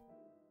thank.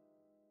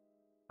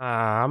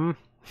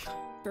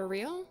 For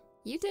real?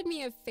 You did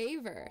me a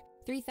favor.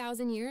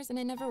 3,000 years and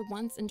I never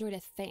once enjoyed a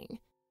thing.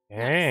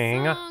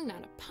 Dang. Not a song,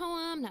 not a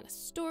poem, not a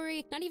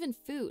story, not even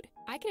food.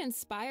 I could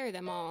inspire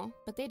them all,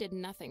 but they did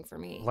nothing for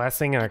me.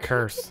 Blessing and a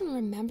curse. I can't even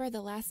remember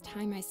the last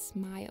time I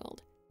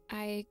smiled.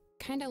 I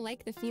kinda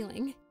like the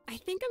feeling. I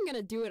think I'm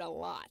gonna do it a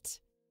lot.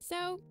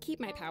 So, keep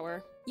my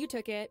power. You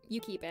took it,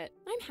 you keep it.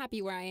 I'm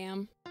happy where I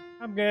am.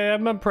 I'm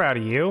good. I'm proud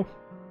of you.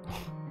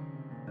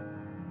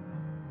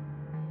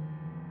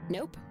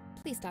 Nope.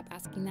 Please stop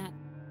asking that.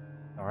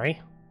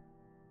 Sorry.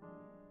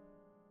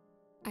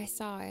 I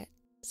saw it.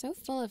 So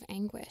full of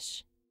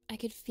anguish. I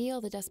could feel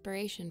the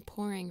desperation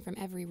pouring from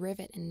every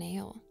rivet and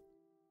nail.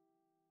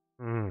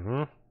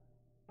 Mm-hmm.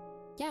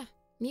 Yeah,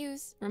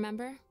 Muse,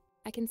 remember?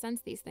 I can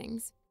sense these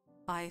things.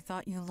 I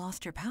thought you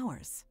lost your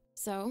powers.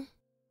 So,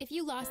 if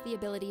you lost the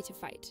ability to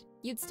fight,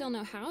 you'd still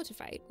know how to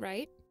fight,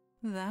 right?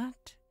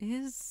 That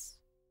is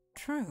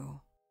true.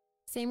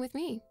 Same with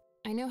me.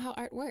 I know how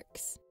art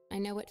works. I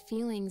know what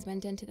feelings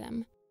went into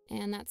them.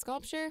 And that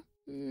sculpture,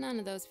 none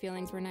of those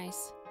feelings were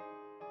nice.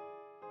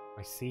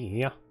 I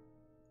see.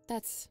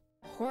 That's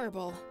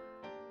horrible.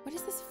 What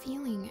is this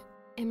feeling?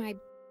 Am I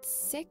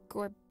sick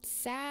or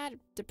sad,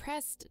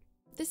 depressed?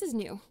 This is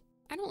new.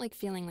 I don't like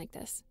feeling like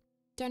this.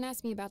 Don't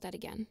ask me about that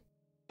again.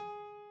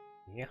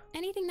 Yeah.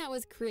 Anything that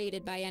was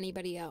created by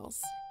anybody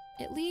else,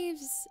 it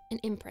leaves an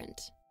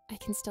imprint. I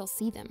can still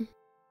see them.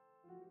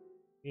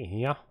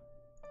 Yeah.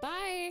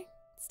 Bye!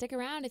 Stick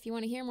around if you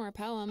want to hear more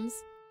poems.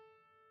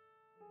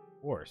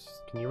 Of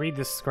course. Can you read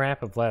this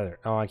scrap of leather?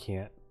 Oh, I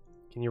can't.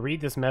 Can you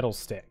read this metal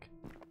stick?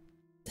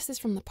 This is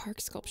from the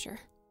park sculpture.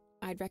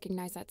 I'd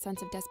recognize that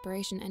sense of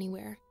desperation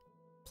anywhere.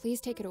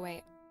 Please take it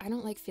away. I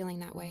don't like feeling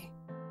that way.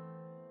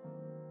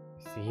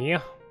 See?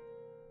 How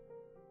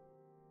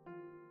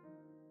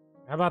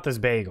about this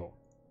bagel?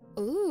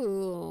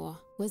 Ooh,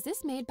 was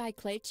this made by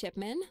Clay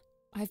Chipman?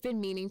 I've been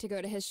meaning to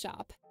go to his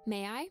shop.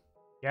 May I?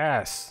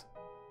 Yes.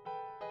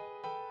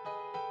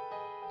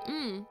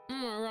 Oh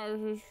my god,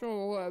 this is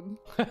so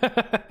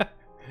good.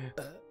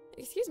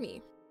 Excuse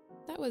me.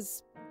 That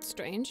was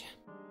strange.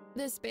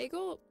 This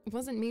bagel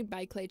wasn't made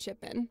by Clay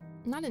Chipman.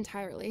 Not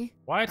entirely.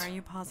 What? Are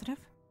you positive?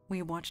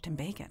 We watched him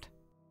bake it.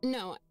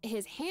 No,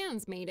 his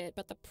hands made it,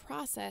 but the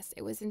process,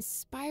 it was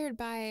inspired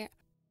by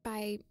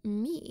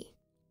me.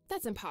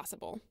 That's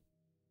impossible.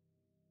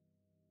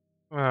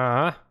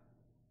 Uh-huh.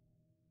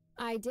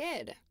 I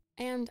did.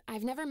 And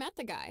I've never met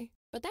the guy.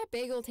 But that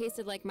bagel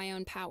tasted like my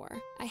own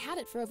power. I had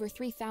it for over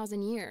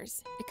 3,000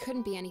 years. It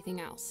couldn't be anything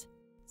else.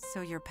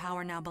 So your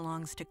power now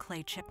belongs to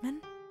Clay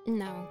Chipman?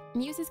 No,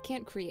 muses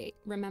can't create,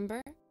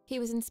 remember? He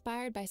was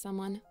inspired by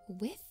someone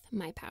with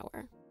my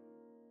power.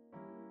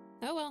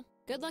 Oh well,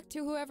 good luck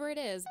to whoever it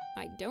is.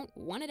 I don't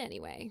want it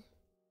anyway.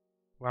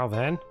 Well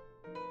then.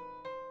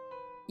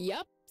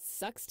 Yup,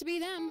 sucks to be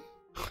them.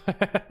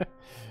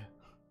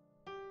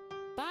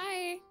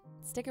 Bye.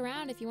 Stick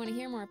around if you want to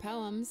hear more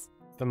poems.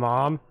 The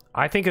mom?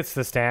 I think it's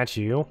the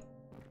statue.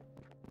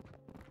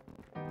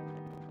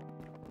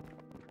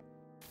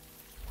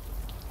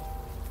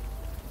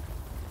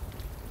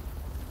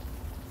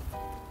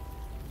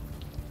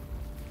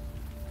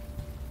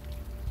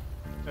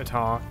 To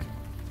talk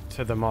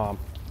to the mom.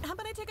 How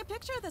about I take a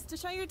picture of this to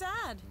show your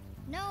dad?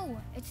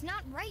 No, it's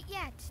not right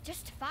yet.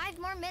 Just 5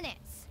 more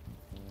minutes.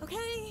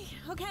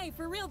 Okay,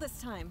 for real this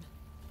time.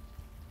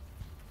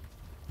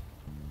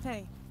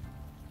 Hey.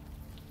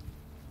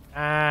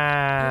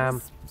 It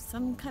was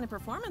some kind of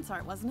performance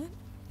art, wasn't it?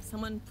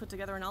 Someone put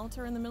together an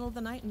altar in the middle of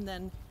the night and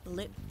then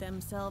lit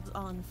themselves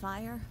on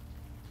fire?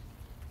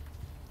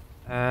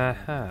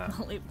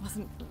 Well, it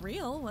wasn't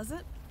real, was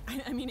it?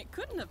 I mean, it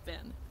couldn't have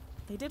been.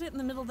 They did it in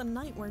the middle of the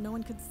night where no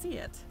one could see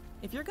it.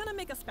 If you're gonna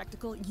make a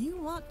spectacle, you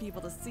want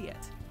people to see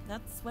it.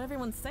 That's what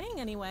everyone's saying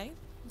anyway.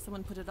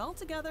 Someone put it all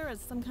together as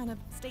some kind of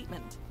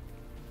statement.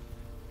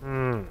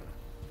 You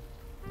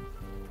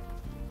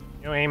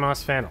know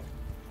Amos Fennel?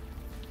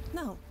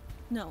 No,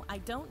 I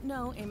don't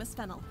know Amos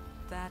Fennel.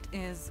 That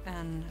is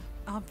an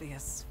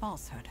obvious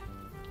falsehood.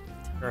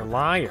 You're a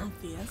liar.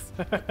 Obvious,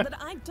 but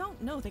I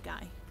don't know the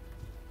guy.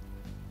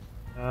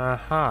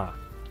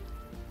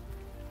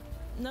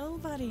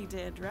 Nobody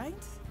did,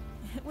 right?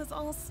 It was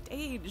all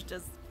staged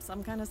as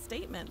some kind of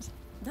statement.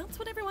 That's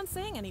what everyone's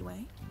saying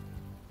anyway.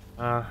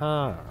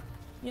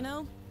 You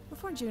know,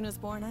 before June was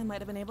born, I might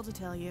have been able to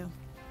tell you.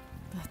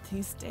 But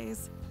these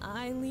days,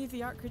 I leave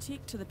the art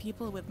critique to the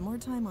people with more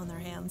time on their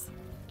hands.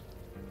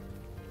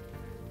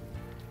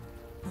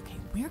 Okay,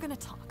 we're gonna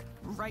talk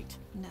right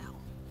now.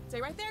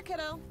 Stay right there,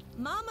 kiddo.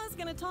 Mama's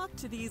gonna talk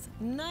to these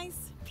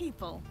nice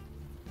people.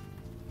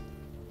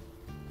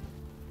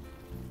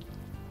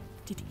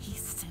 Did he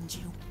send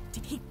you?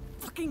 Did he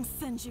fucking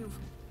send you?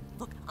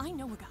 Look, I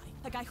know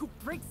a guy who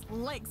breaks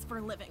legs for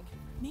a living.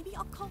 Maybe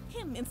I'll call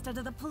him instead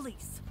of the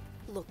police.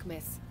 Look,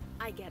 miss,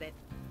 I get it,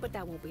 but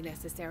that won't be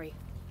necessary.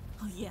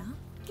 Oh yeah?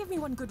 Give me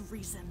one good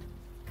reason.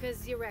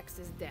 'Cause your ex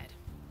is dead.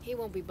 He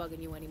won't be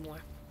bugging you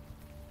anymore.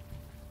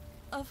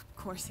 Of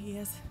course he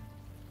is.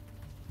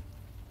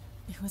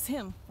 It was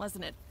him,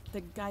 wasn't it?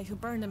 The guy who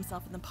burned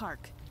himself in the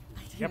park.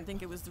 I didn't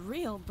think it was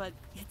real, but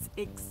it's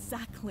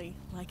exactly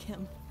like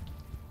him.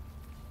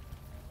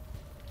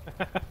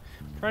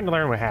 Trying to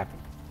learn what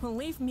happened. Well,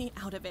 leave me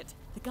out of it.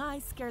 The guy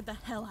scared the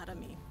hell out of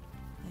me.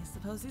 I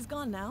suppose he's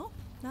gone now.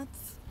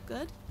 That's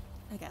good,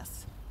 I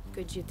guess.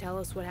 Could you tell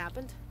us what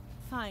happened?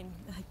 Fine,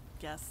 I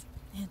guess.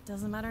 It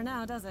doesn't matter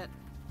now, does it?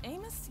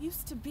 Amos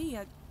used to be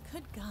a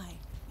good guy.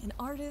 An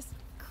artist,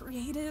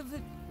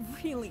 creative,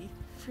 really,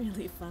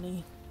 really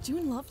funny.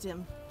 June loved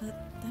him,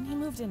 but then he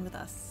moved in with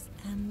us,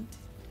 and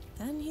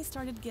then he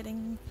started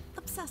getting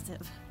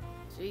obsessive.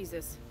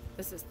 Jesus,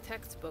 this is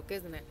textbook,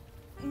 isn't it?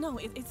 No,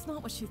 it's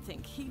not what you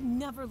think. He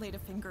never laid a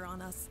finger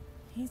on us.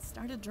 He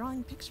started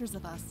drawing pictures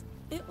of us.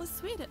 It was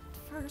sweet at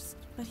first,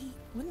 but he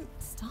wouldn't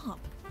stop.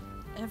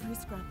 Every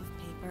scrap of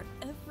paper,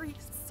 every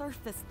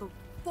surface, the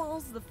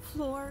walls, the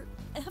floor,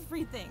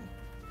 everything.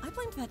 I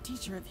blamed that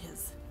teacher of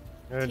his.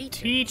 A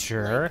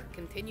teacher? Like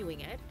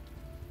continuing ed?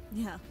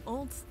 Yeah,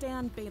 old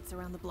Stan Bates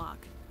around the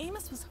block.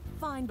 Amos was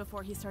fine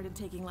before he started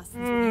taking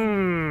lessons with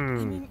him.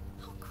 I mean,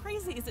 how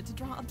crazy is it to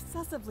draw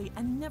obsessively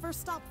and never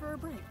stop for a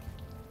break?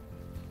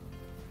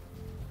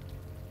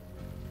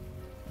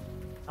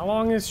 How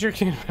long is your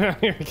kid been out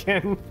here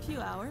again? A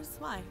few hours.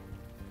 Why?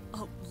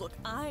 Oh, look,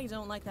 I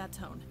don't like that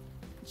tone.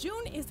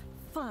 June is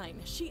fine.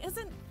 She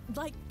isn't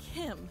like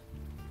him.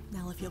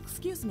 Now, if you'll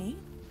excuse me.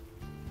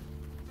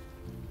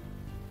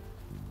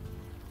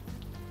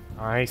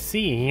 I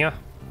see.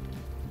 Anything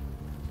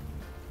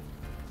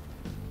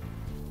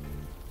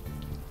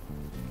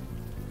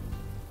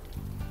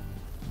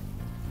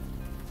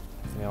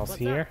else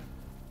here?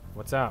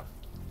 What's up?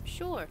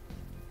 Sure.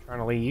 Trying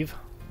to leave.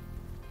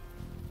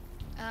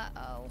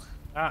 Uh-oh.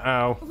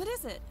 Uh-oh. What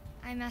is it?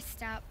 I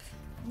messed up.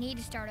 Need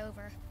to start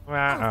over.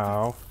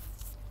 Uh-oh.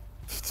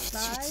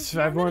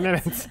 5 more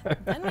minutes.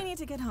 Then we need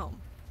to get home.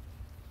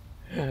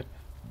 Where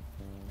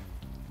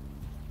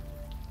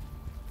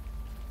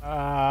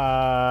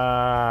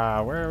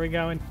are we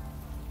going?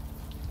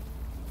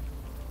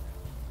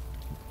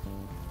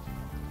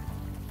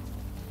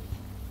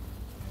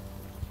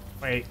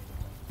 Wait.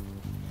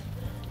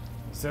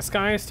 Is this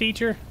guy his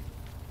teacher?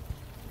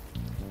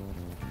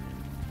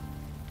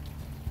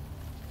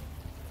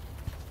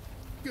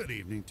 Good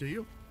evening to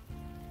you.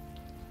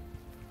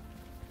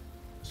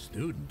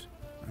 Student?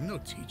 I'm no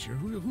teacher.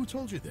 Who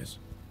told you this?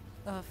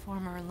 A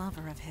former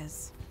lover of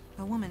his.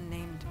 A woman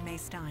named May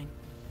Stein.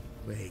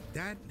 Wait,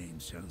 that name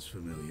sounds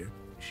familiar.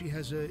 She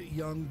has a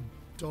young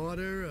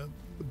daughter,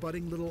 a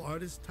budding little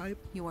artist type?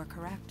 You are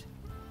correct.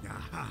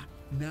 Aha!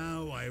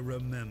 Now I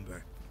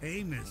remember.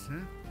 Amos, huh?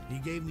 He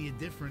gave me a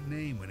different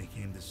name when he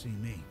came to see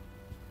me.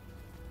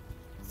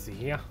 See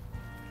ya.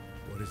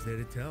 What is there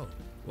to tell?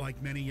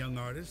 Like many young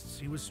artists,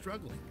 he was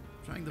struggling,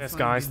 trying to This find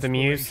guy's the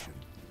muse.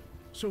 inspiration.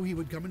 So he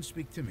would come and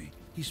speak to me.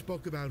 He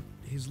spoke about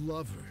his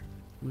lover,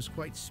 who was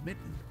quite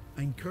smitten.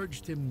 I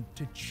encouraged him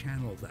to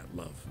channel that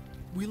love.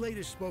 We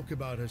later spoke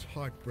about his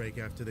heartbreak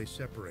after they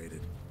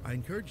separated. I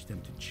encouraged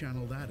him to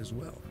channel that as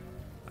well.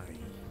 I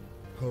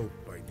hope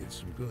I did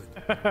some good.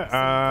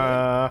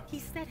 He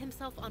set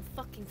himself on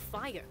fucking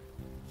fire.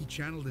 He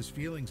channeled his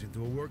feelings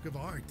into a work of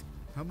art.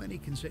 How many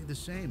can say the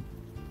same?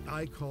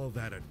 I call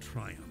that a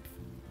triumph.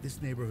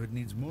 This neighborhood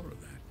needs more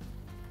of that.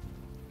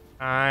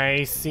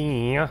 I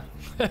see. I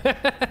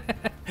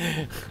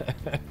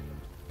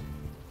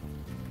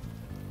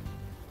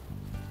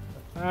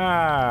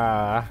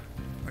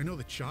know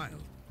the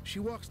child. She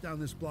walks down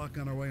this block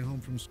on her way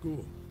home from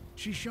school.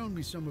 She's shown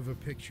me some of her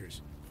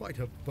pictures. Quite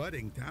a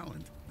budding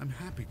talent. I'm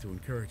happy to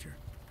encourage her.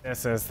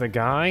 This is the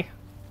guy?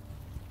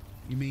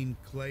 You mean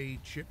Clay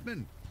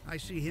Chipman? I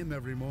see him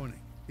every morning.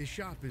 His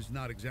shop is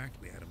not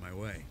exactly out of my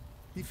way.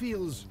 He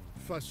feels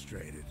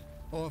frustrated,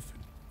 often.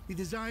 He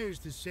desires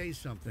to say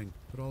something,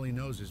 but all he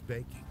knows is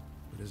baking.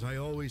 But as I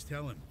always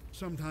tell him,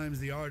 sometimes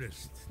the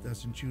artist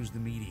doesn't choose the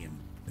medium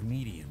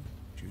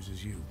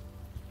chooses you.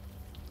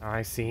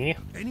 I see.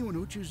 Anyone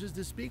who chooses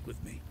to speak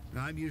with me.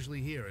 I'm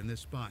usually here in this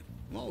spot.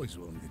 I'm always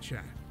willing to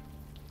chat.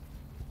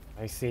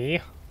 I see.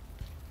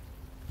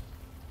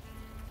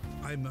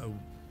 I'm a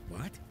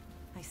what?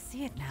 I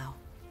see it now.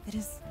 It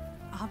is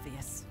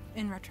obvious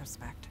in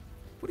retrospect.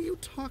 What are you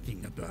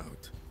talking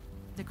about?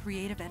 The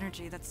creative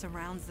energy that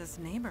surrounds this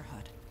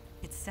neighborhood.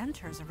 It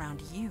centers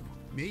around you.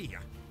 Me?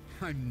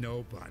 I'm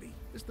nobody.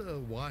 Just a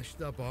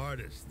washed-up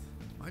artist.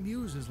 My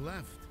muse has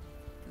left.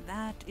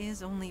 That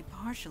is only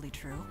partially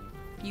true.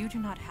 You do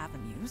not have a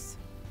muse.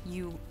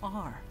 You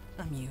are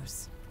a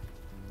muse.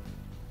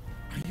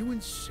 Are you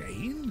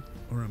insane?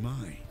 Or am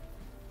I?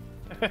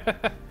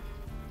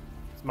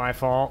 It's my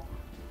fault.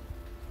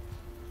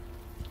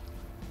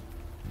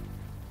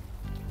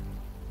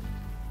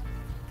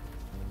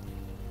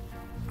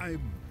 I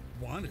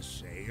want to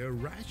say a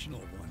rational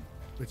one.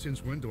 But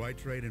since when do I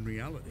trade in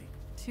reality?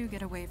 To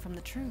get away from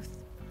the truth.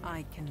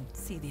 I can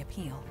see the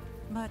appeal.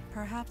 But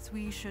perhaps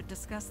we should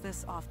discuss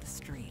this off the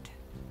street.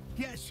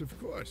 Yes, of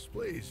course.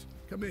 Please,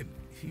 come in.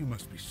 You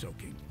must be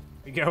soaking.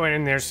 We go in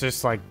and there's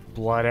just like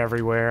blood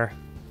everywhere.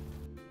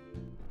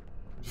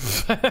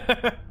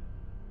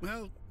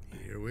 Well,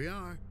 here we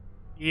are.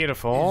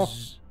 Beautiful.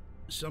 Is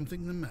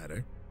something the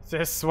matter? Is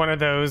this one of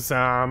those,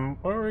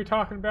 what were we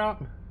talking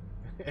about?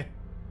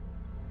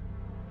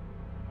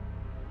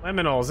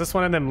 Liminal. Is this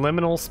one of them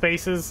liminal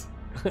spaces?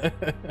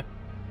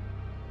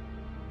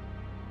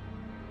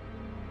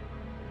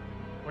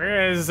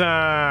 Where's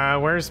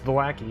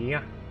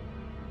Blackie?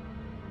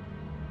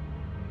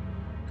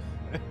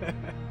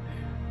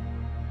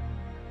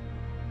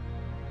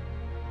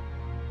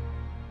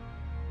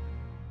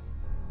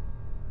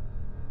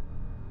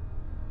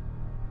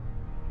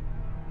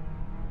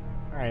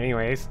 Alright,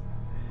 anyways.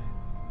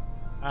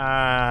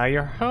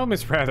 Your home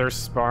is rather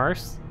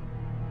sparse.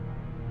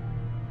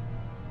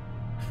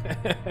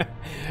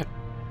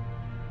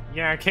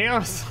 Yeah,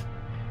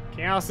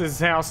 Chaos's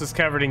house is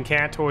covered in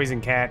cat toys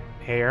and cat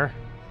hair.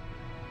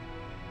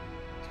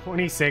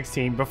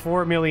 2016,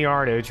 before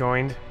Miliardo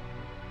joined.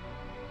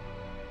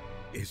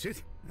 Is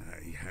it?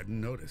 I hadn't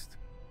noticed.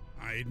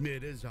 I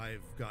admit, as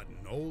I've gotten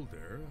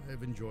older,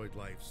 I've enjoyed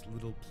life's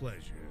little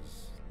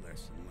pleasures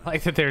less and less. I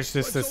like that there's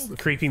just this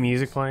creepy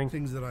music playing.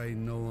 Things that I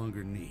no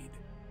longer need.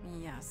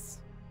 Yes.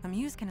 A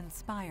muse can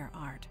inspire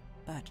art,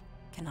 but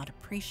cannot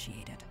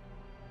appreciate it.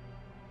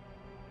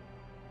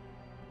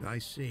 I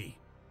see.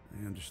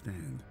 I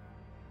understand.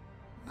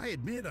 I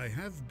admit I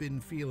have been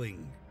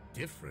feeling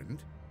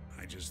different.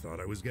 I just thought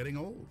I was getting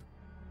old.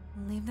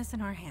 Leave this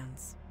in our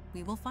hands.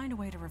 We will find a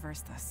way to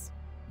reverse this.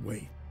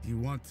 Wait, you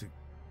want to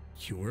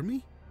cure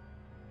me?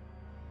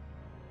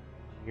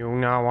 You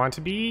not want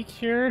to be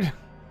cured?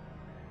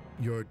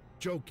 You're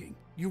joking.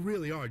 You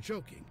really are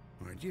joking,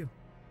 aren't you?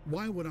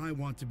 Why would I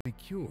want to be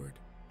cured?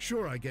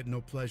 Sure, I get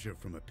no pleasure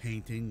from a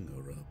painting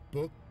or a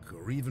book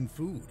or even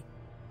food.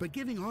 But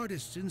giving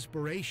artists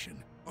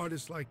inspiration,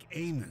 artists like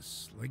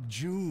Amos, like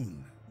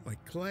June,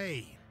 like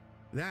Clay,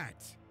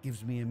 that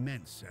gives me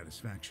immense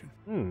satisfaction.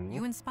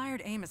 You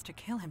inspired Amos to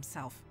kill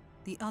himself.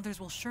 The others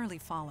will surely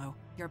follow.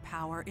 Your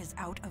power is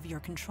out of your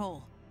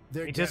control.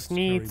 Their He deaths just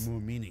needs carry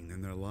more meaning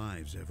than their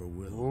lives ever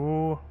will.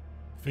 Ooh.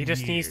 He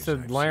just needs years, to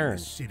I've seen learn.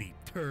 the city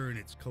turn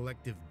its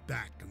collective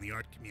back on the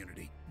art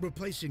community,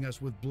 replacing us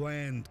with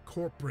bland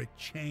corporate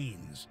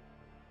chains.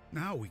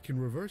 Now we can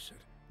reverse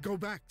it. Go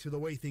back to the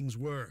way things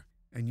were.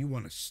 And you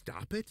want to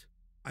stop it?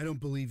 I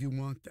don't believe you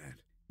want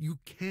that. You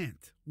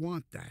can't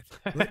want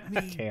that. Let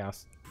me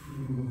Chaos.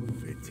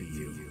 prove it to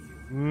you.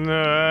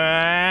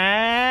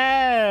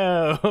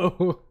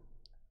 No.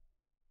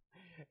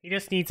 He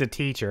just needs a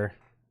teacher.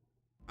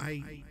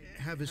 I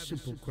have a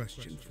simple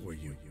question for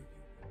you.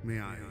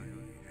 May I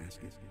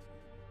ask it?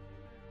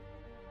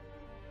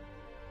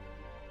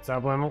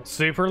 Subliminal?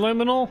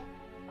 Superliminal?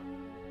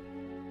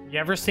 You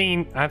ever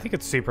seen... I think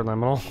it's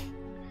Superliminal.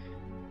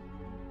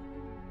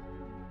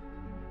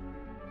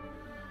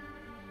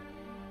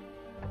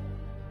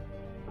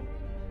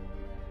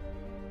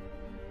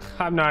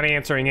 I'm not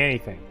answering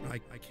anything. I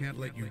can't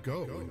let you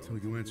go until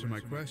you answer my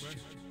question.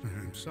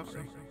 I'm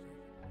sorry.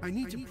 I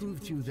need to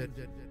prove to you that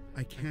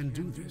I can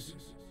do this.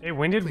 Hey,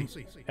 when did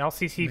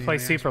LCC play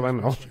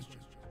Superliminal?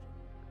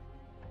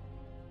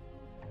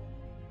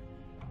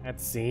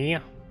 Let's see.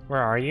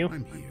 Where are you?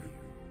 I'm here.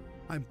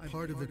 I'm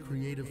part of the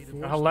creative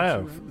force.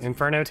 Hello,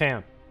 Inferno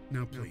Town.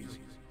 Now, please.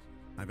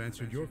 I've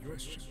answered your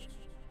question.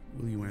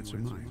 Will you answer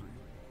mine?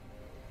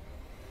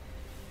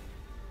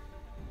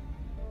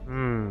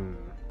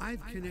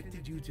 I've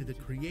connected you to the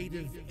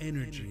creative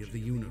energy of the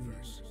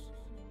universe.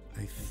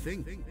 I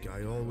think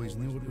I always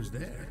knew it was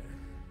there,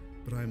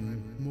 but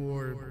I'm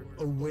more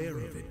aware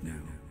of it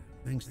now,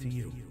 thanks to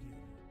you.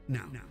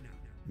 Now,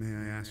 may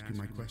I ask you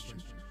my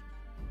question?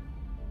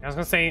 I was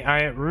gonna say,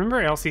 I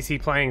remember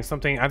LCC playing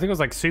something, I think it was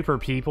like Super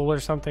People or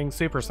something,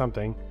 Super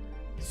something.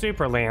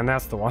 Superland,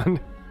 that's the one.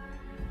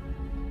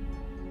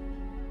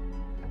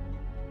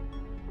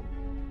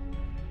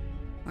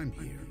 I'm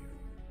here.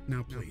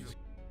 Now, please.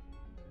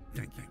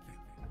 Thank you.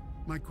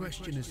 My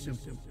question is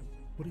simple.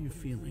 What are you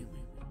feeling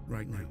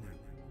right now?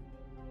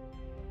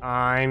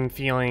 I'm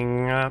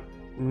feeling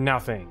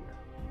nothing.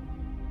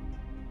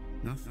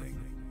 Nothing?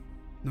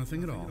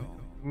 Nothing at all?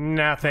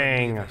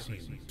 Nothing. I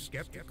seem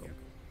skeptical.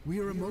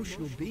 We are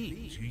emotional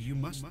beings. You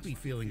must be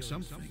feeling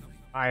something.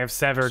 I have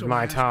severed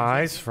my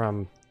ties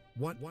from...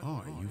 What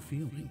are you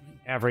feeling?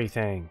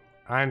 Everything.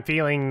 I'm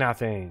feeling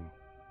nothing.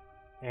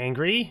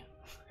 Angry?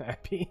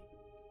 Happy?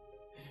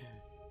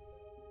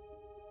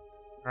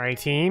 Alright,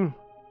 team.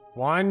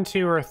 1,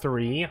 2, or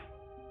 3. Are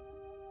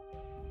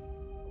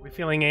we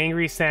feeling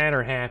angry, sad,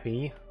 or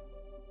happy?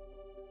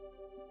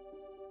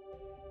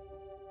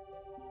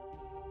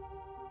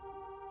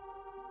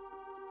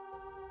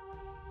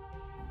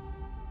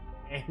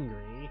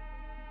 Angry?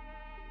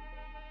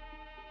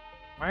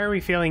 Why are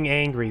we feeling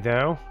angry,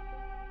 though?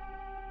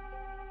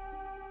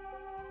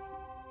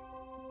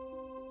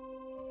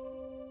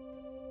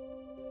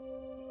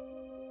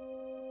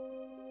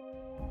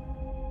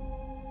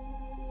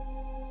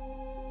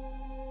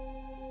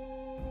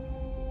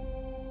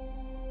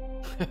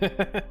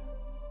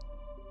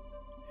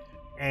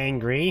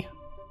 Angry.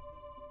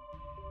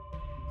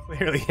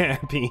 Clearly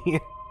happy.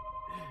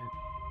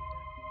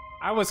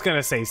 I was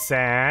gonna say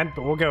sad,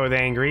 but we'll go with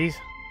angry.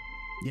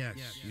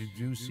 Yes, you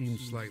do seem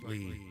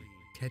slightly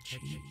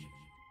tetchy.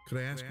 Could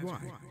I ask why?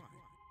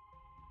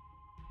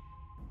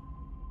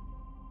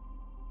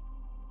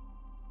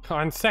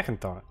 On second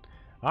thought,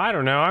 I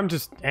don't know, I'm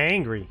just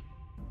angry.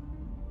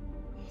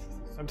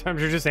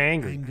 Sometimes you're just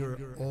angry.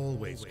 Anger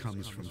always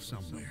comes from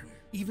somewhere,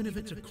 even if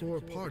it's a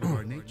core part of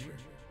our nature.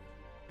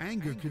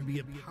 Anger can be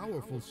a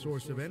powerful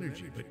source of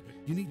energy, but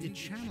you need to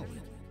channel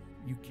it.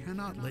 You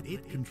cannot let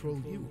it control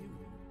you.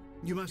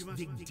 You must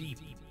dig deep,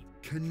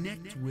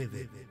 connect with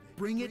it,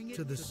 bring it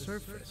to the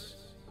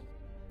surface.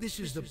 This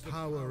is the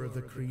power of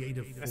the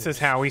creative force. This is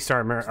how we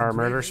start our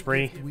murder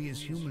spree. We as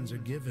humans are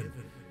given,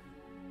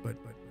 but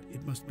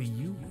it must be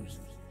used.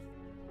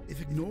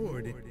 If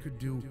ignored, it could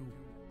do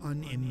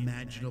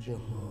unimaginable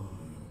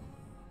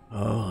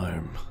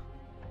harm.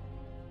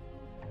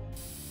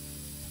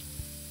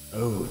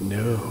 Oh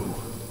no.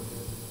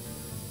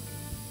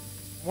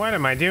 What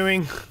am I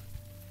doing?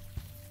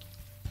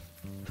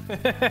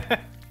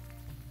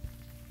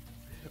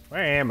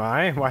 Where am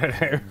I? Why did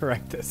I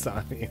write this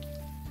on you?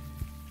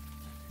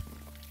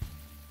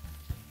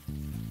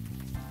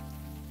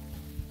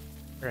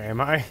 Where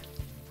am I?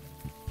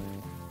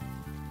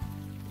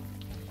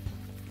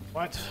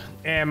 What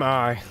am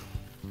I?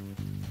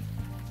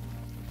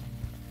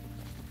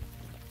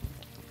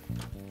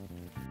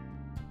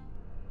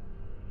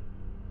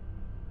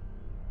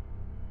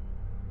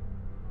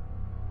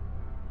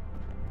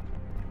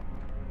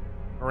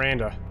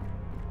 Miranda.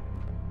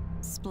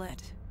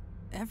 Split.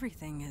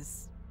 Everything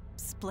is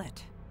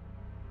split.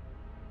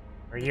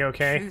 Are you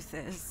okay?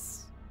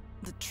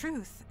 The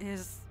truth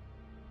is,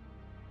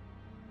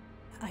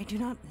 I do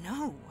not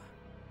know.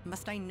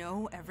 Must I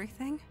know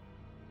everything?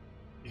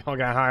 Y'all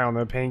got high on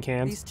the paint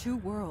cans. These two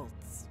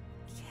worlds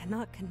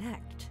cannot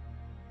connect.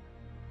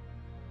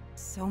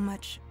 So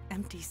much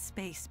empty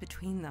space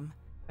between them.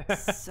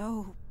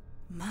 So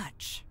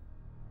much.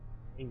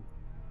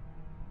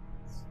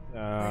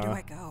 Where do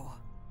I go?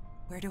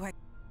 Where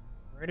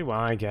do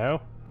I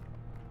go?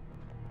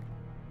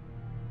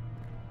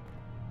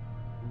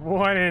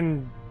 What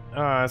in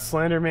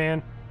Slender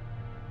Man?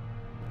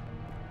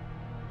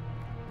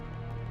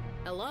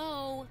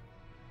 Hello?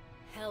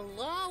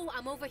 Hello?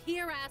 I'm over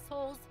here,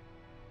 assholes.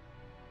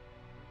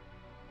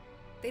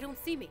 They don't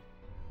see me.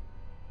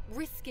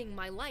 Risking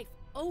my life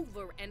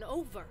over and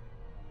over.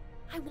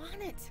 I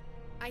want it.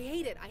 I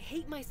hate it. I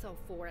hate myself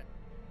for it.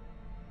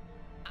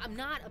 I'm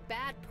not a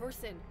bad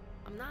person.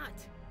 I'm not.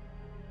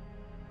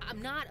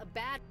 I'm not.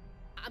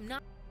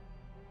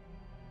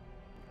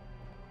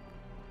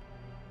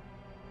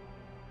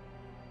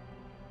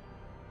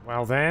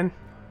 Well then.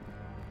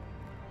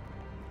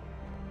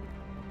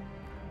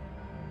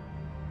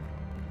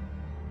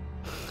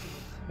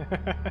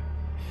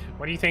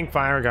 What do you think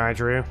Fire Guy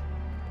drew?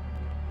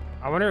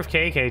 I wonder if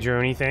KK drew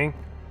anything.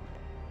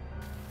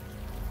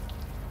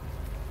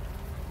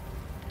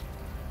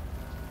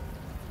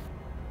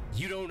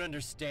 You don't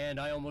understand.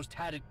 I almost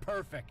had it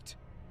perfect.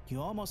 You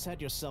almost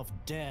had yourself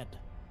dead,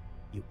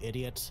 you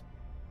idiot.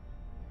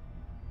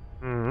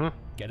 Mm-hmm.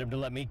 Get him to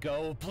let me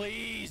go,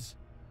 please.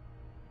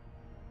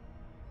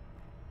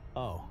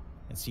 Oh,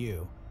 it's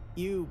you.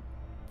 You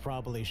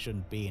probably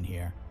shouldn't be in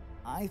here.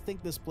 I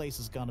think this place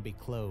is gonna be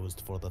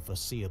closed for the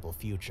foreseeable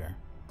future.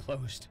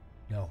 Closed?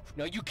 No,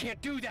 you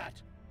can't do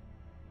that.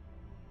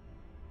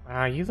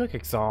 You look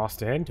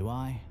exhausted. Do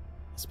I?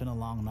 It's been a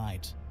long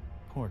night.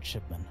 Poor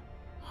Chipman.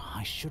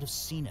 I should have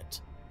seen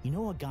it. You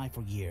know a guy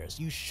for years.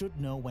 You should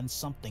know when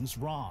something's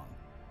wrong.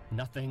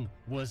 Nothing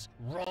was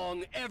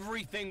wrong.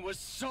 Everything was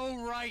so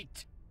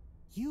right.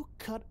 You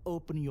cut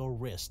open your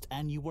wrist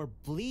and you were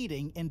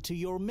bleeding into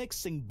your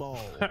mixing bowl.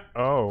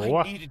 Oh.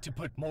 I needed to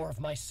put more of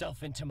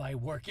myself into my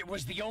work. It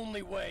was the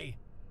only way.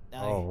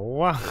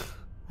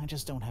 I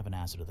just don't have an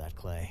answer to that,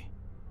 Clay.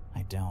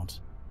 I don't.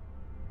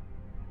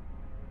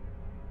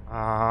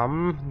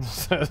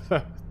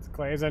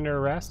 Clay's under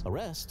arrest?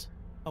 Arrest?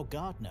 Oh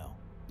God, no.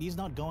 He's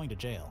not going to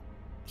jail.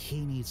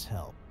 He needs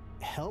help.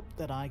 Help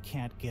that I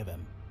can't give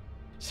him.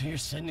 So you're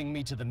sending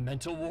me to the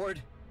mental ward?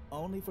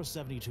 Only for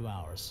 72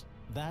 hours.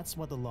 That's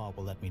what the law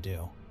will let me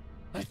do.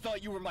 I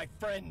thought you were my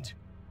friend.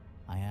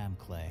 I am,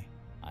 Clay.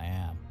 I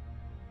am.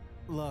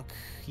 Look,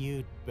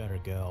 you'd better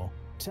go.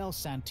 Tell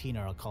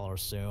Santina I'll call her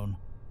soon.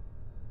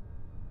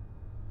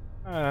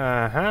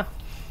 Uh-huh.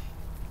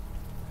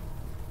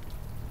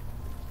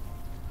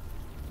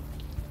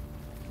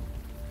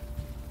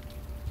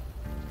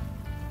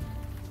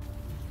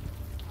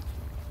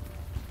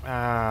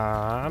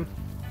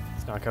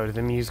 Let's not go to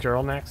the Muse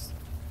Girl next.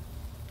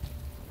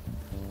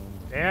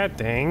 Bad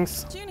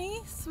things.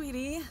 Junie,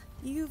 sweetie,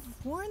 you've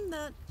worn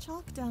that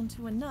chalk down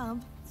to a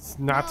nub. It's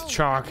not No,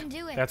 chalk. I can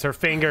do it. That's her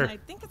finger. I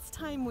think it's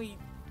time we...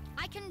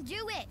 I can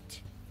do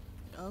it!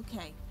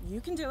 Okay,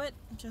 you can do it.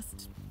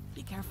 Just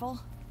be careful.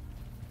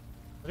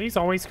 Are these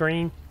always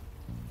green?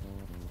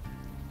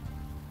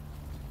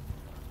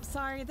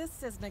 Sorry,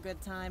 this isn't a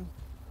good time.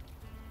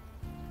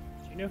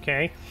 You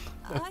okay?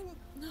 I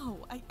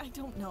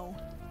don't know.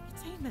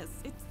 It's Amos.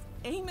 It's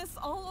Amos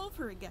all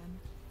over again.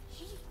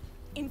 He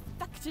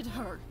infected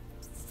her.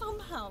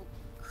 Somehow.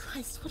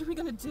 Christ, what are we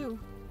gonna do?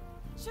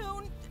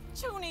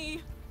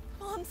 Junie!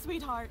 Come on,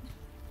 sweetheart.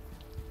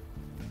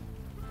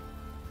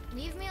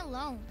 Leave me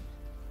alone.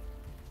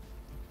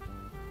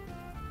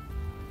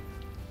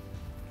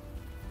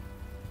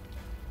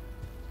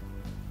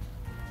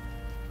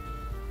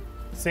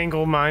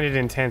 Single-minded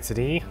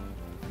intensity.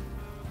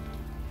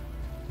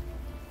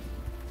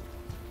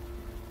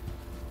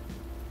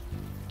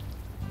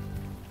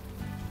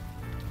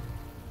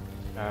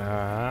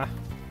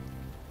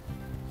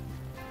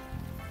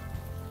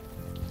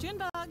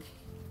 Junebug,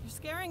 you're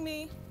scaring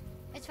me.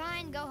 It's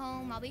fine, go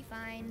home, I'll be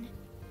fine.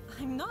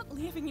 I'm not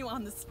leaving you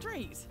on the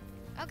street.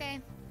 Okay.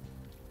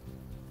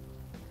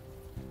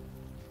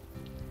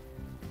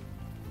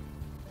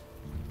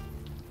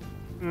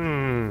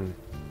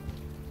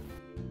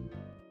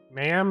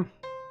 Ma'am?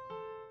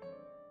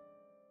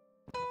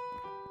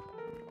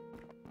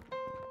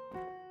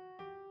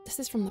 This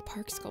is from the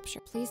park sculpture.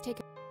 Please take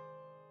a...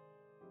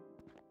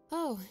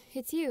 Oh,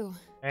 it's you.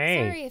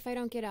 Hey. Sorry if I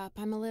don't get up.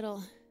 I'm a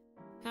little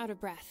out of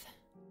breath.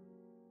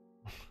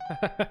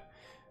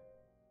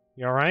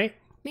 You alright?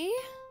 Me?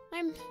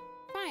 I'm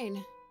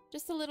fine.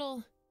 Just a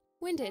little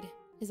winded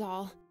is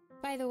all.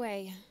 By the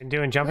way, Been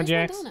doing jumping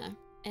where's jacks? Madonna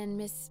and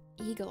Miss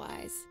Eagle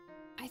Eyes?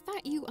 I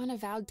thought you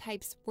Unavowed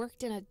types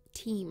worked in a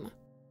team.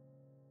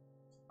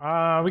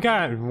 We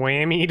got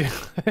whammied.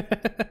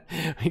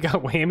 We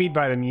got whammied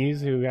by the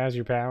Muse who has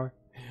your power.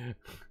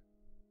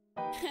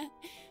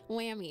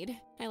 Whammied.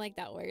 I like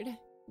that word.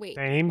 Wait,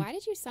 Same. why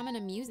did you summon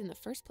a muse in the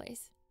first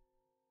place?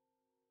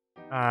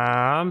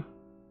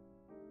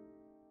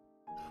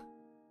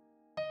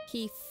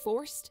 He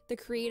forced the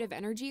creative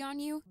energy on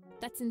you?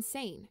 That's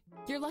insane.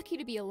 You're lucky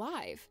to be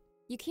alive.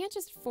 You can't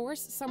just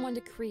force someone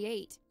to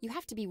create. You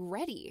have to be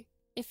ready.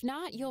 If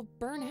not, you'll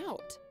burn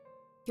out.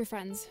 Your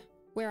friends,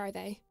 where are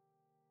they?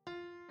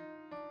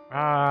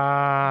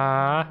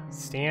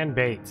 Stan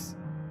Bates.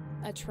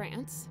 A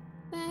trance?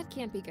 That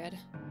can't be good.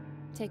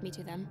 Take me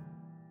to them.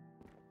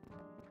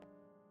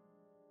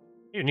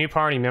 You new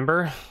party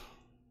member.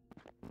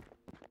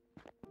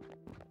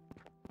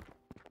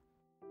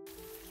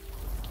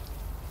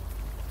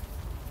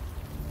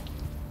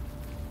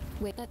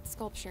 Wait, that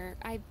sculpture.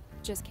 I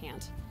just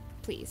can't.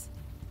 Please.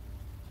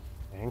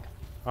 Dang.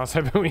 I was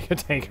hoping we could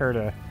take her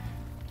to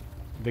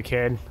the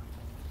kid.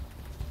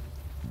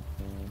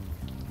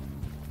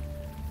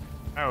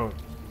 Oh,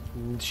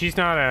 she's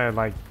not a,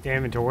 like,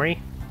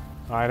 inventory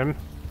item.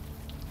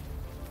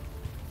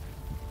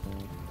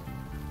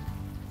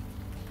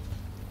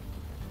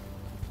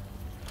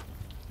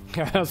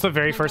 That was the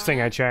very first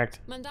thing I checked.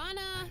 Madonna!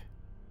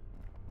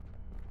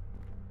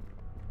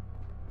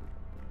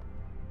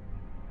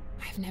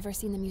 I I've never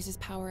seen the Muse's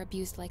power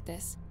abused like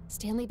this.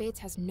 Stanley Bates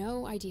has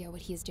no idea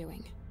what he is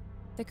doing.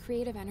 The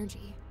creative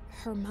energy,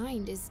 her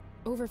mind is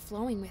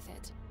overflowing with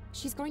it.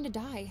 She's going to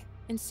die,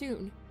 and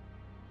soon.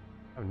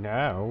 Oh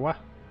no.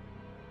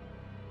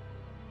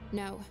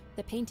 No,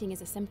 the painting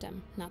is a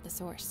symptom, not the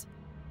source.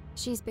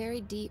 She's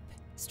buried deep,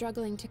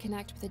 struggling to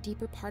connect with a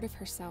deeper part of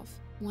herself,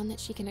 one that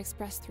she can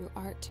express through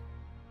art.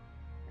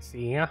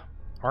 See ya?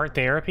 Art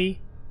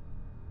therapy?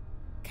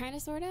 Kinda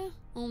sorta,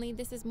 only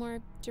this is more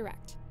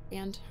direct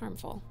and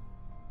harmful.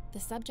 The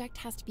subject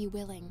has to be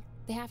willing.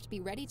 They have to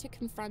be ready to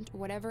confront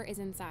whatever is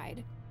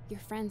inside. Your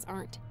friends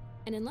aren't.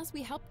 And unless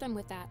we help them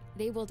with that,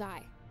 they will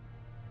die.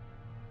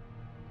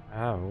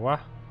 Oh.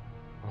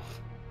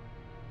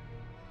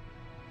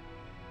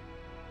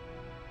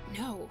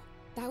 No,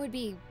 that would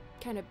be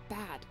kind of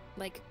bad.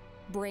 Like,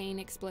 brain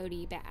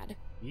explodey bad.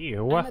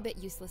 Ew. I'm a bit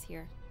useless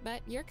here,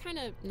 but you're kind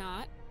of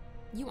not.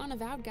 You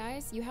Unavowed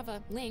guys, you have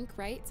a link,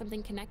 right?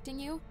 Something connecting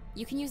you?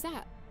 You can use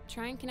that.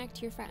 Try and connect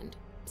to your friend.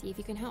 See if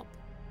you can help.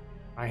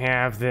 I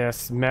have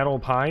this metal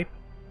pipe.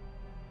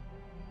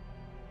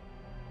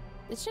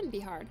 It shouldn't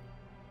be hard.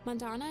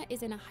 Mandana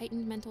is in a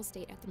heightened mental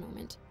state at the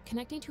moment.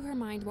 Connecting to her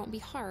mind won't be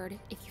hard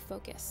if you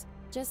focus.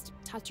 Just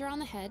touch her on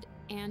the head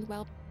and,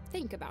 well,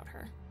 think about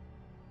her.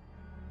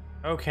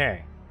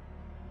 Okay.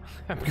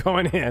 I'm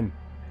going in.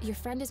 Your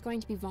friend is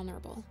going to be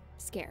vulnerable,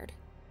 scared,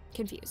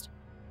 confused.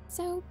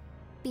 So,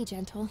 be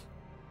gentle.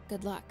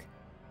 Good luck.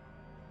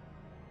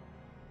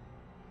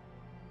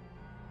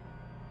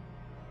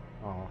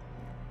 Oh.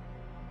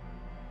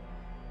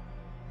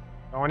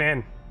 Going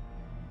in.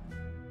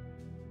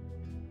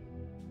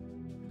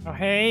 Oh,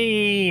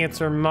 hey, it's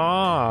her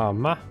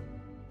mom.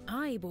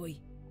 Aye, boy.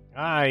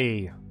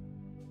 Aye.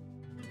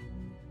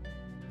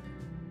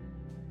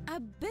 A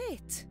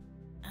bit.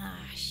 Ah,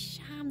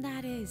 sham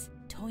that is.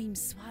 Time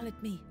swallowed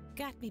me.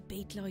 Got me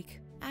beat like.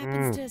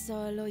 Happens to us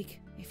all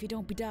like, if you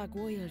don't be dog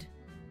wild.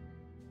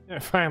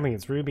 Finally,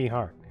 it's Ruby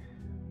Hart.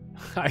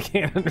 I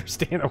can't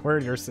understand a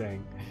word you're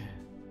saying.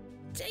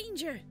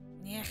 Danger!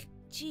 Yeah,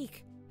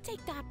 cheek.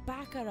 Take that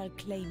back or I'll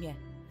claim you.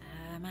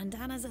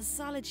 Mandana's a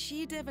solid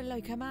she-devil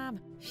like her mom.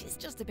 She's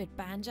just a bit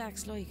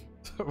banjax like.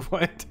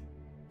 What?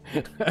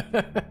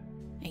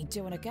 Ain't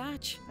doing a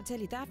gotch. I'll tell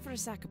you that for a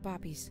sack of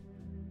poppies.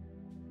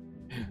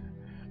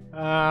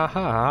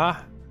 Uh-huh.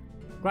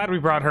 Glad we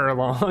brought her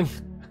along.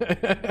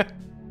 I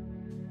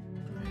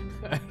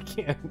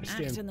can't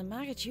understand. Acting the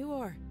maggot you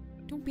are.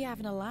 Don't be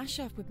having a lash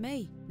off with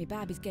me. Me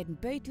baby's getting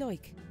bait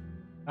like.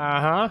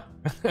 Uh-huh.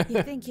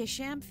 You think you're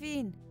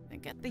champagne?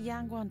 And get the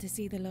young one to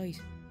see the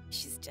light.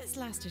 She's just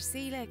lost her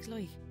sea legs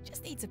like.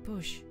 Just needs a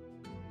push.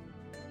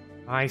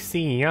 I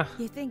see ya.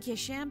 You think you're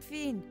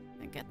champagne?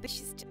 And get the...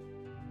 She's just...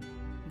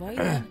 Why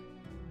then?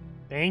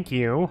 Thank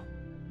you.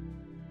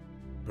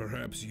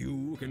 Perhaps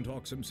you can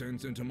talk some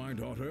sense into my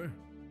daughter?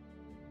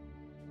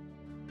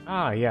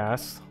 Ah,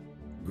 yes.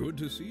 Good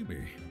to see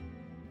me.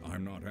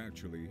 I'm not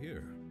actually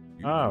here.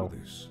 You Oh. know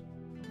this.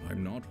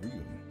 I'm not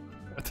real.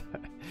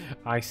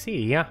 I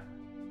see ya.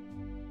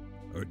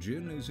 A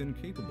djinn is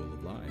incapable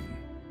of lying,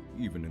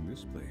 even in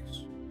this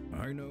place.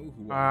 I know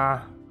who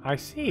I am. I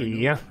see I know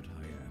ya. what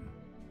I am.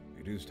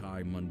 It is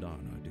time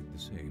Mandana did the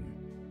same.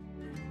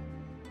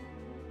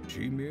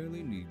 She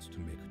merely needs to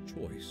make a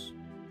choice.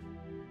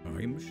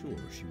 I am sure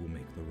she will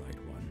make the right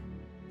one.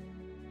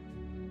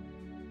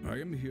 I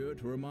am here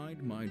to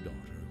remind my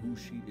daughter who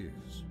she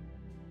is.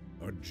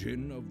 A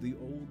djinn of the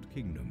Old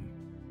Kingdom,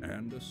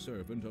 and a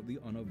servant of the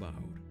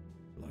Unavowed,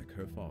 like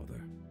her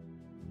father.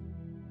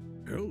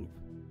 Help?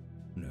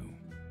 No.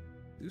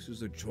 This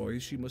is a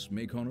choice she must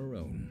make on her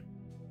own.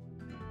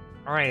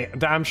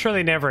 Alright, I'm sure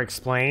they never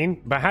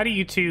explain, but how do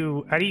you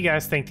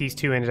guys think these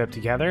two ended up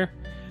together?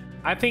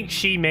 I think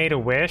she made a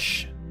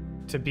wish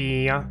to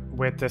be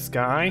with this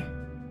guy.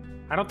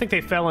 I don't think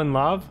they fell in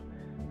love.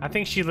 I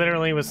think she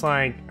literally was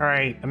like,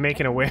 alright, I'm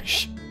making a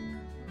wish.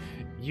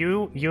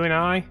 You and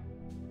I?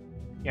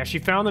 Yeah, she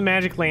found the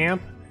magic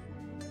lamp.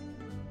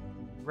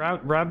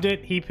 Rubbed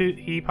it,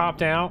 he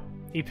popped out.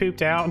 He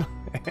pooped out.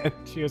 And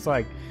she was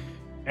like,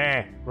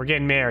 we're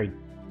getting married.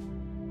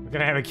 We're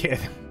gonna have a kid.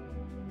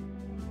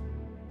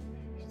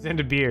 She's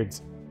into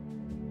beards.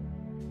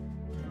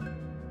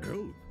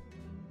 Help.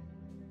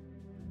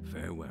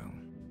 Farewell.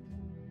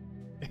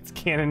 It's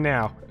canon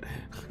now.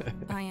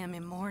 I am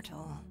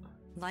immortal,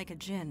 like a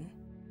djinn.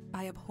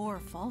 I abhor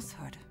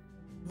falsehood,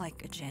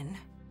 like a djinn.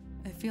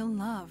 I feel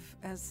love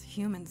as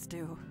humans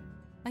do.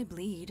 I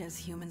bleed as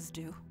humans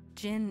do.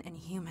 Djinn and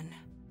human.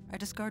 I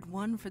discard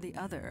one for the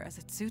other as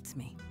it suits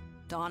me,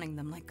 donning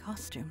them like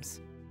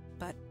costumes.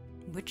 But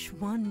which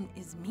one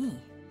is me?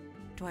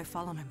 Do I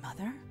follow my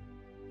mother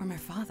or my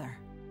father?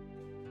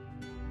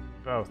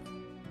 Both.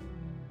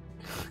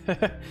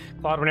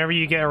 Claude, whenever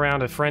you get around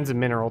to Friends in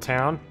Mineral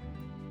Town,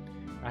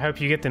 I hope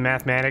you get the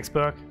mathematics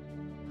book.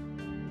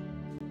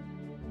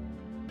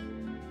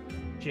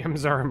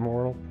 Gems are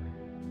immortal.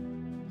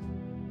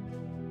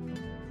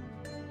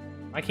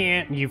 Why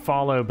can't you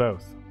follow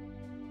both?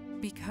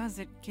 Because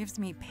it gives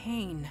me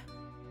pain.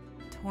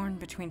 Torn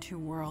between two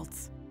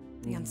worlds.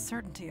 The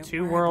uncertainty of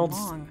Two where worlds I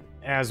belong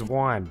as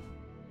one.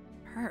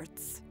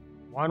 hurts.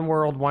 One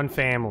world, one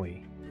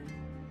family.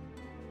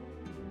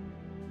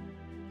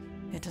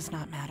 It does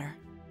not matter.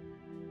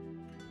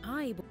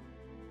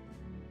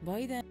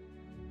 Why then?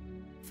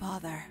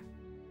 Father.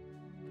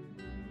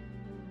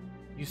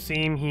 You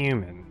seem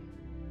human.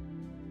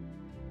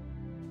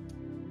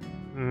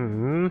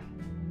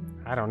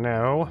 I don't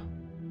know.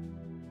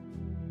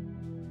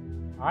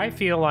 I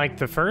feel like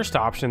the first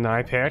option that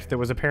I picked that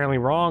was apparently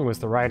wrong was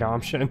the right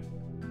option.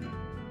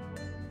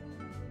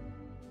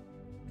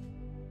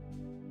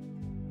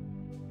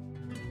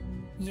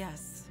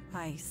 Yes,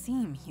 I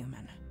seem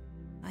human.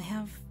 I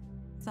have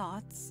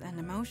thoughts and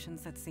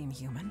emotions that seem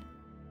human.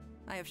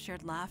 I have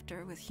shared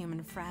laughter with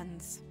human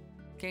friends,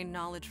 gained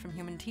knowledge from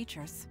human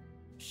teachers,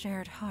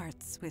 shared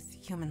hearts with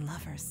human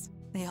lovers.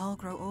 They all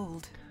grow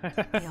old.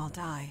 They all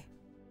die.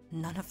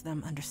 None of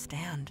them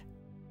understand.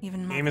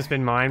 Even Mother. Game has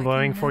been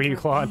mind-blowing for you,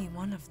 Claude. I can never be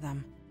one of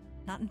them.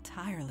 Not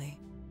entirely.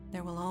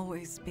 There will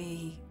always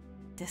be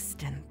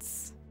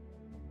distance.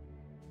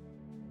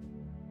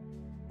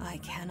 I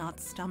cannot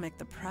stomach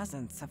the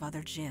presence of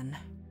other Jinn.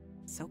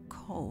 So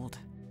cold,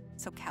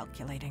 so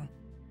calculating,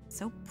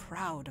 so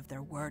proud of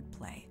their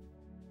wordplay.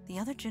 The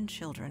other Jinn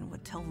children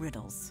would tell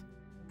riddles.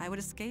 I would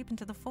escape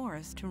into the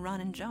forest to run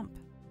and jump,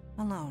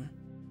 alone.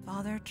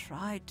 Father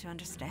tried to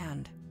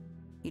understand.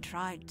 He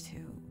tried to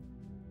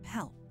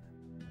help,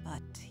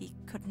 but he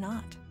could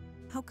not.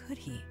 How could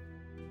he?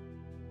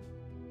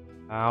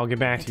 I'll get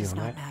back to you on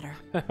that. It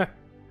does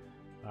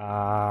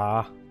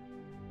not matter.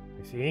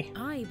 You see?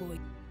 Aye, boy.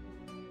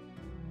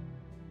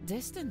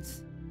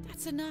 Distance.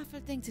 That's an awful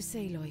thing to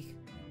say, like.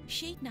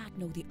 She'd not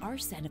know the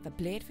arse end of a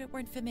blade if it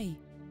weren't for me.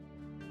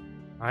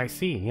 I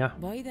see, yeah.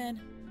 Why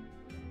then?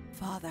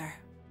 Father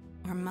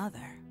or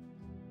Mother.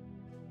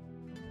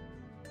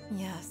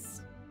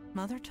 Yes,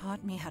 Mother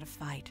taught me how to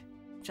fight,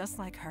 just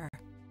like her.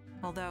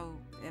 Although,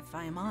 if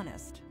I am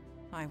honest,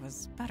 I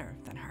was better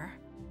than her.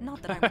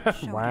 Not that I would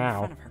show it in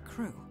front of her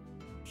crew.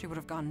 She would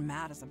have gone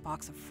mad as a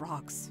box of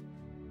frogs.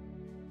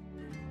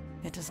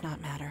 It does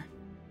not matter.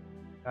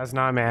 Does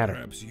not matter.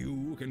 Perhaps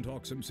you can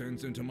talk some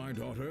sense into my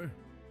daughter?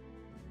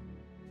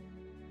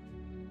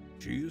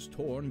 She is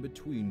torn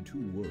between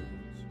two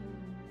worlds.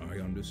 I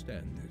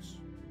understand this.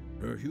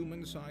 Her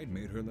human side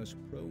made her less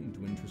prone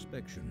to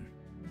introspection,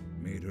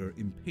 made her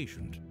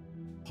impatient,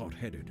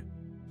 hot-headed.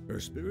 Her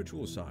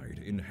spiritual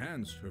side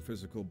enhanced her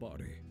physical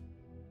body,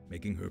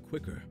 making her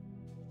quicker,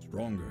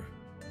 stronger.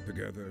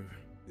 Together,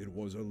 it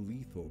was a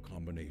lethal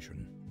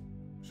combination.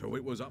 So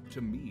it was up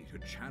to me to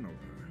channel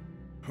her,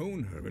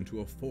 hone her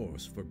into a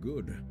force for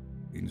good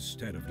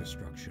instead of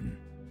destruction.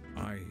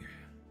 I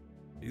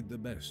did the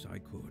best I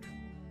could.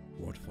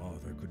 What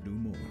father could do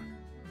more?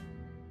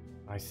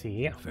 I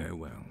see.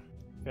 Farewell.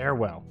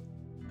 Farewell.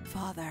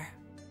 Father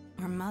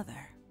or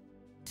Mother,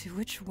 to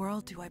which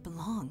world do I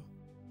belong?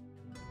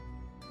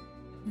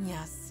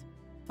 Yes,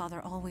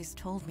 Father always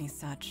told me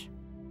such.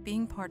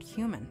 Being part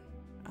human,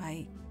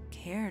 I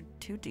cared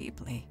too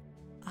deeply.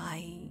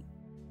 I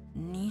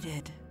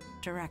needed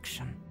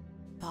direction.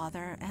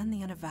 Father and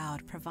the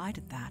Unavowed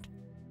provided that.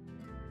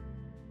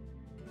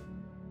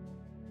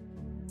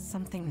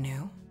 Something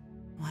new?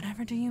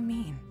 Whatever do you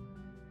mean?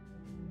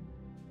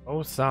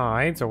 Both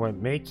sides are what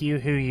make you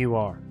who you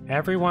are.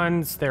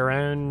 Everyone's their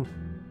own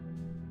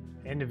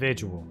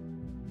individual.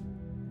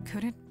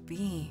 Could it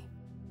be,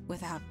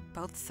 without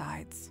both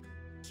sides,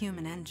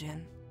 human and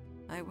Jinn,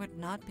 I would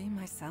not be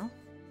myself?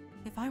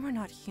 If I were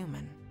not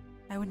human,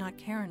 I would not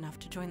care enough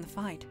to join the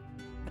fight.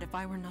 But if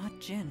I were not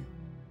Jinn,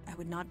 I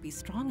would not be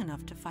strong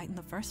enough to fight in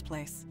the first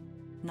place.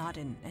 Not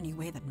in any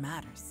way that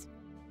matters.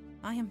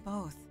 I am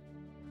both,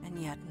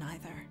 and yet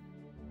neither.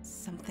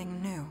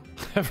 Something new.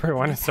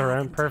 Everyone is their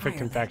own perfect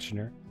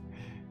confectioner.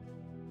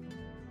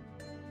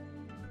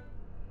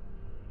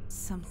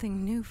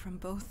 Something new from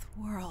both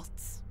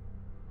worlds.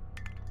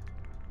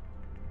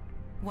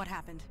 What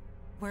happened?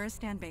 Where is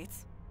Stan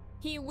Bates?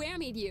 He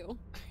whammied you.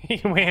 He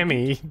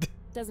whammied.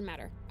 Doesn't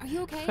matter. Are you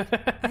okay?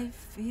 I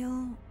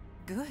feel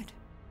good.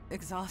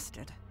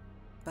 Exhausted.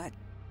 But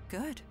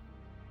good.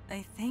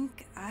 I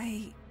think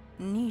I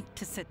need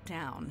to sit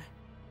down.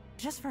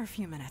 Just for a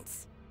few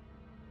minutes.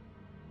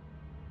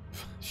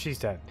 She's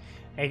dead.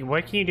 Hey,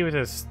 what can you do with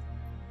this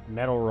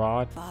metal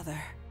rod?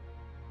 Father.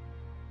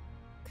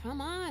 Come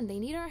on, they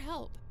need our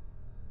help.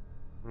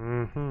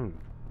 Mm-hmm.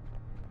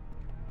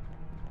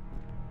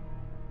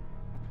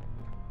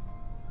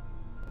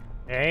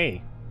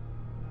 Hey.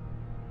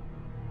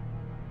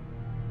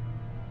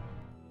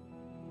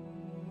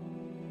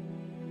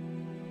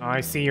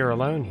 I see you're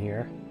alone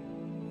here.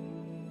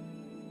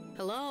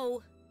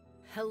 Hello?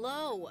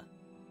 Hello?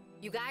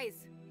 You guys,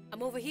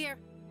 I'm over here.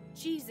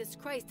 Jesus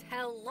Christ,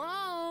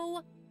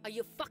 hello? Are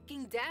you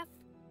fucking deaf?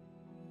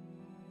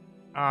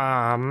 Who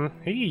are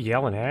you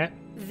yelling at?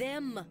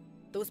 Them.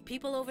 Those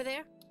people over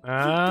there? Oh.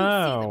 You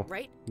do see them,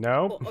 right?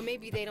 Nope. Or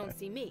maybe they don't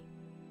see me.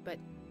 But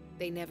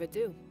they never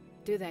do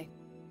they?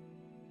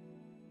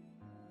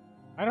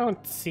 I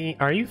don't see...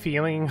 Are you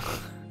feeling...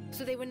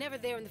 So they were never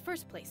there in the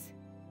first place.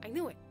 I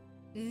knew it.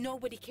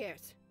 Nobody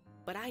cares.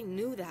 But I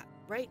knew that,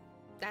 right?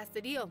 That's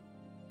the deal.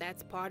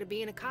 That's part of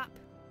being a cop.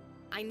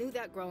 I knew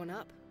that growing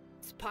up.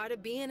 It's part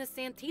of being a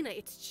Santina.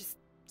 It's just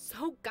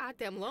so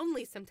goddamn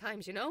lonely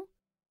sometimes, you know?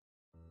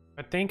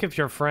 But think of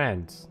your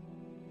friends.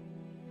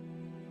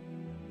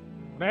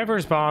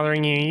 Whatever's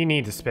bothering you, you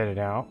need to spit it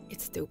out.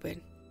 It's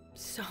stupid.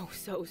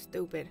 So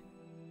stupid.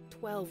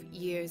 12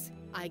 years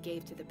I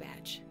gave to the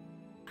badge.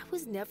 I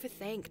was never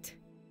thanked.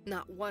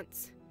 Not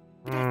once.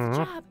 But that's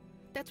the job.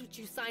 That's what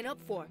you sign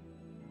up for.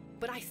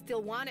 But I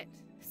still want it.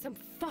 Some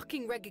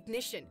fucking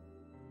recognition.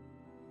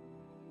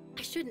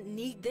 I shouldn't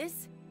need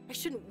this. I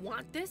shouldn't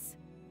want this.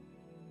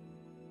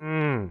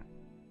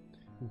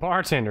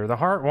 Bartender, the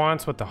heart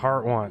wants what the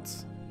heart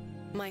wants.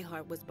 My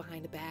heart was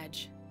behind the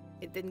badge.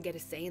 It didn't get a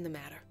say in the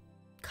matter.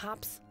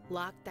 Cops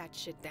locked that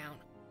shit down.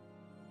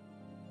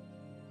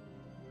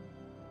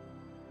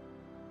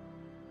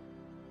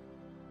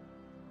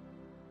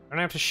 I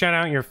don't have to shut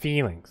out your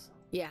feelings.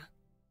 Yeah,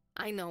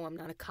 I know I'm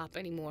not a cop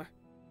anymore.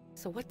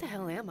 So what the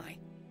hell am I?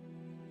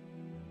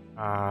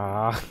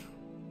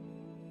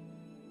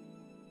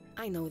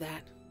 I know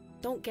that.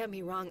 Don't get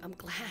me wrong, I'm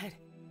glad.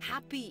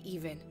 Happy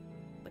even.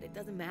 But it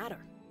doesn't matter.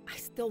 I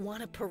still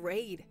want a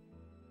parade.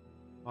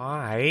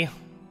 Why?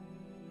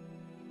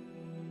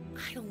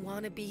 I don't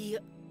want to be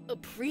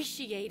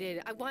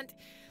appreciated. I want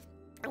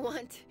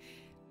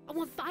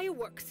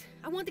fireworks.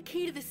 I want the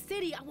key to the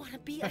city. I want to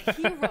be a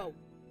hero.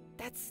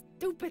 That's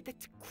stupid.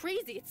 That's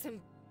crazy. It's some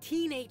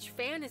teenage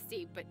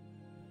fantasy, but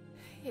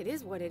it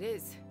is what it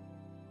is.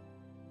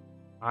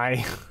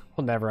 I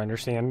will never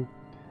understand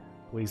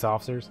police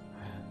officers.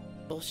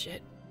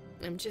 Bullshit.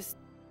 I'm just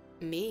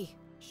me.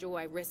 Sure,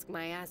 I risk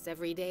my ass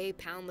every day,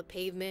 pound the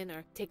pavement,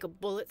 or take a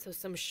bullet so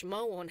some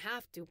schmo won't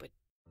have to, but...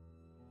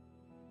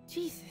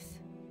 Jesus.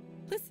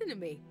 Listen to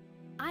me.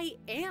 I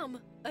am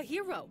a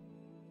hero.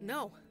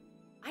 No,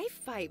 I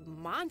fight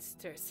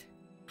monsters.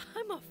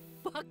 I'm a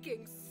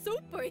fucking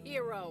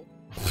superhero.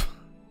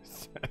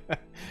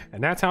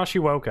 And that's how she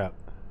woke up.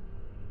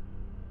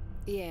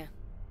 Yeah,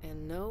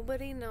 and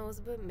nobody knows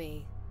but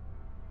me.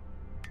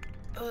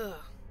 Ugh,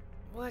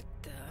 what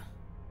the...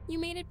 You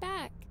made it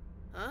back.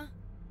 Huh?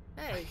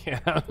 Hey. Yeah,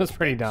 that was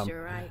pretty dumb.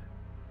 Sure,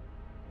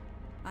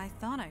 I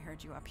thought I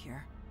heard you up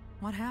here.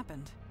 What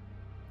happened?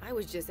 I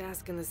was just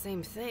asking the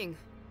same thing.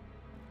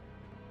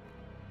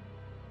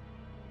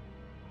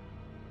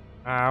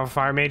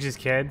 Fire Mage's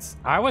kids.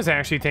 I was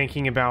actually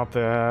thinking about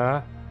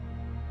the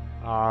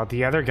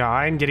other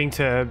guy and getting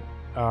to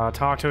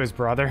talk to his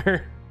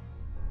brother.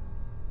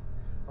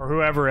 Or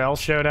whoever else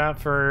showed up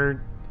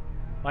for,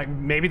 like,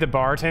 maybe the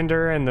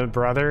bartender and the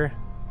brother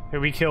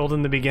who we killed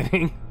in the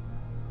beginning.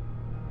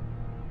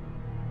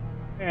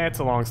 Yeah, it's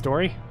a long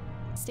story.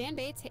 Stan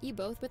Bates hit you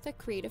both with a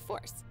creative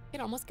force. It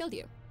almost killed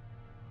you.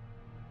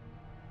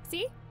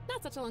 See?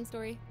 Not such a long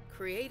story.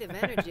 Creative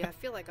energy, I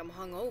feel like I'm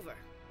hungover.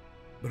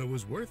 But it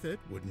was worth it,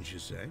 wouldn't you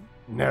say?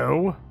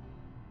 No.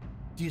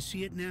 Do you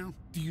see it now?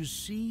 Do you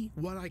see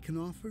what I can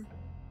offer?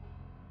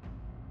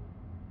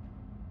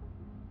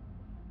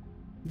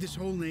 This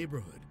whole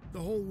neighborhood, the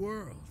whole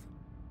world.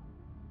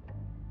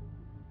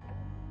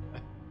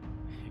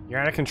 You're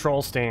out of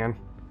control, Stan.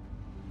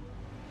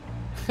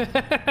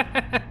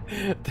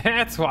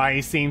 That's why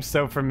he seems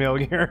so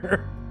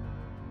familiar.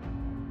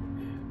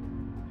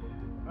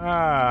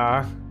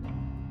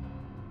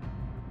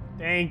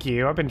 Thank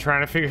you. I've been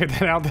trying to figure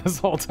that out this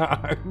whole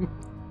time.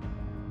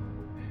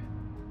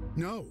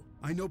 No,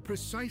 I know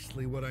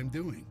precisely what I'm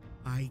doing.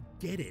 I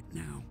get it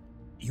now.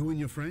 You and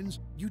your friends,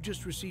 you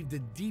just received a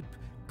deep,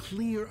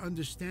 clear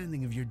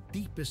understanding of your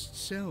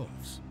deepest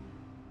selves.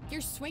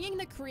 You're swinging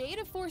the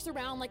creative force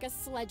around like a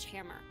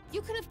sledgehammer.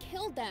 You could have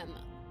killed them.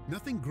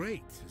 Nothing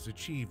great is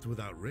achieved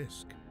without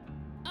risk.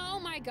 Oh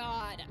my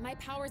god, my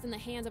power's in the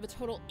hands of a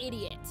total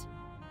idiot.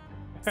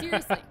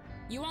 Seriously,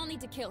 you all need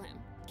to kill him.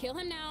 Kill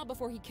him now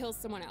before he kills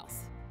someone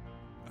else.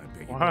 I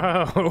beg your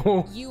pardon.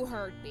 Whoa. You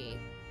heard me.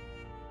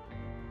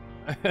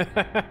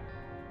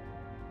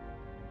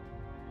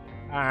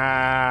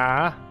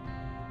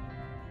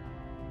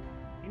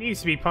 He needs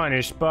to be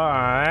punished,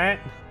 but...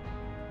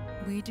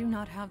 We do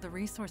not have the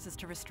resources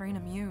to restrain a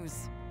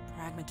muse.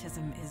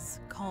 Pragmatism is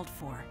called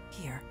for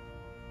here.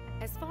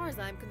 As far as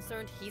I'm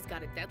concerned, he's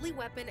got a deadly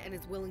weapon and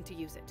is willing to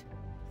use it.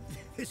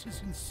 This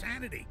is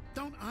insanity.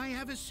 Don't I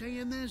have a say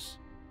in this?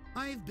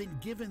 I've been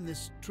given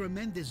this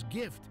tremendous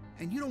gift,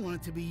 and you don't want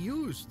it to be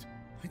used.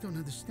 I don't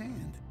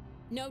understand.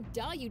 No,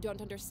 duh, you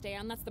don't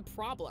understand. That's the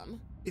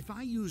problem. If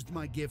I used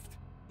my gift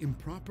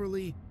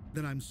improperly,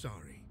 then I'm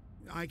sorry.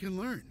 I can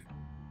learn.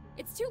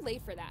 It's too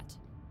late for that.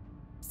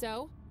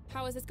 So,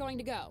 how is this going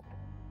to go?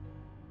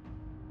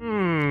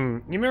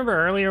 You remember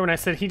earlier when I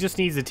said he just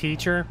needs a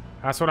teacher?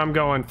 That's what I'm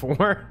going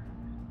for.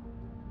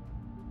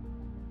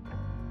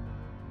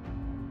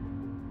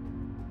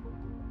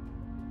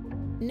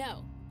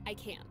 No, I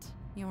can't.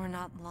 You are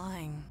not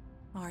lying,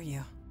 are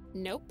you?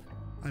 Nope.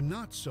 I'm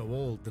not so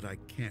old that I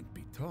can't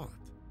be taught.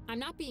 I'm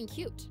not being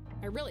cute.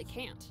 I really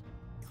can't.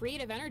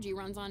 Creative energy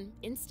runs on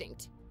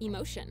instinct,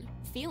 emotion,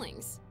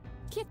 feelings.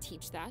 Can't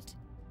teach that.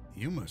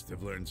 You must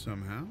have learned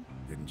somehow,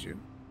 didn't you?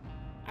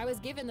 I was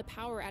given the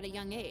power at a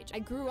young age. I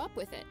grew up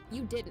with it.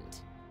 You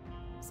didn't.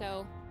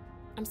 So,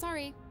 I'm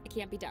sorry. It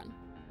can't be done.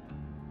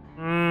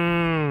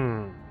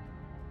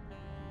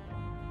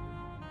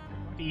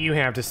 What do you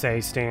have to say,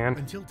 Stan?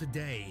 Until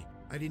today,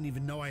 I didn't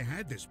even know I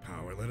had this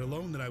power, let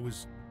alone that I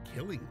was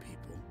killing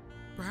people.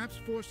 Perhaps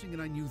forcing it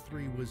on you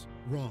three was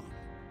wrong.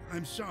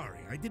 I'm sorry.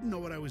 I didn't know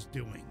what I was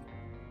doing.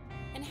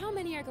 And how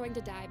many are going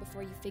to die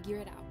before you figure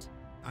it out?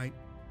 I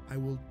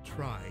will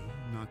try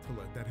not to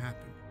let that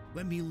happen.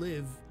 Let me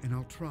live, and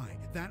I'll try.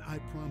 That I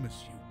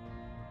promise you.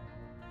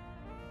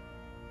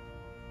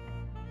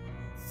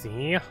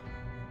 See?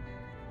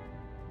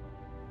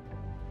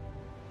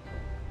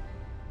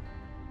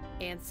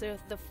 Answer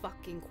the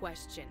fucking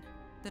question.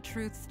 The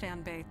truth,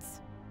 Stan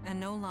Bates, and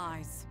no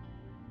lies.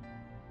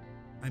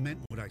 I meant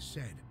what I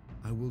said.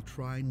 I will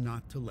try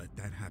not to let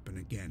that happen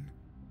again.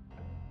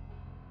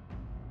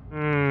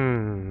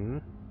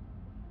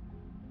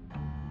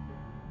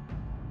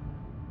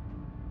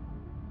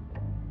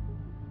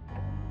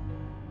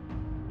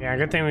 Yeah,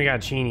 good thing we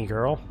got Genie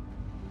Girl.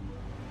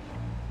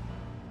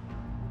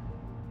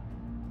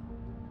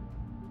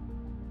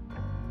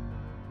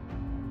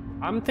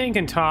 I'm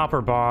thinking top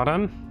or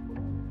bottom.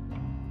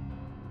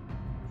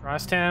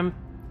 Trust him.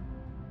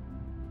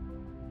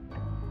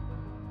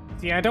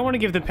 See, I don't want to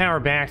give the power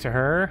back to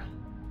her.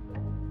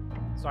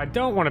 So I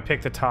don't want to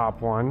pick the top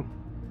one.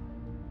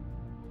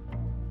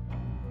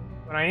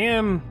 But I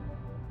am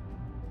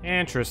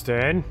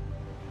interested.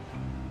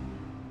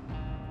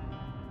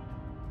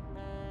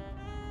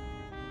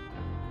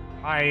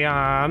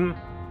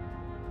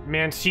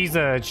 Man, she's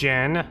a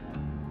Jen.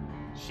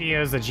 She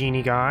is a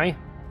genie guy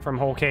from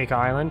Whole Cake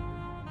Island.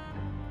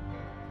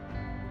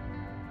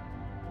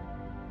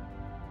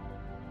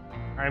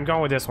 Alright, I'm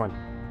going with this one.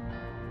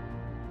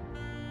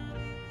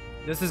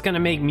 This is gonna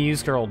make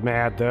Muse Girl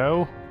mad,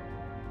 though.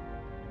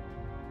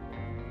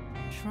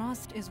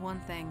 Trust is one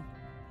thing.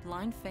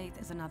 Blind faith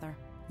is another.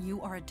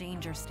 You are a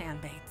danger, Stan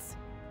Bates.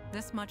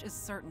 This much is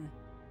certain.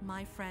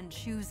 My friend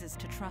chooses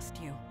to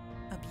trust you.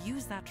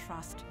 Abuse that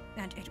trust,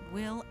 and it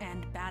will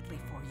end badly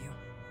for you.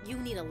 You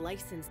need a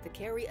license to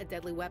carry a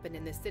deadly weapon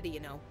in this city, you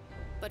know.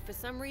 But for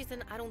some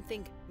reason, I don't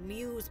think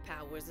Muse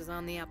Powers is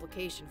on the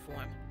application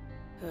form.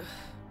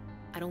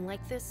 I don't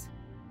like this,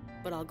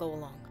 but I'll go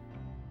along.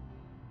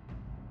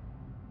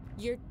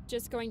 You're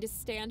just going to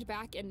stand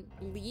back and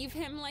leave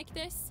him like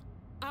this?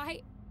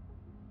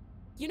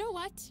 You know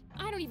what?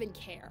 I don't even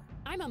care.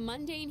 I'm a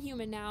mundane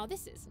human now.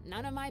 This is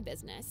none of my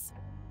business.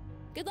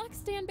 Good luck,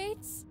 Stan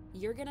Bates.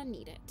 You're gonna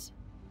need it.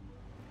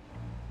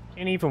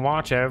 Can't even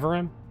watch over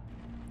him?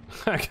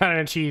 I got an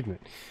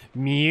achievement.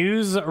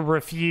 Muse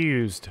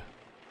refused.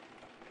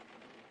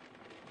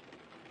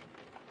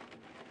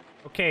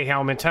 Okay,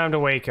 Helmet, time to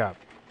wake up.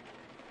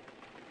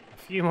 A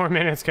few more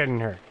minutes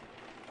couldn't hurt.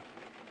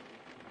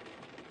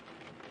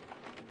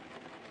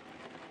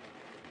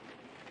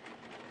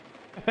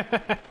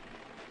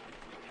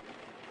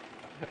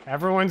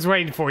 Everyone's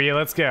waiting for you.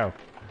 Let's go.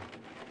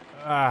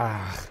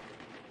 Ah.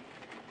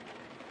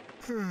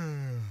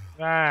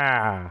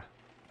 Ah.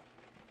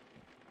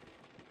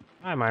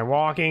 Why am I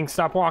walking?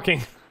 Stop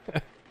walking.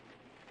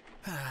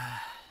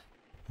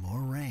 More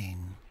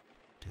rain.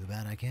 Too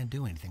bad I can't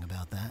do anything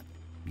about that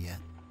yet.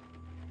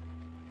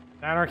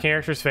 Is that our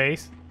character's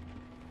face?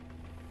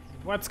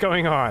 What's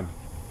going on?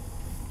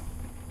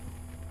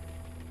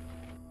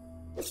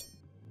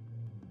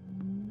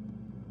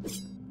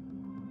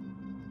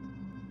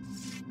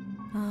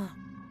 Ah,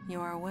 you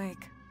are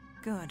awake.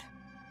 Good.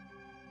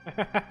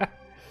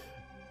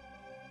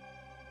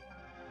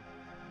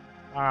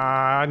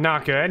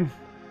 Not good.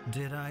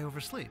 Did I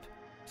oversleep?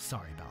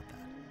 Sorry about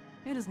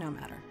that. It is no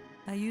matter.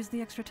 I used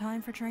the extra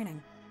time for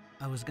training.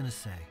 I was gonna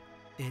say,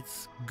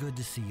 it's good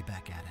to see you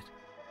back at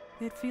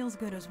it. It feels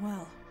good as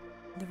well.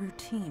 The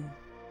routine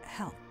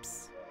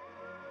helps.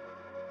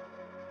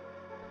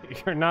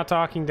 You're not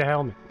talking to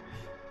Helmet.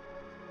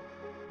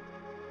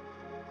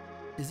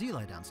 Is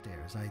Eli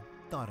downstairs? I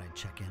thought I'd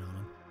check in on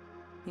him.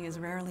 He is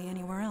rarely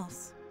anywhere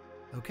else.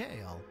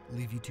 Okay, I'll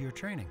leave you to your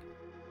training.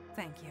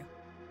 Thank you.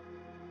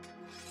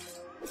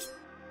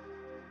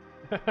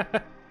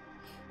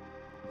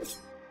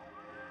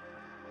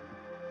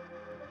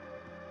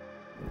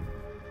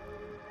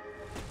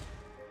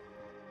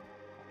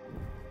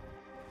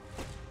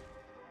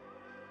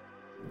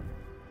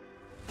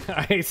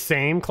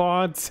 Same,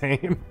 Claude,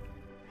 same.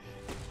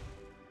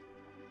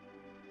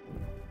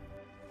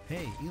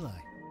 Hey, Eli.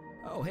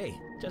 Oh, hey,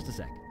 just a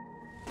sec.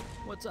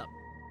 What's up?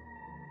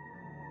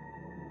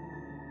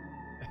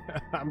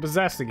 I'm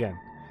possessed again.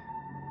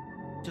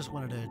 Just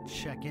wanted to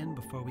check in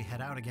before we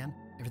head out again.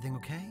 Everything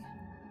okay?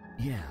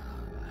 Yeah,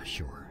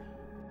 sure.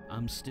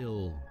 I'm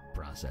still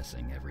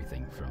processing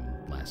everything from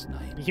last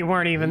night. You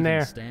weren't even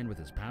there. Stand with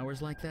his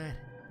powers like that?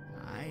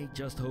 I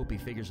just hope he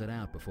figures it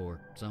out before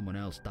someone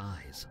else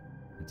dies.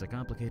 It's a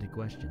complicated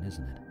question,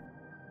 isn't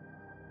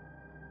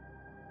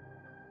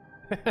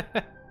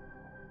it?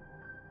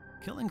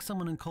 Killing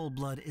someone in cold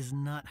blood is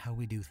not how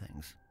we do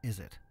things, is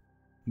it?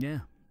 Yeah,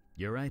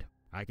 you're right.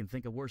 I can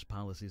think of worse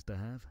policies to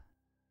have.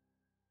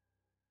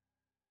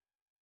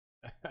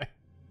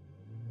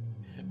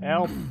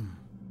 Help.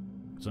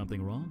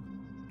 Something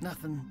wrong?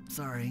 Nothing.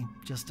 Sorry.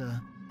 Just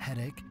a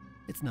headache.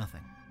 It's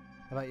nothing.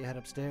 How about you head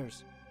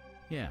upstairs?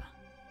 Yeah,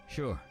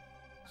 sure.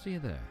 See you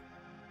there.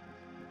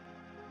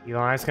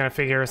 Eli's gonna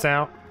figure us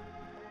out.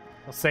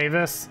 We'll save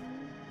us.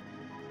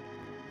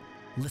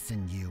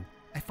 Listen, you.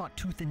 I fought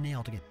tooth and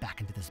nail to get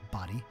back into this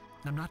body,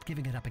 and I'm not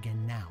giving it up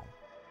again now.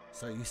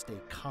 So you stay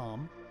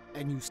calm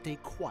and you stay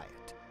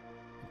quiet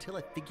until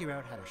I figure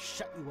out how to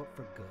shut you up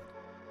for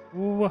good.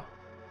 Ooh.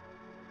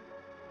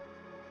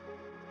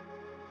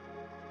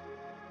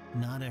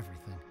 Not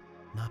everything.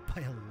 Not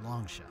by a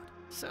long shot.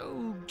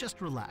 So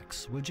just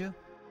relax, would you?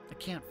 I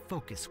can't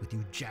focus with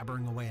you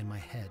jabbering away in my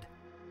head.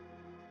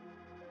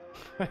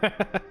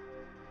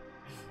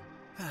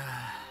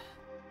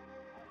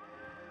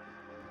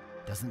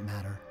 Doesn't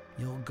matter.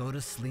 You'll go to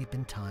sleep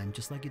in time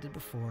just like you did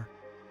before.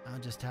 I'll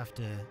just have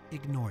to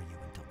ignore you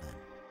until then.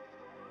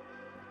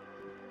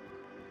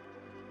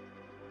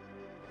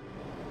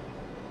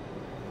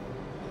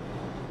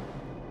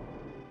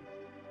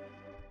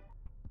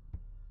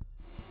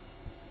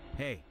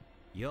 Hey,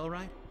 you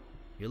alright?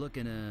 You're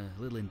looking a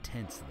little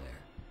intense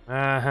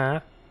there. Uh-huh.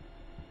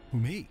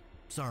 Me?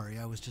 Sorry,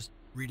 I was just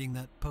reading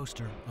that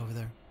poster over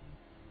there.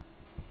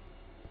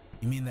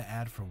 You mean the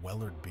ad for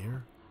Wellard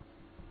beer?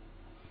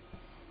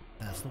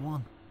 That's the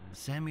one.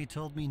 Sammy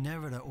told me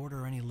never to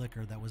order any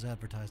liquor that was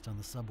advertised on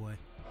the subway.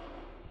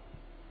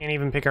 Can't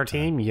even pick our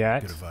team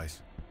yet. Good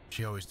advice.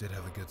 She always did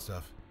have the good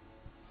stuff.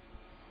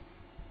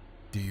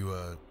 Do you,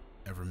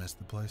 ever miss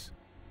the place?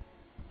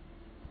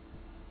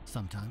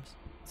 Sometimes.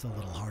 It's a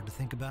little hard to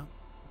think about.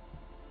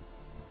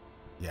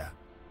 Yeah,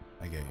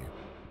 I get you.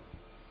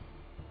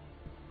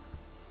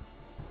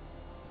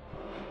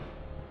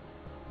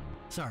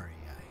 Sorry,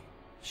 I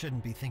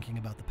shouldn't be thinking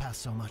about the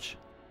past so much.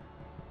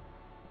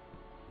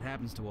 It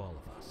happens to all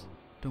of us.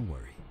 Don't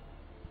worry.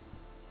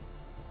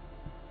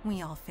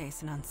 We all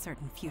face an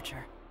uncertain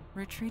future.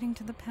 Retreating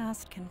to the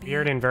past can be...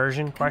 Weird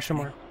inversion? Question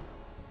mark.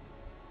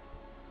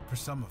 For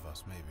some of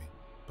us, maybe.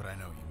 But I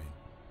know what you mean.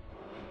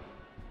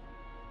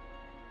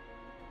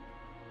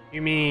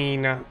 You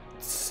mean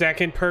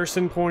second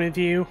person point of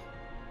view?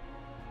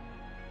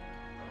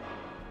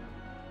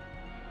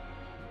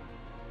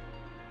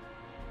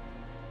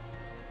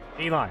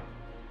 Eli.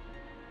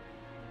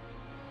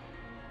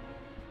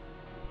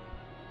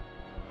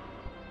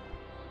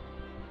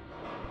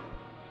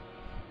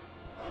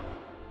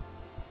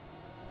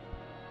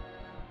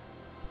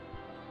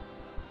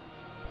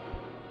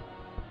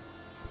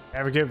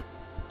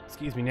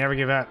 Never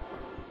give up.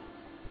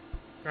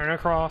 Turn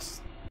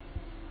across.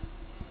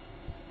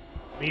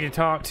 We need to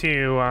talk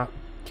to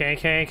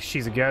KK, 'cause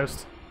she's a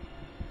ghost.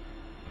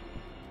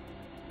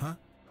 Huh?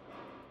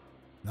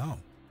 No,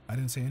 I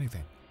didn't say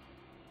anything.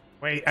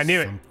 Wait, I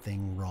knew it.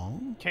 Something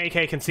wrong?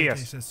 KK can see KK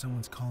us. says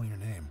someone's calling your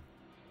name.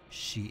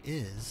 She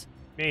is.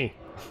 Me.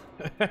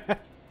 I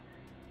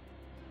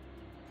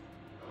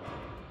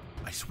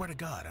swear to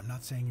God, I'm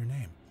not saying your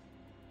name.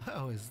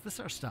 Oh, is this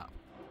our stop?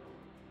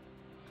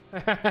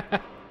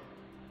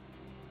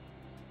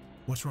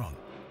 What's wrong?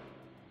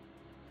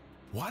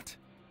 What?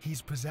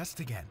 He's possessed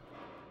again.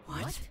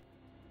 What?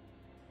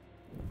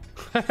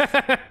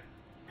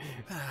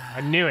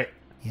 I knew it.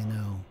 You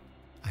know,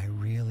 I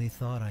really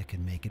thought I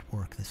could make it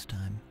work this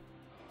time.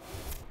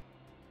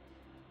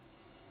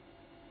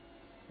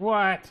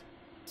 What?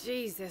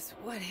 Jesus,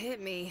 what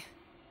hit me?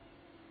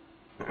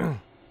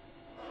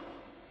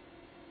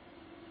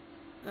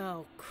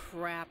 Oh,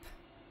 crap.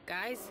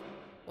 Guys,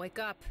 wake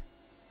up.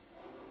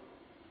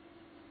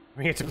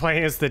 We get to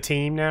play as the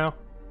team now?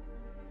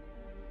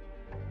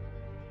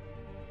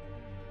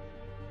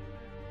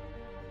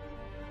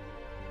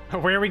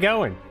 Where are we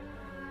going?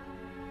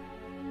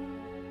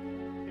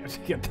 We have to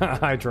get the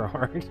Hydra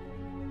Heart.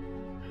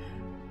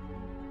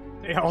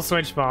 They all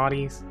switch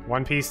bodies,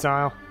 One Piece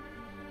style.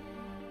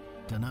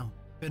 Dunno.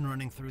 Been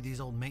running through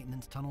these old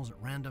maintenance tunnels at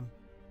random.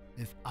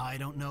 If I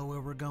don't know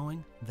where we're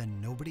going,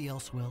 then nobody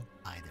else will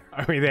either.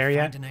 Are we there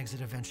yet? Find an exit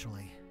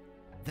eventually.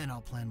 Then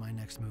I'll plan my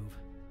next move.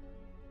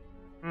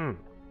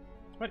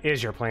 What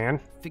is your plan?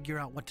 Figure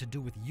out what to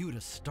do with you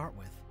to start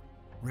with.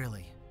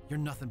 Really, you're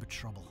nothing but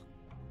trouble.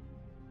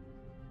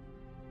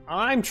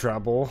 I'm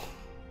trouble.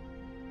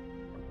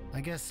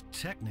 I guess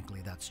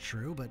technically that's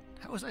true, but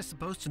how was I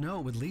supposed to know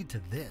it would lead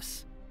to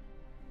this?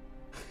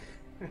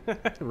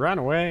 Run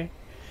away.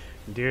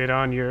 Do it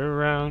on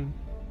your own.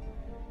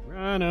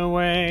 Run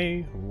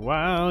away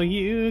while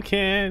you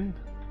can.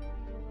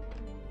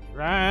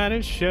 Try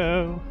to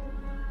show.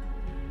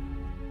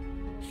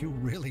 You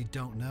really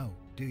don't know,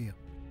 do you?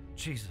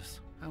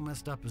 Jesus, how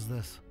messed up is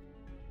this?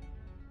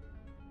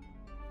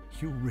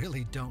 You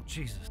really don't,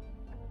 Jesus.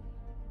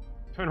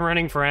 Been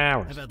running for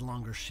hours. I've had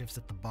longer shifts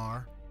at the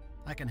bar.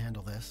 I can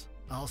handle this.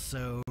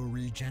 Also,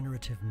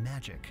 regenerative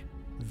magic.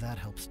 That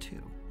helps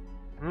too.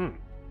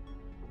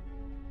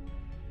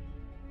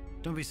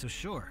 Don't be so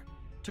sure.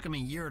 Took him a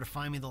year to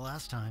find me the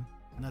last time,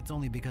 and that's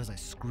only because I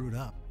screwed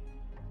up.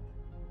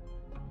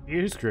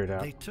 You screwed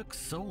up. They took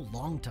so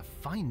long to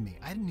find me,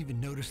 I didn't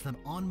even notice them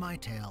on my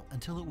tail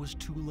until it was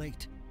too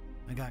late.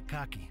 I got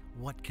cocky.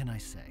 What can I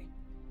say?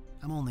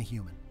 I'm only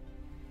human.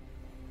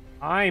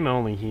 I'm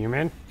only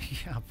human.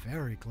 Yeah,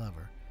 very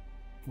clever.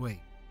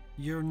 Wait,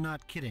 you're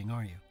not kidding,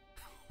 are you?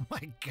 Oh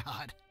my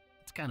god,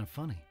 it's kind of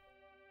funny.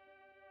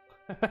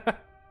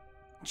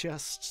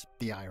 Just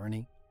the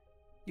irony.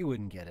 You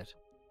wouldn't get it.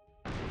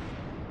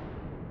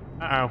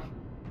 Uh-oh.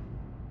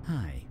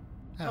 Hi.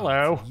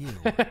 Hello. Oh, you.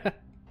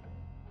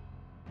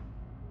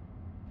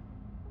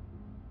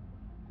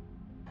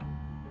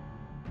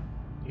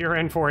 You're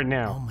in for it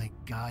now. Oh my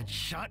god,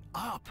 shut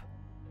up!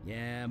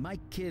 Yeah, my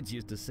kids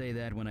used to say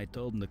that when I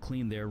told them to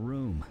clean their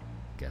room.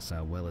 Guess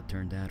how well it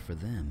turned out for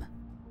them.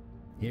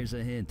 Here's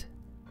a hint.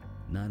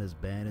 Not as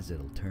bad as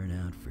it'll turn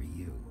out for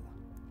you.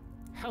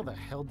 How the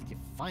hell did you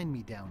find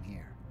me down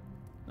here?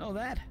 Oh,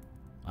 that?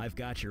 I've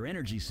got your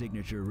energy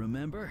signature,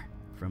 remember?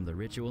 From the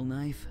ritual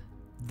knife?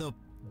 The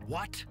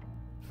what?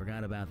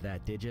 Forgot about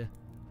that, did you?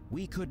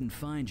 We couldn't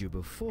find you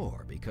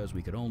before because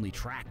we could only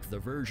track the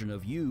version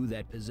of you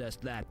that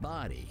possessed that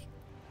body.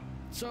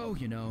 So,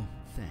 you know,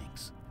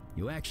 thanks.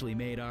 You actually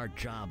made our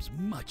jobs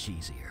much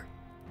easier.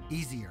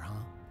 Easier,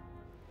 huh?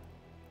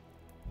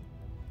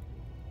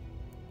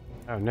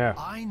 Oh no.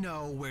 I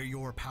know where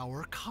your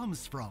power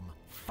comes from,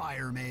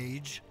 Fire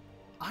Mage.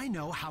 I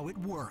know how it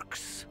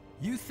works.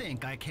 You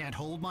think I can't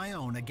hold my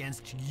own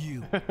against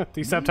you?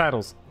 These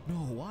subtitles.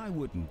 No, I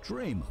wouldn't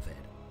dream of it.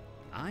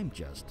 I'm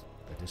just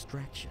a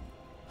distraction.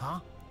 Huh?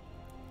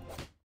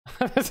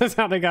 This is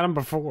how they got him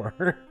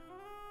before.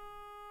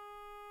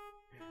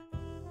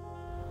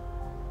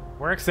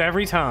 Works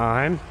every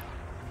time.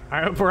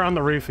 I hope we're on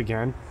the roof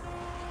again.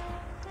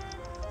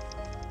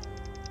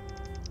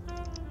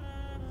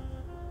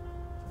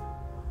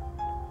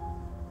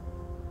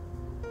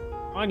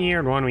 1 year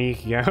and 1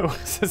 week ago.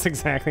 This is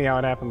exactly how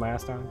it happened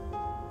last time.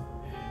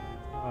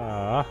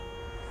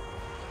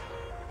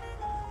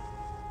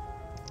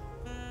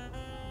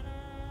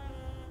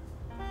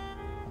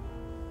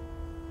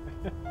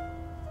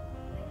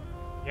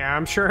 Yeah,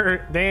 I'm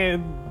sure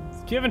they,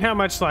 given how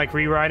much like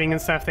rewriting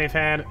and stuff they've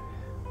had,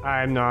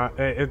 I'm not.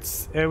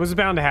 It was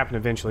bound to happen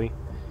eventually.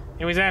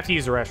 Anyways, I have to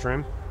use the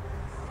restroom,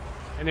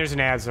 and there's an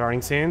ad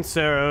starting soon,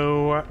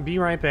 so be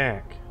right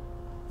back.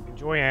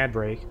 Enjoy ad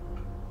break.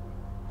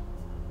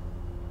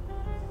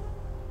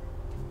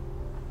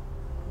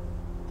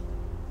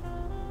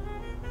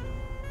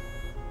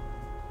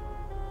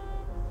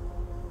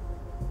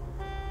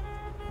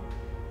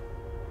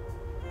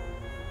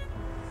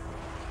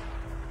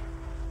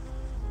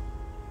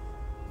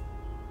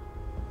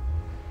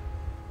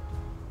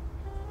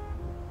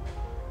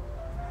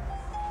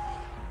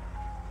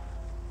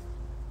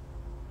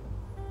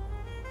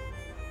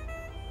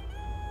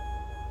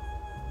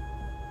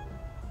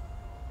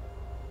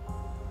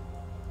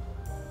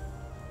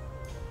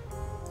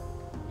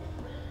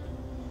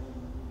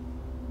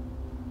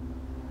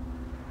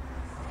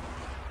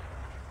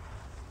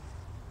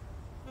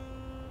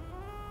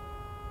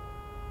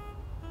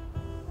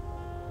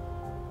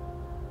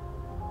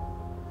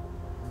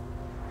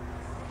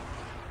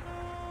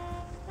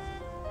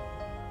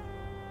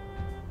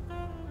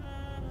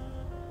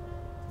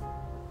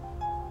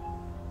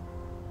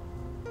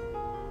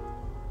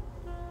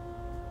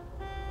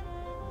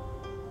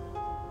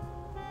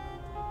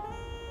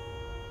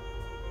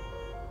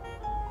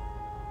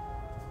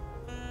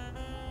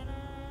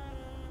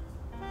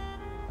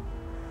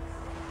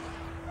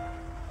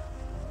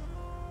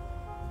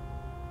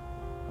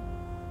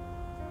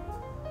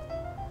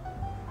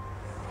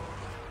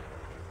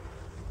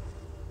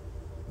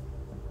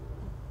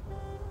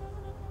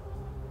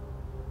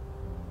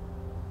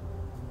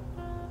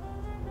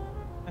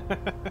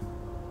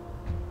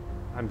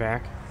 I'm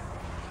back.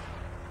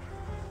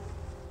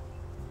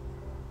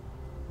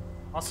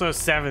 Also,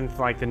 7th,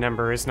 like the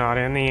number, is not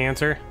in the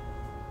answer.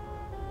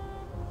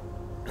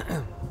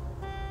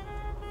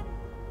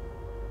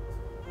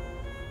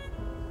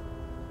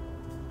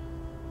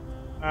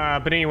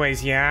 But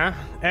anyways, yeah.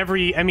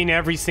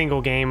 Every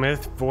single game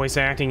with voice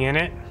acting in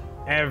it,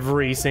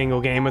 every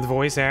single game with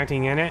voice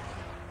acting in it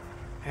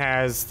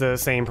has the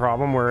same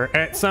problem where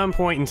at some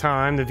point in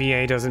time the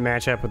VA doesn't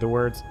match up with the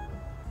words.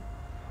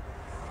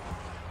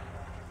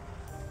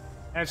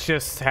 That's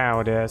just how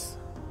it is.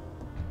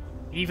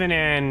 Even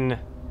in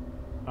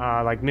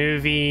like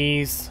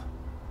movies,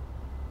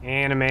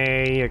 anime,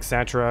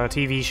 etc.,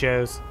 TV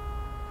shows,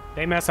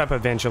 they mess up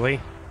eventually.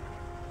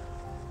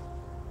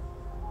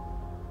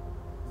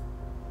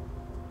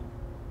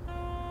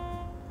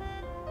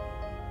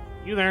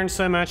 You learned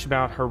so much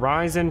about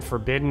Horizon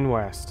Forbidden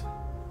West.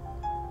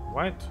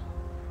 What?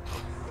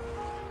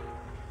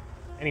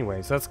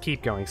 Anyways, let's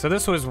keep going. So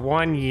this was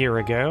 1 year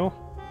ago.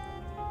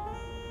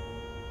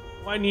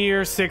 1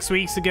 year, 6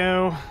 weeks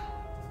ago.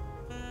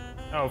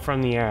 Oh,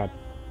 from the ad.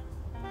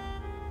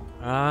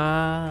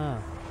 Ah.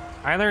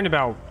 I learned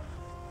about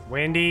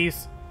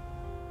Wendy's.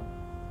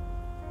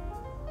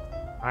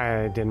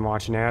 I didn't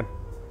watch an ad.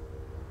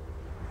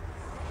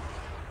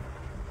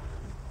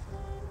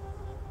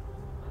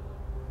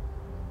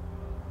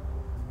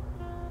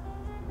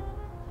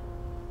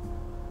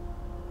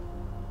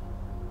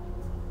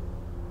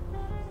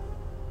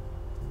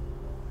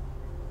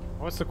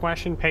 What's the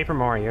question? Paper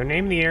Mario.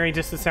 Name the area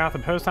just south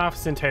of Post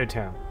Office in Toad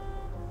Town.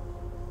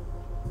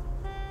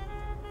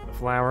 The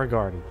Flower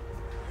Garden.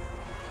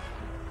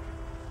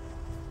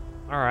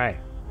 Alright.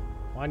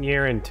 1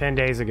 year and 10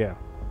 days ago.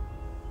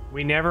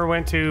 We never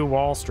went to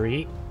Wall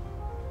Street.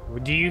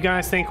 Do you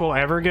guys think we'll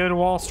ever go to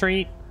Wall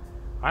Street?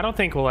 I don't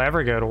think we'll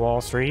ever go to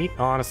Wall Street,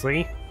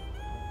 honestly.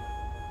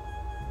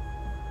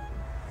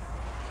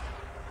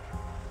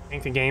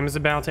 Think the game is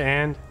about to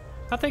end?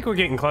 I think we're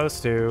getting close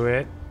to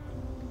it.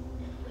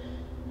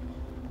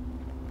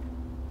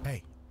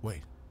 Hey,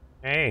 wait.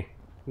 Hey,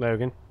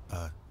 Logan.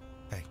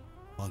 Hey,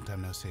 long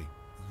time no see.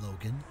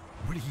 Logan,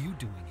 what are you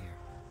doing here?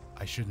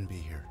 I shouldn't be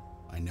here.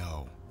 I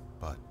know,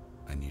 but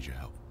I need your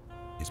help.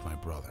 He's my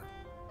brother.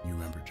 You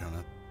remember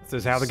Jonah? This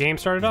is how the game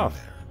started off.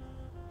 There.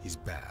 He's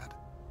bad.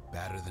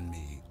 Badder than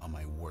me on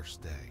my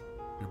worst day.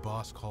 Your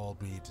boss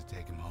called me to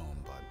take him home,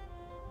 but...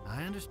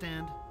 I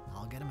understand.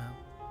 I'll get him out.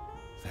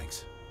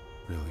 Thanks.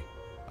 Really.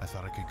 I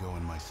thought I could go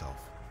in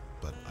myself,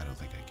 but I don't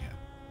think I can.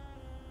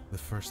 The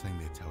first thing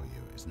they tell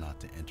you is not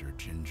to enter a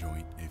gin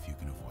joint if you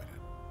can avoid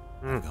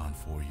it. I've gone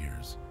 4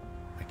 years.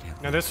 I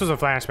can't... No, this was a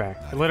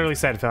flashback. It literally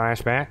said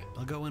flashback.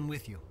 I'll go in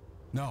with you.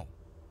 No.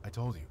 I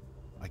told you.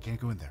 I can't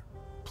go in there.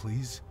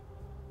 Please?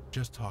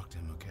 Just talk to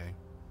him, okay?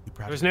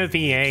 There's no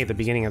VA at the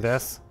beginning of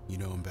this. You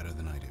know him better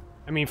than I do.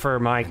 I mean, for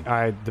Mike,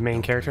 the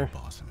main character.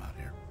 Boss him out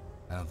here.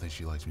 I don't think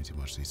she likes me too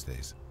much these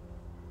days.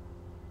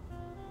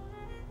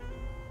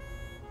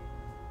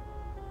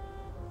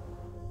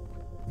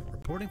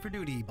 Reporting for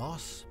duty,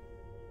 boss.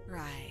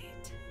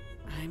 Right.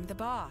 I'm the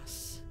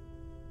boss.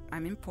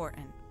 I'm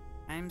important.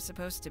 I'm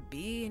supposed to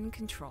be in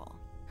control.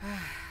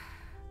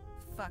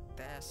 Fuck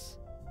this.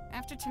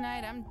 After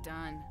tonight, I'm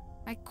done.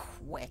 I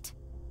quit.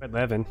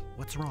 11.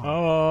 What's wrong?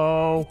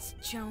 Oh. It's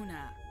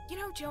Jonah. You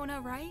know Jonah,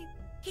 right?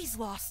 He's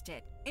lost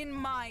it. In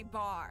my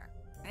bar.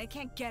 And I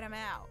can't get him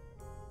out.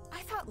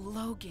 I thought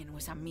Logan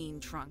was a mean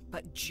drunk,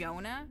 but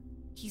Jonah?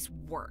 He's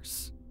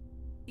worse.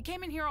 He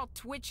came in here all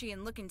twitchy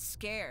and looking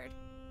scared.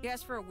 He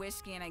asked for a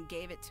whiskey and I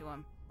gave it to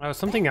him. Oh,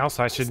 something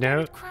else I should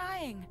note.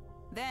 Crying.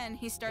 Then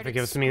he started If it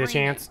gives me the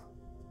chance.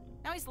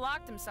 Now he's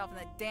locked himself in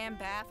that damn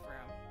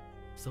bathroom.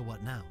 So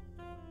what now?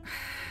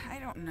 I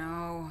don't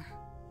know.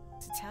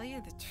 To tell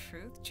you the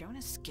truth,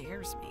 Jonah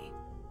scares me.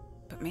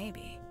 But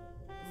maybe.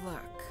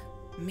 Look,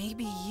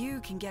 maybe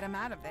you can get him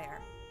out of there.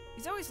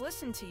 He's always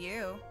listened to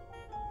you.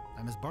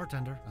 I'm his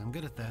bartender. I'm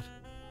good at that.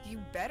 You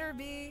better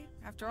be,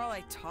 after all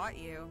I taught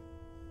you.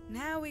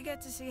 Now we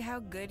get to see how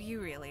good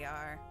you really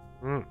are.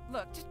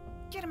 Look, just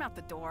get him out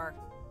the door.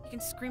 You can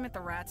scream at the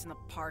rats in the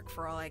park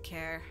for all I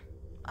care.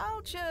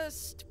 I'll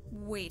just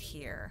wait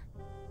here.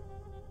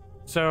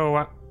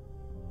 So,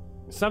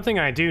 something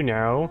I do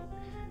know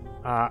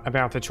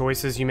about the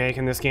choices you make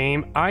in this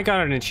game, I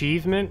got an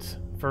achievement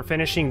for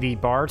finishing the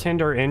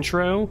bartender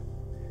intro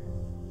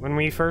when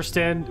we first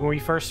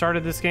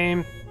started this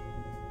game.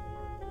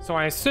 So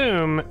I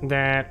assume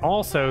that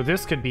also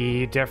this could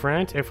be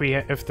different if the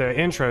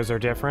intros are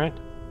different.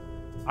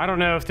 I don't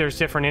know if there's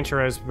different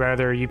intros,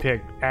 whether you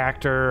pick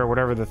actor or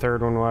whatever the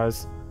third one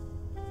was.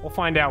 We'll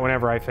find out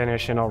whenever I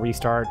finish and I'll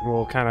restart.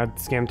 We'll kind of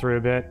skim through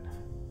a bit.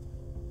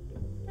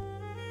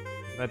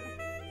 But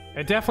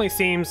it definitely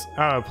seems...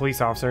 Oh, police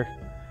officer.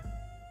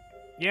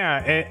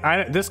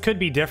 Yeah, this could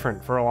be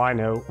different for all I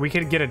know. We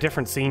could get a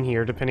different scene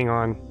here depending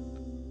on...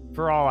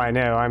 For all I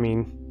know, I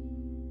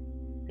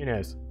mean... Who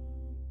knows?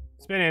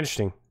 It's been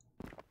interesting.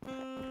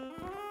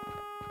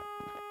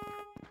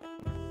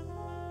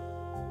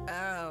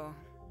 Oh,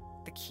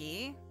 the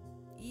key?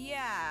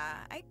 Yeah,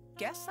 I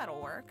guess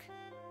that'll work.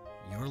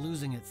 You're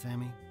losing it,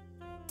 Sammy.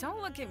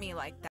 Don't look at me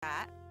like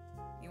that.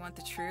 You want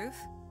the truth?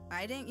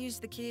 I didn't use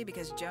the key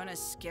because Jonah's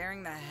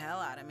scaring the hell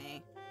out of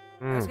me.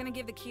 I was gonna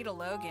give the key to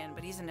Logan,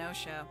 but he's a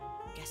no-show.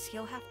 Guess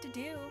he'll have to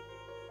do.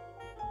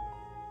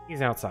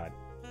 He's outside.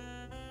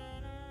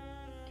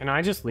 Can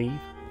I just leave?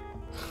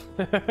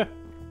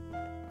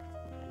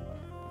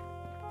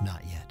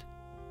 Not yet.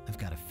 I've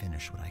got to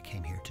finish what I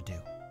came here to do.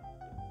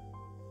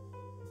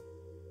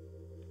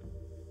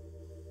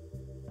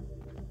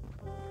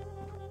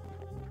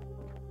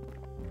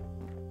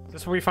 Is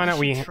this where we find out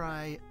we...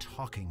 try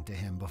talking to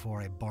him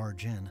before I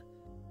barge in.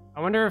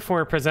 I wonder if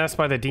we're possessed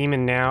by the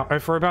demon now, or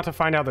if we're about to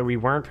find out that we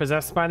weren't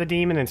possessed by the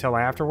demon until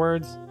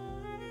afterwards.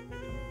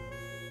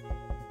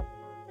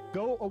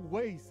 Go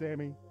away,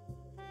 Sammy.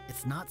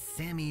 It's not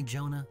Sammy,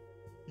 Jonah.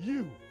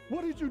 You!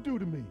 What did you do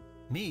to me?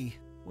 Me?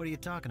 What are you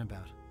talking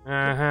about?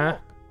 Uh-huh.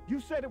 You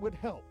said it would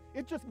help.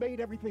 It just made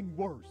everything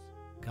worse.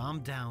 Calm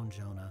down,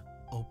 Jonah.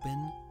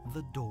 Open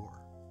the door.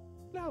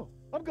 No,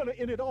 I'm gonna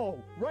end it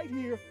all. Right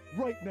here,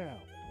 right now.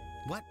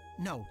 What?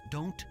 No,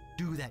 don't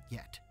do that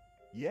yet.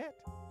 Yet?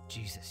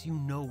 Jesus, you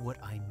know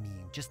what I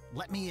mean. Just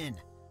let me in.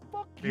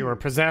 Fuck you. We were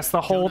possessed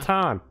the whole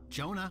time.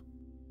 Jonah?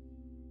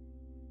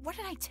 What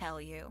did I tell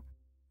you?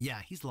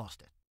 Yeah, he's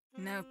lost it.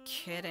 No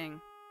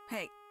kidding.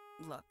 Hey,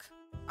 look.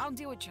 I'll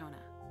deal with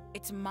Jonah.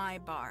 It's my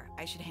bar.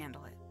 I should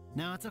handle it.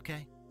 No, it's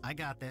okay. I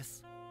got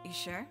this. You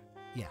sure?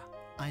 Yeah,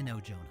 I know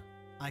Jonah.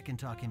 I can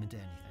talk him into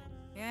anything.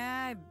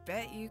 Yeah, I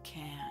bet you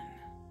can.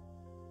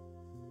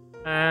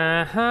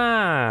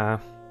 Uh-huh.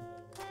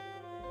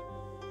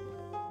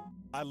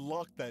 I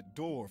locked that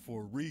door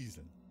for a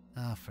reason.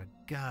 Ah, for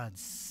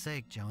God's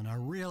sake, Jonah,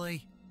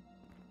 really?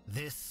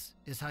 This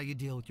is how you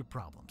deal with your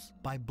problems,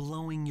 by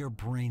blowing your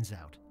brains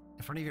out.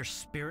 In front of your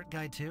spirit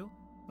guide, too?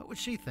 What would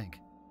she think?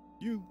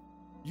 You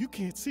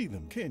can't see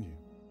them, can you?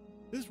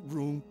 This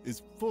room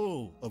is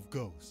full of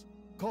ghosts,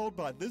 called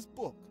by this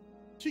book.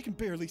 She can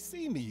barely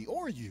see me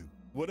or you.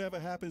 Whatever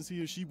happens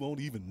here, she won't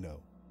even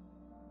know.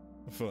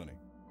 Funny.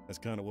 That's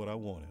kind of what I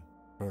wanted.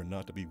 Her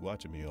not to be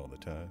watching me all the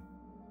time.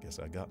 Guess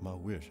I got my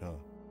wish, huh?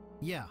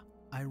 Yeah,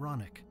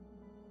 ironic.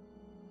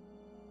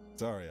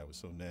 Sorry I was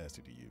so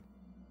nasty to you.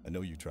 I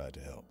know you tried to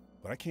help,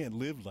 but I can't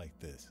live like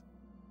this.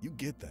 You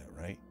get that,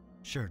 right?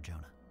 Sure,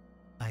 Jonah.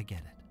 I get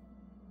it.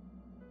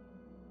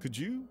 Could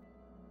you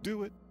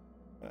do it?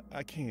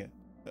 I can't.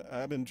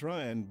 I've been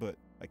trying, but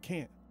I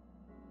can't.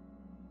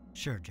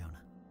 Sure,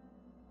 Jonah.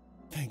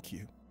 Thank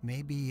you.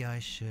 Maybe I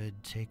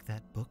should take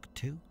that book,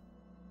 too?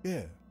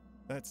 Yeah,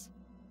 that's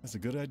a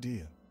good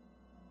idea.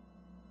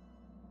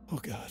 Oh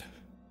God,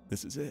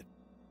 this is it.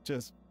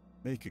 Just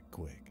make it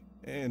quick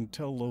and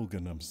tell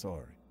Logan I'm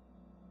sorry.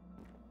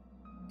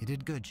 You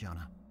did good,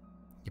 Jonah.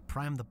 You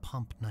primed the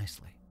pump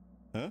nicely.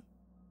 Huh?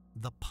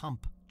 The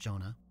pump,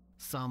 Jonah.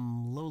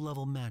 Some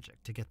low-level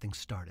magic to get things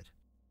started.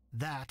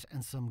 That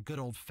and some good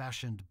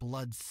old-fashioned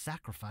blood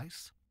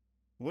sacrifice.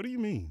 What do you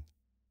mean?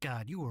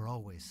 God, you were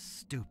always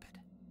stupid.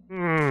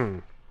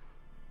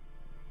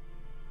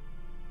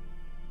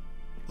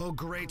 O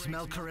great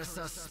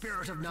Melcarissa,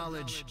 spirit of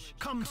knowledge,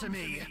 come to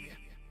me.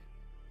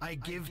 I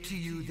give to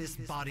you this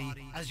body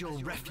as your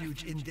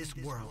refuge in this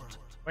world.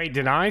 Wait,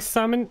 did I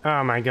summon?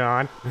 Oh my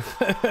god.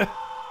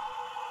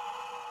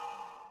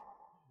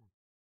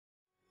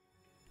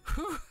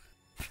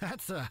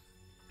 That's a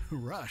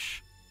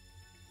rush.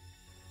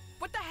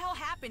 What the hell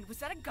happened? Was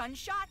that a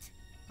gunshot?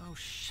 Oh,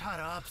 shut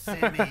up,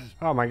 Sammy.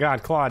 Oh my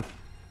god, Claude.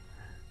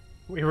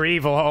 We were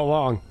evil all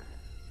along.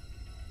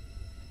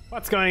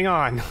 What's going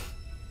on?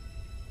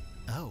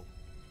 Oh,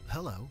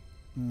 hello.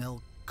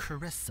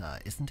 Melcarissa,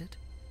 isn't it?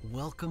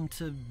 Welcome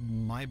to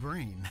my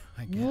brain,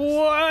 I guess.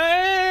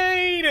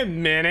 Wait a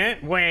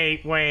minute.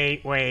 Wait.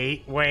 Wait.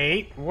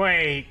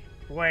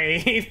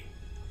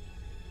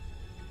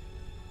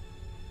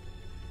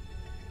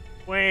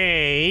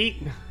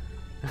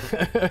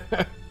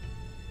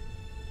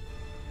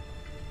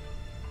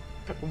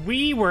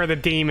 We were the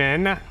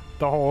demon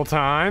the whole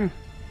time.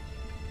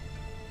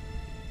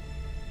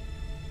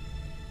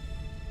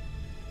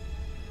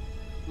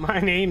 My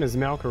name is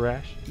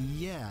Melkaresh.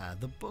 Yeah,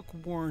 the book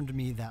warned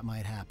me that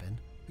might happen.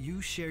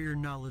 You share your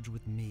knowledge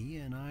with me,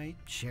 and I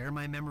share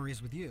my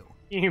memories with you.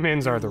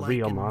 Humans are the You're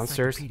real like an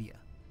monsters. encyclopedia.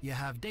 You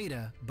have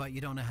data, but you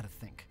don't know how to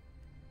think.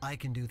 I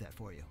can do that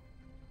for you.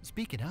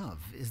 Speaking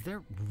of, is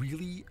there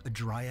really a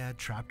dryad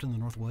trapped in the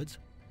North Woods?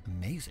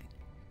 Amazing.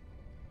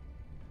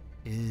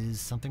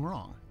 Is something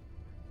wrong?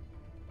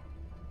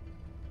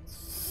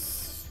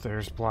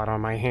 There's blood on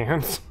my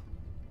hands.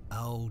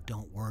 Oh,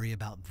 don't worry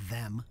about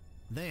them.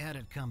 They had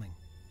it coming.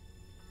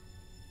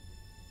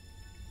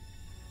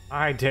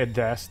 I did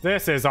this.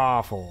 This is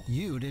awful.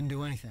 You didn't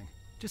do anything.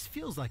 Just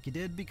feels like you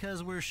did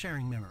because we're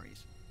sharing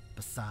memories.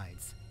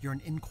 Besides, you're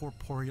an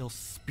incorporeal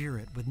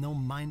spirit with no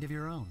mind of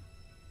your own.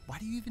 Why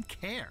do you even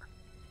care?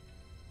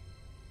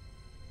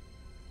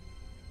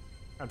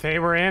 They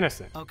were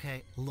innocent.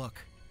 Okay, look.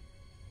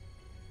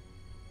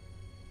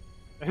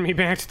 Send me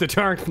back to the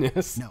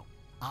darkness. No,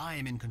 I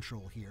am in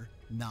control here,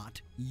 not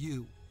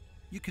you.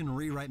 You can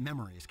rewrite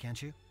memories,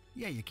 can't you?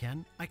 Yeah, you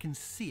can. I can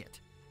see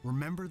it.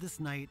 Remember this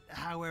night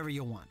however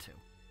you want to.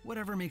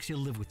 Whatever makes you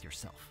live with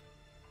yourself.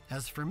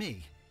 As for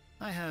me,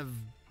 I have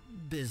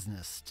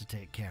business to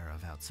take care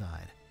of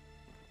outside.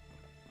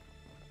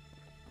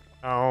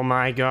 Oh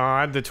my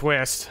god, the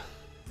twist.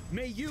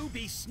 May you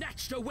be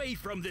snatched away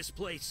from this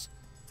place.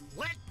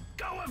 Let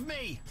go of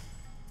me!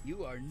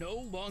 You are no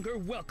longer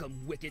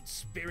welcome, wicked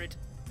spirit.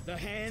 The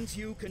hands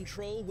you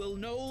control will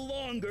no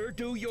longer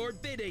do your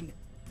bidding.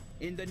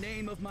 In the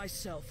name of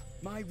myself,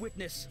 my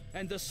witness,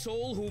 and the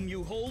soul whom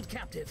you hold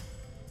captive,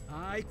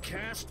 I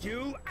cast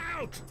you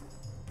out!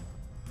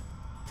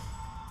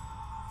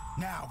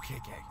 Now,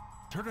 KK.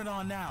 Turn it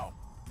on now.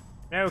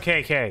 No,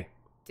 KK.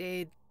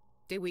 Did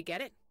we get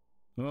it?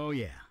 Oh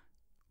yeah,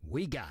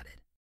 we got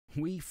it.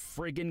 We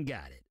friggin'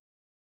 got it.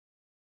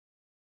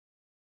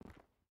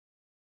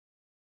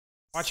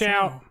 Watch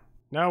out.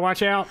 No,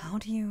 watch out. How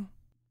do you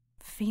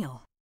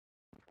feel?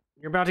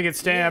 You're about to get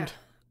stabbed.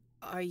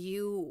 Yeah. Are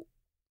you?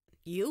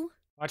 You?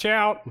 Watch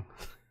out.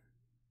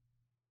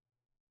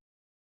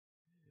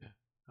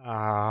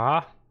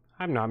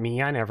 I'm not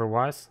me. I never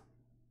was.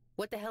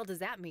 What the hell does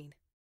that mean?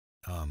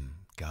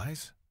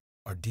 Guys?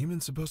 Are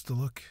demons supposed to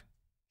look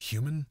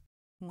human?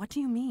 What do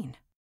you mean?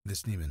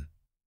 This demon,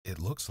 it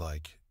looks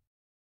like...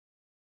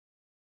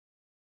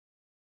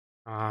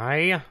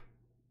 Well,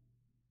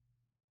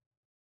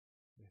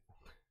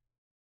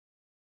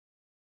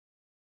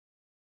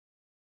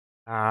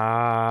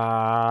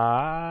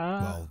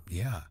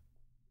 yeah.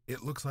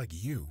 It looks like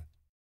you.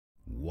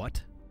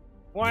 What?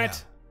 What? Yeah,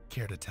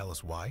 Care to tell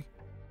us why?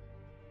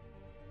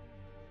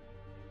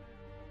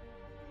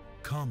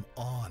 Come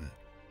on.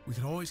 We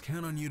could always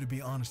count on you to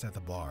be honest at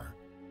the bar.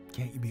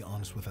 Can't you be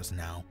honest with us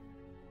now?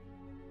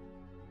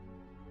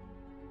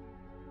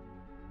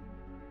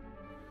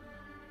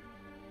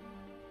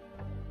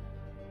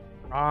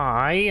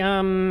 I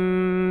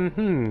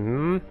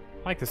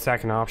like the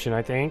second option,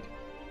 I think.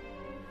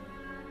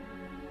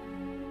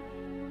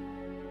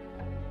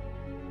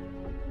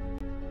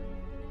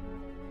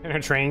 And a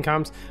train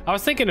comes. I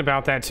was thinking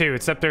about that too,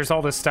 except there's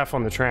all this stuff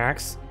on the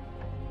tracks.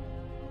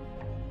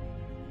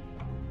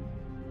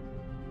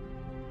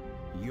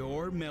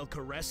 You're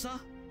Melcaressa?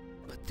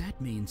 But that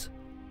means...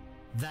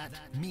 That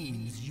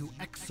means you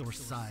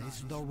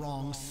exorcised the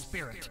wrong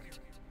spirit.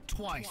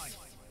 Twice.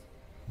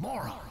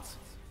 Morons.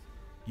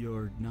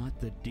 You're not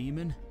the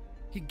demon?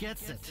 He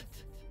gets it.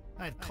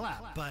 I'd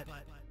clap, but,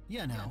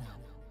 you know.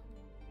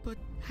 But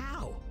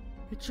how?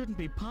 It shouldn't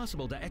be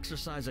possible to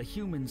exorcise a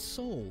human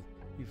soul.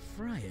 You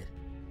fry it.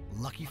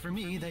 Lucky for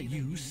me that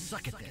you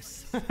suck at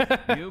this.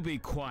 You be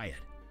quiet.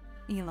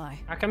 Eli,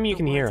 how come you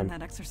can the hear words him? In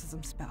that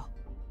exorcism spell,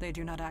 they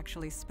do not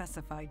actually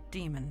specify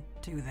demon,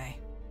 do they?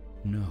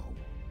 No,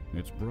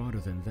 it's broader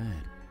than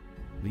that.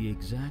 The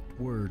exact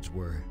words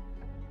were...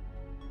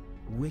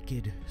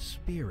 wicked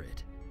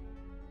spirit.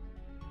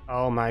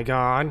 Oh my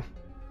god.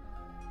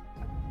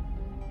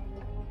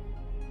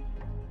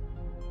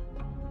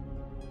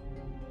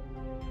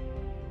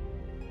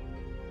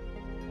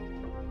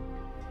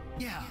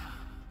 Yeah,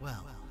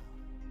 well,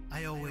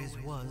 I always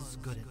was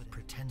good at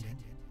pretending.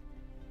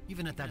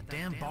 Even at that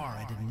damn bar,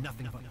 I did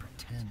nothing but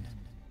pretend.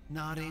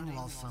 Nodding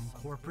while some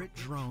corporate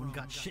drone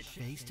got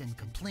shit-faced and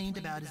complained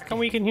about his... How come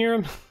we can hear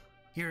him?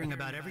 Hearing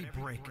about every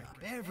breakup,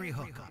 every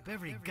hookup,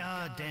 every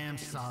goddamn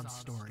sob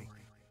story.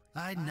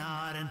 I'd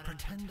nod and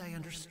pretend I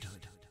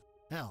understood.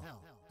 Hell,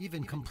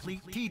 even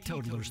complete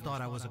teetotalers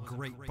thought I was a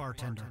great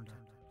bartender.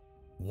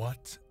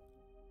 What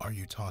are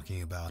you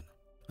talking about?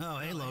 Oh,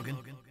 hey, Logan.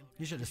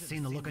 You should have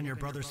seen the look on your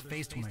brother's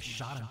face when I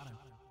shot him.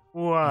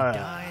 What? He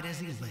died as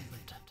he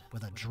lived,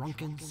 with a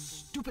drunken,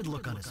 stupid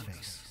look on his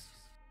face.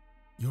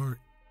 You're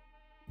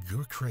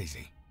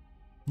crazy.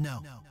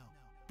 No.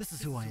 This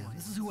is who I am.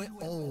 This is who I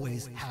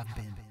always have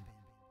been.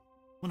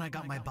 When I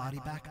got my body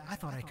back, I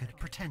thought I could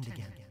pretend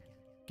again.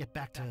 Get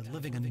back to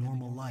living a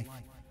normal life.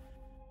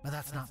 But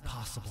that's not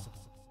possible,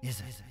 is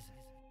it?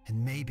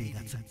 And maybe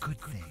that's a good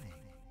thing.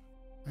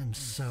 I'm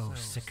so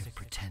sick of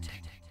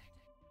pretending.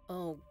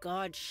 Oh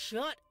god,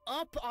 shut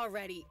up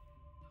already!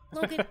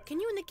 Logan, can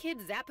you and the kid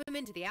zap him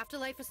into the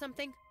afterlife or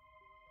something?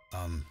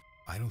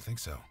 I don't think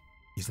so.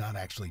 He's not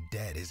actually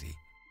dead, is he?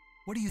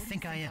 What do you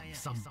think I am,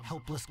 some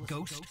helpless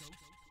ghost?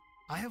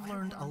 I have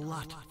learned a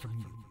lot from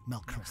you,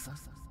 Melcaressa.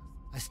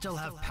 I still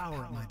have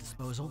power at my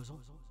disposal,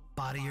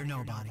 body or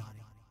no body.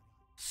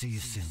 See you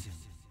soon. See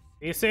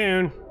you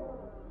soon.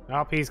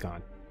 Oh, he's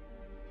gone.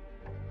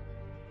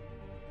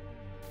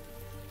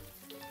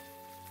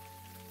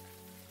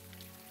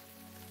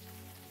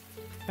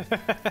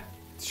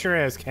 Sure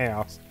is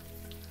chaos.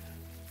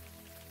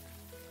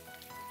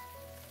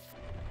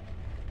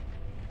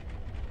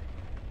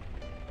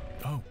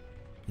 Oh,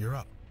 you're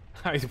up.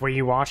 Were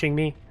you watching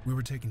me? We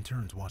were taking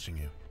turns watching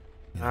you.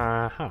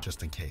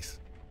 Just in case.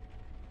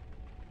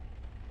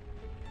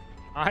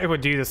 I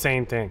would do the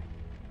same thing.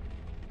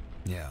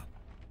 Yeah,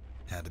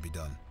 had to be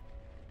done.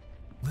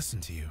 Listen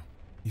to you.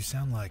 You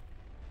sound like,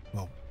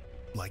 well,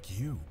 like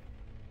you.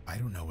 I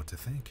don't know what to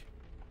think.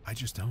 I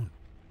just don't.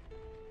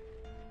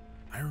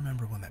 I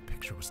remember when that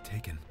picture was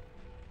taken.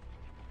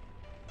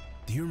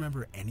 Do you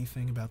remember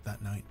anything about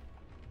that night?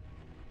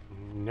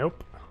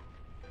 Nope.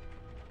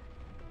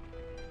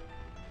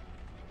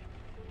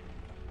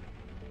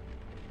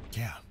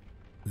 Yeah,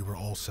 we were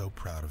all so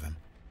proud of him.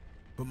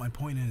 But my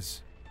point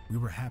is, we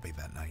were happy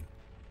that night.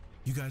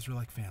 You guys were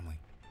like family.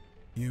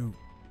 You,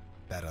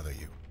 that other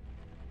you,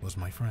 was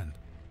my friend.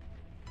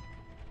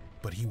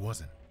 But he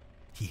wasn't.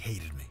 He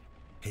hated me.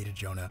 Hated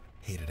Jonah,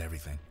 hated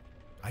everything.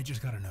 I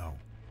just gotta know,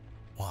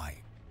 why?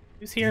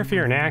 Who's here if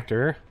you're an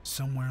actor?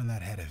 Somewhere in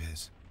that head of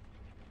his.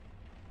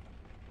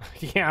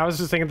 Yeah, I was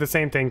just thinking the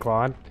same thing,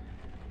 Claude.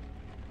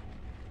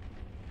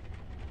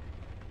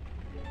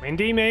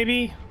 Wendy,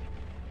 maybe?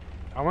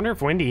 I wonder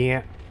if Wendy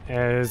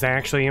is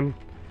actually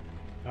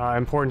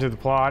important to the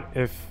plot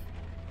if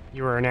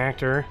you were an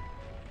actor.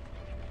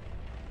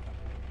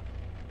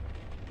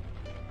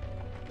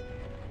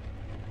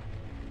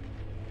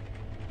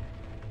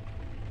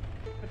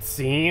 Let's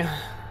see.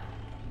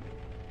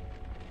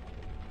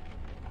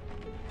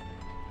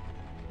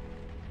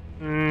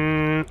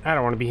 I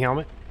don't want to be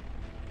Helmet.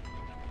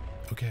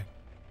 Okay,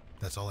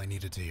 that's all I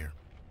needed to hear.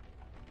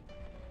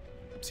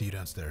 See you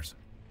downstairs.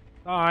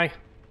 Bye.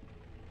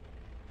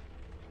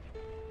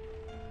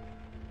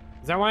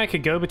 Is that why I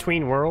could go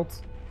between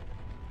worlds?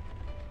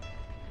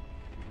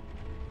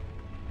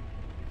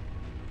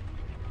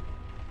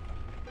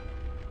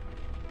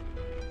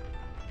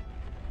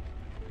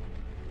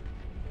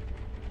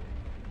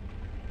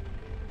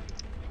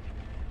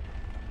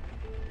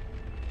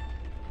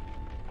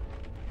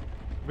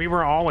 We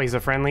were always a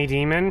friendly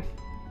demon.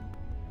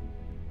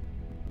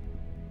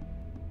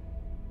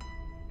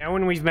 Now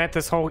when we've met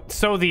this whole...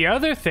 So the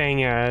other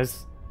thing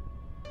is...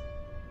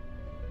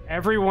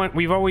 Everyone...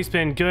 We've always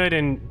been good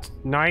and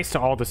nice to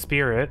all the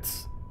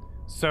spirits.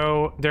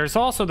 So there's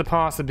also the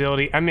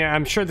possibility... I mean,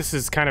 I'm sure this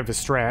is kind of a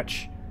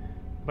stretch.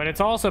 But it's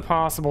also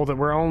possible that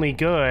we're only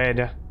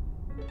good...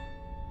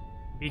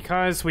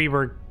 because we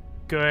were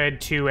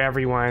good to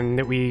everyone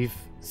that we've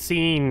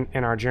seen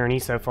in our journey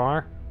so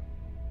far.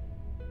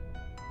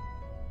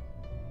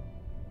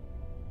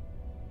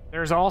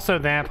 There's also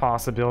that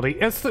possibility.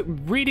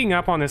 Reading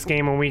up on this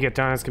game when we get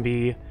done is going to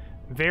be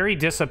very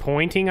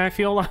disappointing, I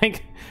feel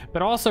like,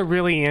 but also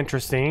really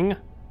interesting.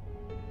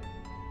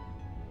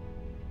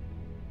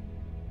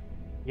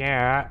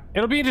 Yeah,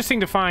 it'll be interesting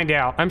to find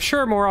out. I'm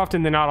sure more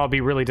often than not I'll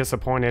be really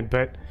disappointed,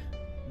 but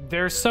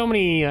there's so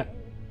many...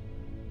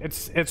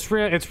 It's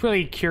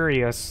really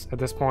curious at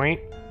this point.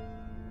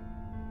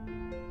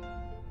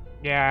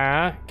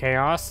 Yeah,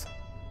 Chaos.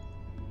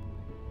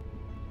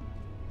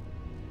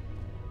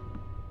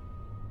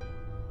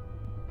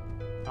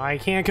 I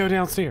can't go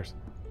downstairs.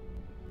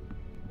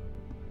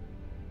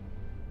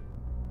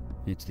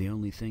 It's the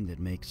only thing that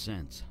makes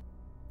sense.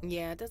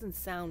 Yeah, it doesn't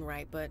sound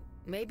right, but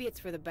maybe it's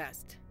for the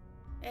best.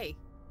 Hey,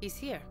 he's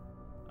here.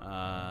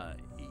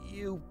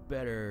 You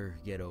better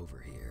get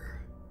over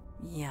here.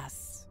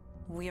 Yes.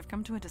 We have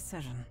come to a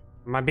decision.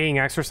 Am I being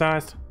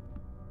exercised?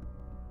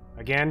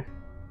 Again?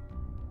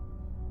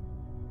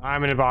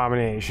 I'm an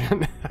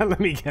abomination.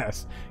 Let me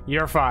guess.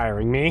 You're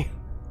firing me?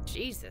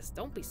 Jesus,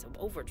 don't be so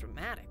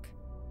overdramatic.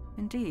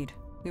 Indeed.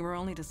 We were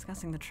only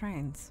discussing the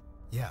trains.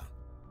 Yeah.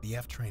 The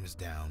F train is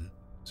down,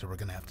 so we're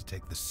gonna have to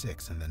take the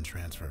 6 and then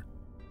transfer.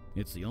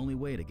 It's the only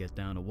way to get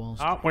down to Wall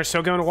Street. Oh, we're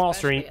still going to Wall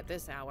Especially Street. at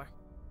this hour.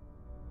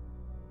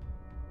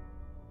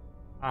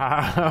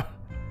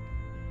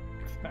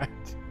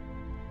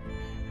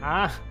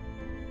 Huh?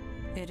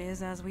 It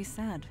is as we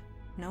said.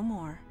 No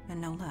more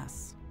and no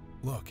less.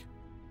 Look,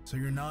 so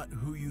you're not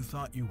who you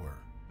thought you were.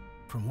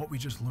 From what we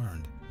just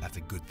learned, that's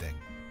a good thing.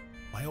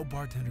 My old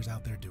bartender's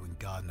out there doing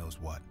God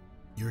knows what.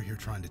 You're here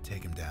trying to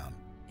take him down.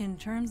 In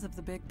terms of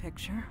the big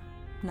picture,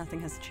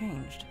 nothing has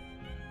changed.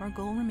 Our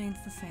goal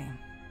remains the same.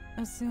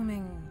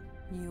 Assuming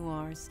you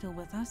are still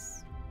with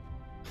us?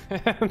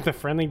 The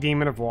friendly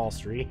demon of Wall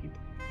Street.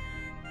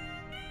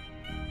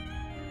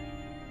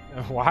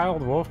 A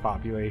wild wolf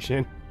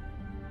population.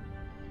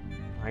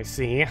 I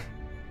see.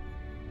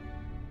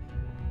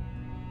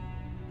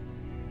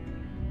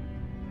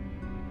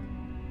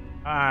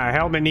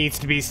 Helmet needs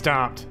to be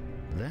stopped.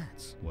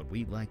 That's what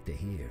we'd like to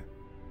hear.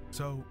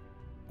 So,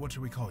 what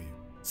should we call you?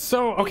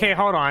 So, okay,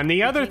 hold on.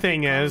 The other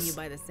thing is... You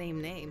by the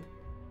same name.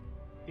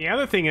 The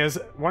other thing is,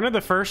 one of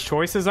the first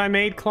choices I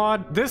made,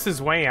 Claude, this is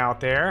way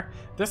out there.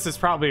 This is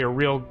probably a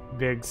real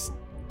big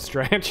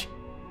stretch.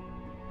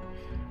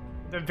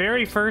 The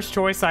very first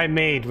choice I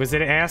made was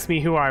it asked me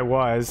who I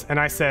was, and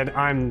I said,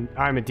 I'm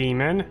a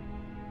demon.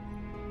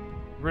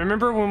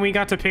 Remember when we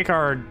got to pick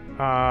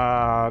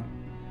our,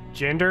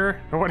 gender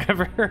or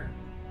whatever?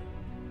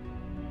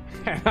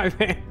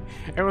 And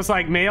it was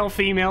like male,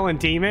 female, and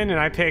demon, and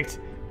I picked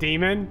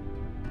demon.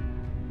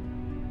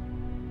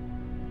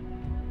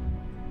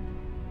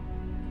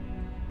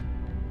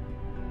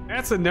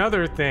 That's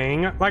another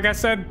thing. Like I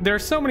said,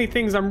 there's so many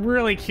things I'm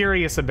really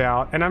curious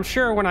about, and I'm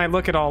sure when I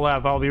look it all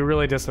up, I'll be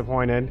really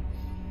disappointed.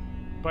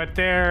 But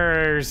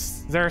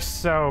there's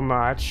so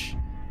much.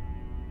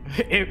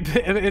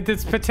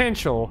 It's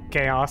potential,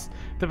 Chaos.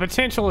 The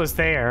potential is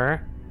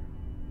there.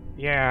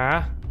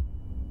 Yeah.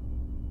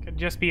 Could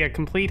just be a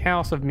complete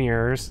house of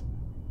mirrors.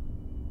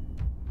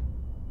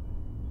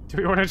 Do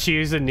we want to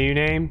choose a new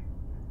name?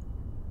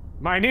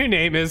 My new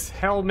name is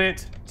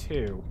Helmet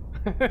 2.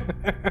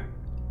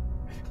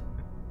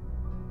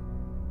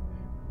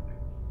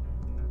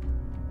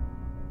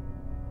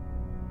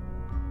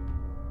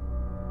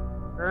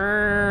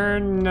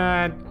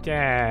 Bernadette.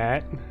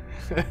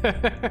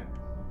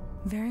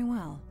 Very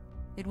well.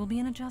 It will be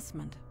an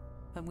adjustment,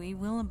 but we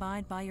will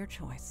abide by your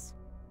choice.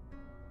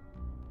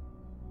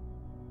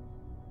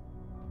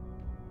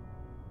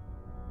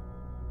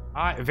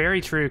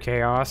 Very true,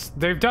 Chaos.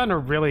 They've done a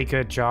really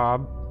good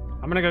job.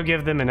 I'm gonna go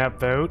give them an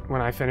upvote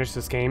when I finish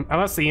this game,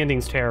 unless the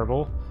ending's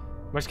terrible.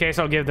 In which case,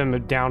 I'll give them a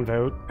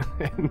downvote,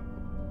 and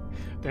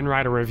then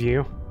write a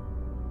review.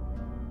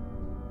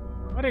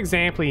 What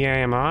exactly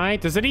am I?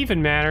 Does it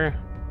even matter?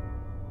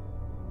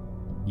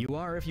 You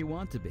are if you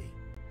want to be.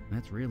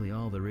 That's really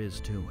all there is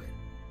to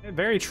it.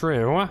 Very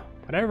true.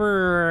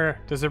 Whatever...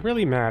 Does it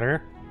really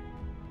matter?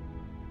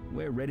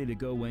 We're ready to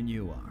go when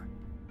you are.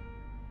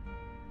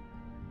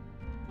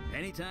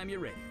 Anytime you're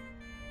ready.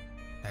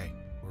 Hey,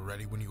 we're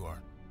ready when you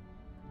are.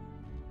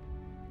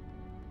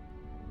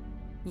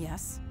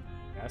 Yes.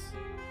 Yes.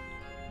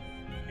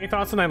 Any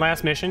thoughts on that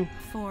last mission?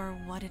 For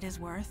what it is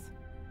worth,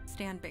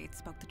 Stan Bates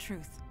spoke the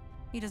truth.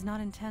 He does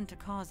not intend to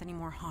cause any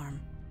more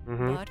harm.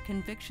 But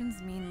convictions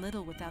mean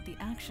little without the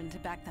action to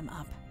back them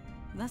up.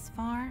 Thus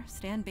far,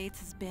 Stan Bates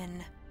has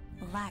been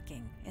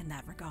lacking in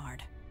that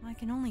regard. I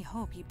can only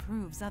hope he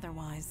proves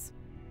otherwise.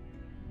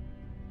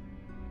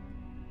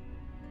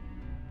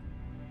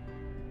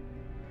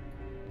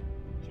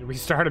 Should we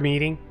start a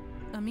meeting?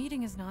 A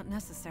meeting is not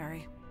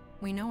necessary.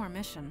 We know our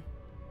mission.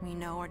 We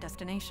know our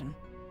destination.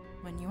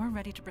 When you are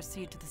ready to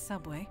proceed to the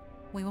subway,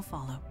 we will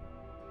follow.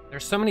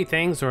 There's so many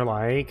things we're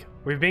like.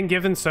 We've been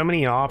given so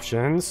many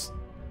options,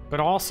 but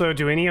also,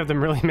 do any of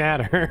them really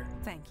matter?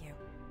 Thank you.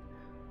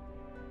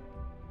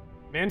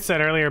 Man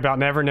said earlier about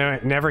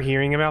never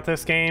hearing about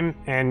this game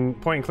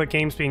and point-and-click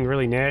games being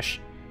really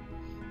niche.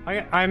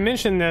 I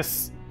mentioned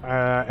this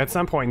at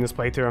some point in this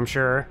playthrough, I'm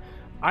sure.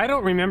 I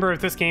don't remember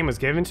if this game was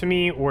given to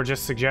me or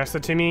just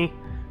suggested to me,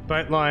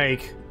 but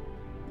like,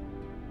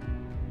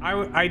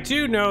 I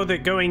do know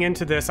that going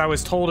into this, I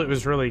was told it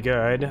was really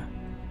good,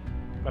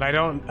 but I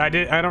don't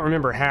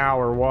remember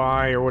how or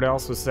why or what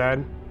else was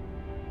said.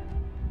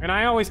 And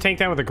I always take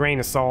that with a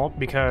grain of salt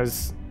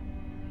because,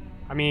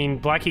 I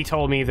mean, Blackie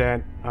told me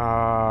that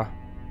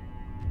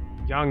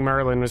Young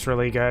Merlin was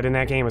really good and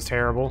that game was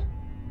terrible.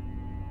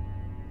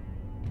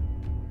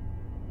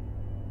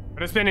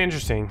 But it's been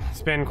interesting.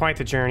 It's been quite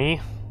the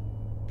journey.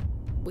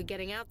 We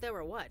getting out there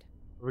or what?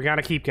 We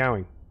gotta keep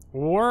going.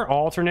 Or,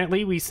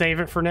 alternately, we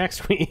save it for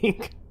next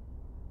week.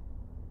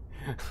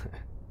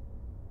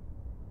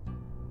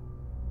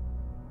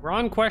 We're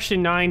on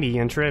question 90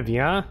 in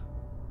trivia.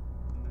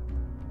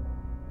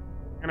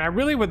 And I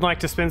really would like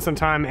to spend some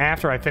time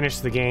after I finish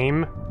the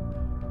game,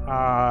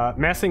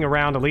 messing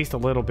around at least a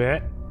little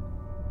bit.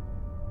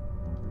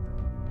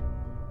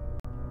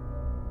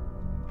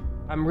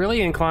 I'm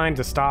really inclined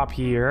to stop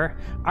here.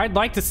 I'd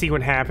like to see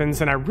what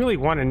happens, and I really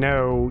want to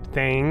know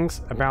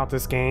things about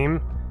this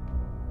game.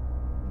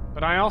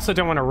 But I also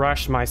don't want to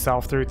rush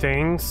myself through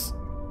things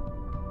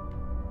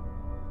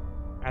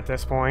at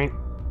this point.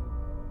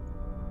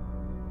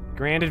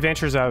 Grand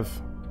Adventures of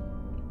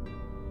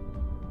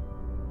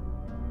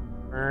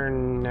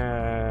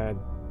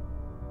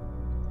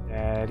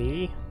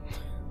Daddy.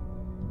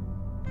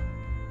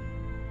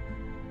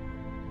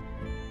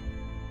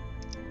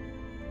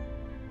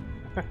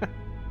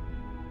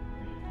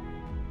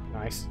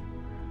 Nice.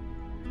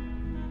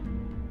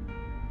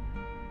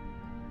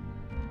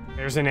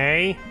 There's an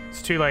A.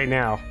 It's too late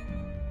now.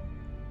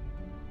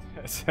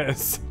 It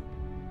says...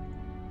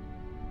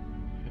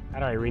 How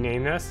do I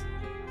rename this?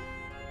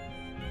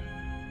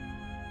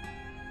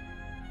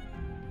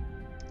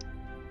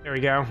 There we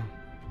go.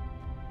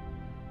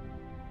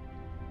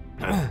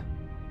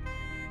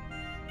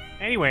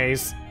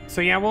 Anyways,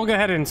 so yeah, we'll go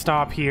ahead and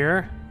stop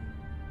here.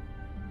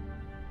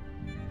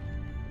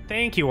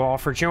 Thank you all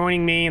for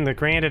joining me in the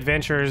Grand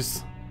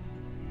Adventures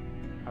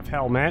of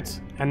Helmet,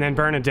 and then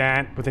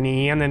Bernadette with an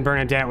E, and then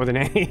Bernadette with an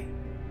A.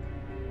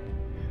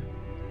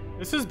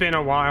 This has been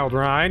a wild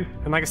ride,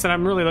 and like I said,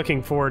 I'm really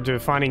looking forward to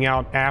finding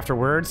out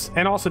afterwards,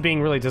 and also being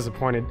really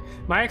disappointed.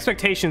 My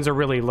expectations are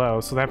really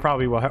low, so that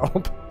probably will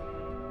help.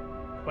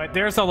 But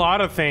there's a lot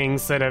of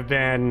things that have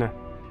been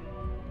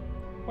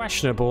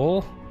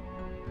questionable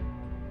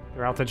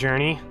throughout the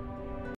journey.